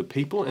reasons. The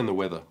people and the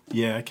weather.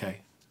 Yeah,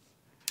 okay.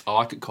 I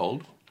like it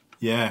cold.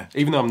 Yeah.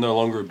 Even though I'm no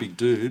longer a big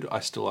dude,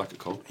 I still like it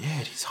cold. Yeah,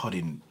 it is hot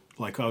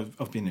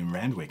I've been in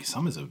Randwick.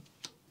 Summers are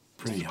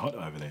pretty hot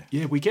over there.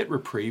 Yeah, we get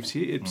reprieves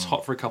here. It's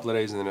hot for a couple of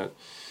days and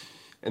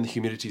the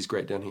humidity is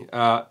great down here.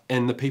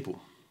 And the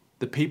people.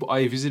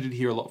 I visited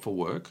here a lot for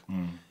work.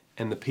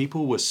 And the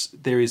people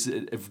there is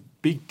a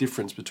big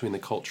difference between the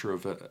culture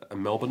of a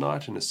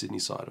Melbourneite and a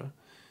Sydney-sider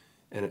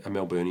and a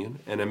Melburnian.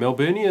 And a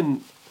Melburnian,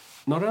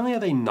 not only are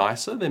they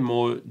nicer, they're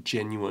more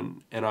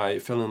genuine. And I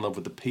fell in love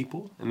with the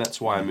people, and that's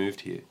why I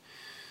moved here.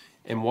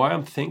 And why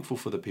I'm thankful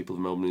for the people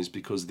of Melbourne is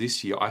because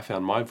this year I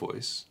found my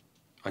voice.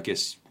 I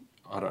guess,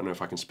 I don't know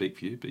if I can speak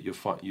for you, but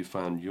you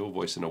found your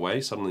voice in a way.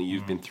 Suddenly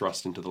you've been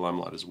thrust into the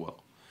limelight as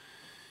well.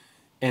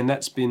 And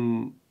that's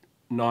been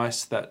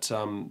nice that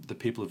the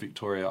people of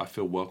Victoria, I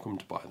feel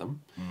welcomed by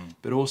them,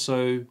 but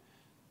also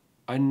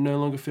I no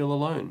longer feel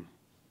alone.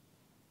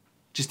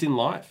 Just in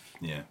life.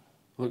 Yeah.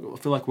 I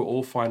feel like we're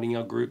all finding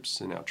our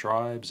groups and our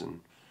tribes, and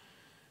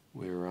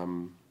we're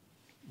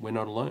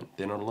not alone.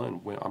 They're not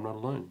alone. I'm not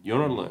alone. You're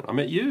not alone. I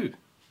met you.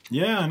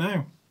 Yeah, I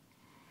know.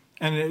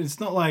 And it's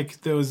not like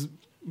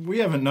we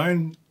haven't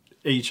known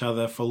each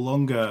other for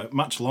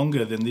much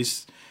longer than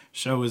this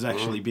show has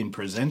actually been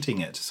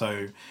presenting it.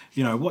 So,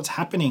 you know, what's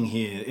happening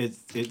here,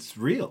 it's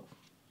real.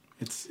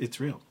 It's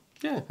real.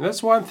 Yeah, and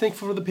that's why I'm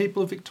thankful for the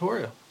people of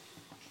Victoria.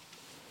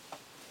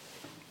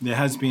 There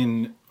has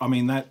been, I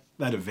mean, that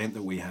event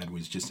that we had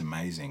was just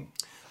amazing.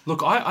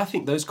 Look, I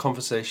think those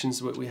conversations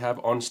that we have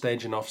on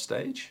stage and off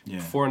stage,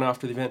 before and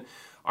after the event,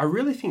 I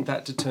really think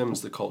that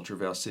determines the culture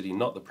of our city,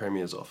 not the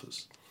Premier's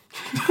office.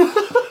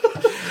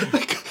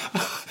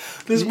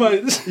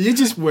 You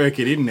just work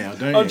it in now,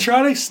 don't you? I'm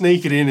trying to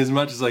sneak it in as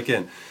much as I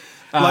can.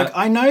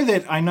 I know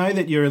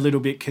that you're a little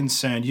bit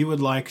concerned. You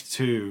would like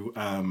to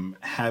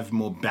have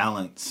more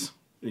balance.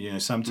 You know,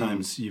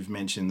 sometimes you've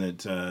mentioned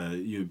that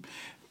you're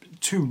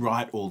too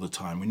right all the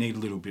time. We need a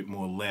little bit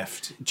more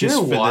left, just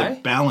for the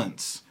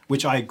balance,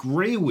 which I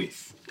agree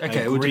with.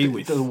 Okay,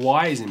 the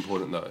why is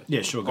important though.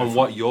 Yeah, sure. On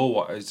what your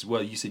why is.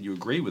 Well, you said you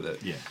agree with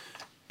it. Yeah.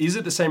 Is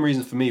it the same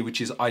reason for me, which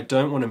is I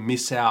don't want to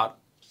miss out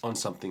on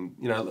something,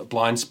 you know,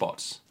 blind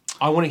spots.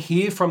 I want to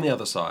hear from the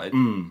other side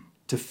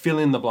to fill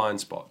in the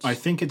blind spots. I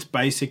think it's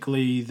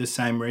basically the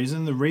same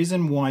reason. The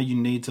reason why you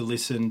need to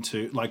listen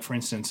to, like, for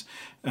instance,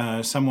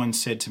 someone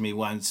said to me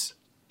once,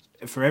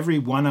 for every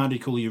one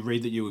article you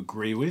read that you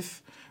agree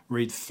with,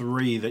 read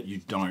 3 that you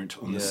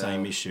don't on the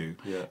same issue.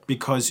 Yeah.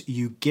 Because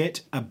you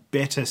get a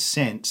better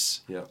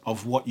sense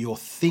of what you're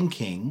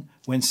thinking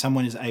when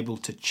someone is able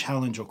to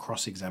challenge or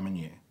cross-examine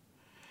you.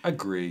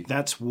 Agree.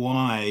 That's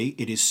why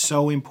it is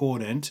so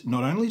important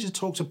not only to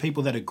talk to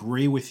people that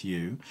agree with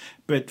you,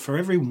 but for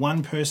every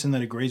one person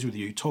that agrees with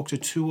you, talk to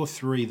 2 or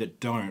 3 that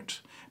don't,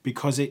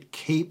 because it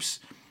keeps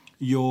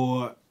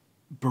your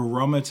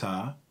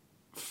barometer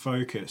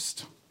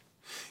focused.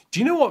 Do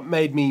you know what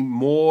made me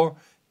more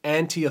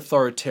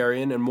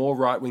anti-authoritarian and more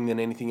right-wing than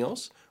anything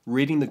else?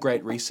 Reading The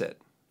Great Reset,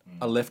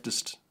 a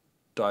leftist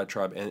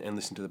diatribe, and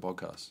listening to the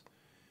podcast.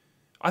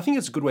 I think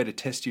it's a good way to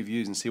test your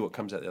views and see what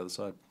comes out the other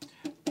side.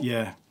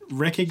 Yeah,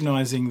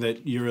 recognising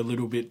that you're a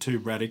little bit too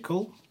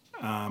radical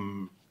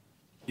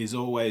is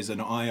always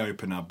an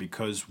eye-opener,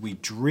 because we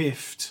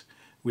drift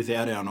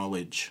without our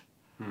knowledge.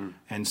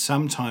 And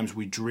sometimes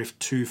we drift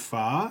too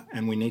far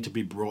and we need to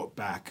be brought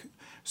back.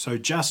 So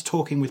just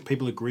talking with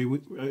people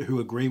who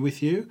agree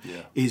with you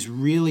is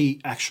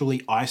really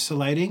actually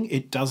isolating.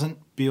 It doesn't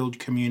build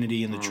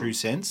community in the true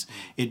sense.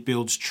 It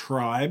builds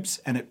tribes,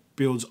 and it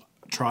builds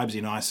tribes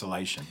in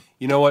isolation.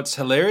 You know what's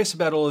hilarious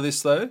about all of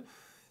this, though?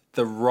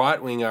 The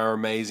right wing are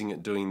amazing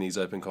at doing these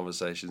open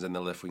conversations, and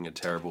the left wing are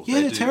terrible.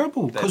 Yeah, they're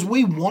terrible, because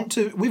we've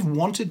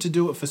wanted to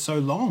do it for so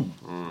long.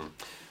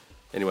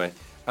 Anyway,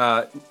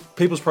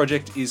 People's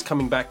Project is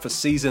coming back for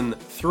season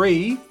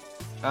 3 in,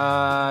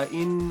 I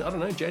don't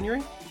know,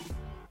 January?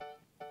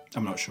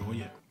 I'm not sure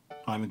yet.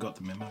 I haven't got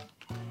the memo.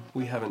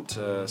 We haven't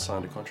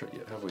signed a contract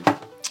yet, have we?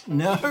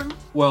 No.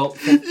 Well,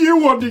 you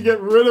want to get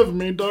rid of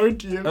me,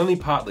 don't you? only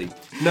partly.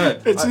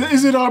 No.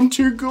 Is it I'm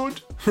too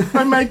good?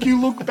 I make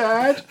you look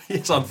bad?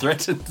 Yes, I'm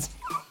threatened.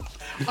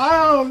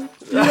 Oh,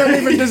 you don't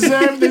even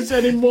deserve this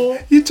anymore.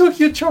 You took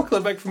your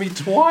chocolate back from me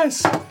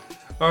twice.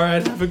 All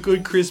right, have a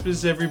good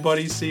Christmas,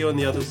 everybody. See you on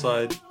the other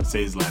side.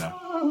 See you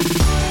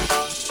later.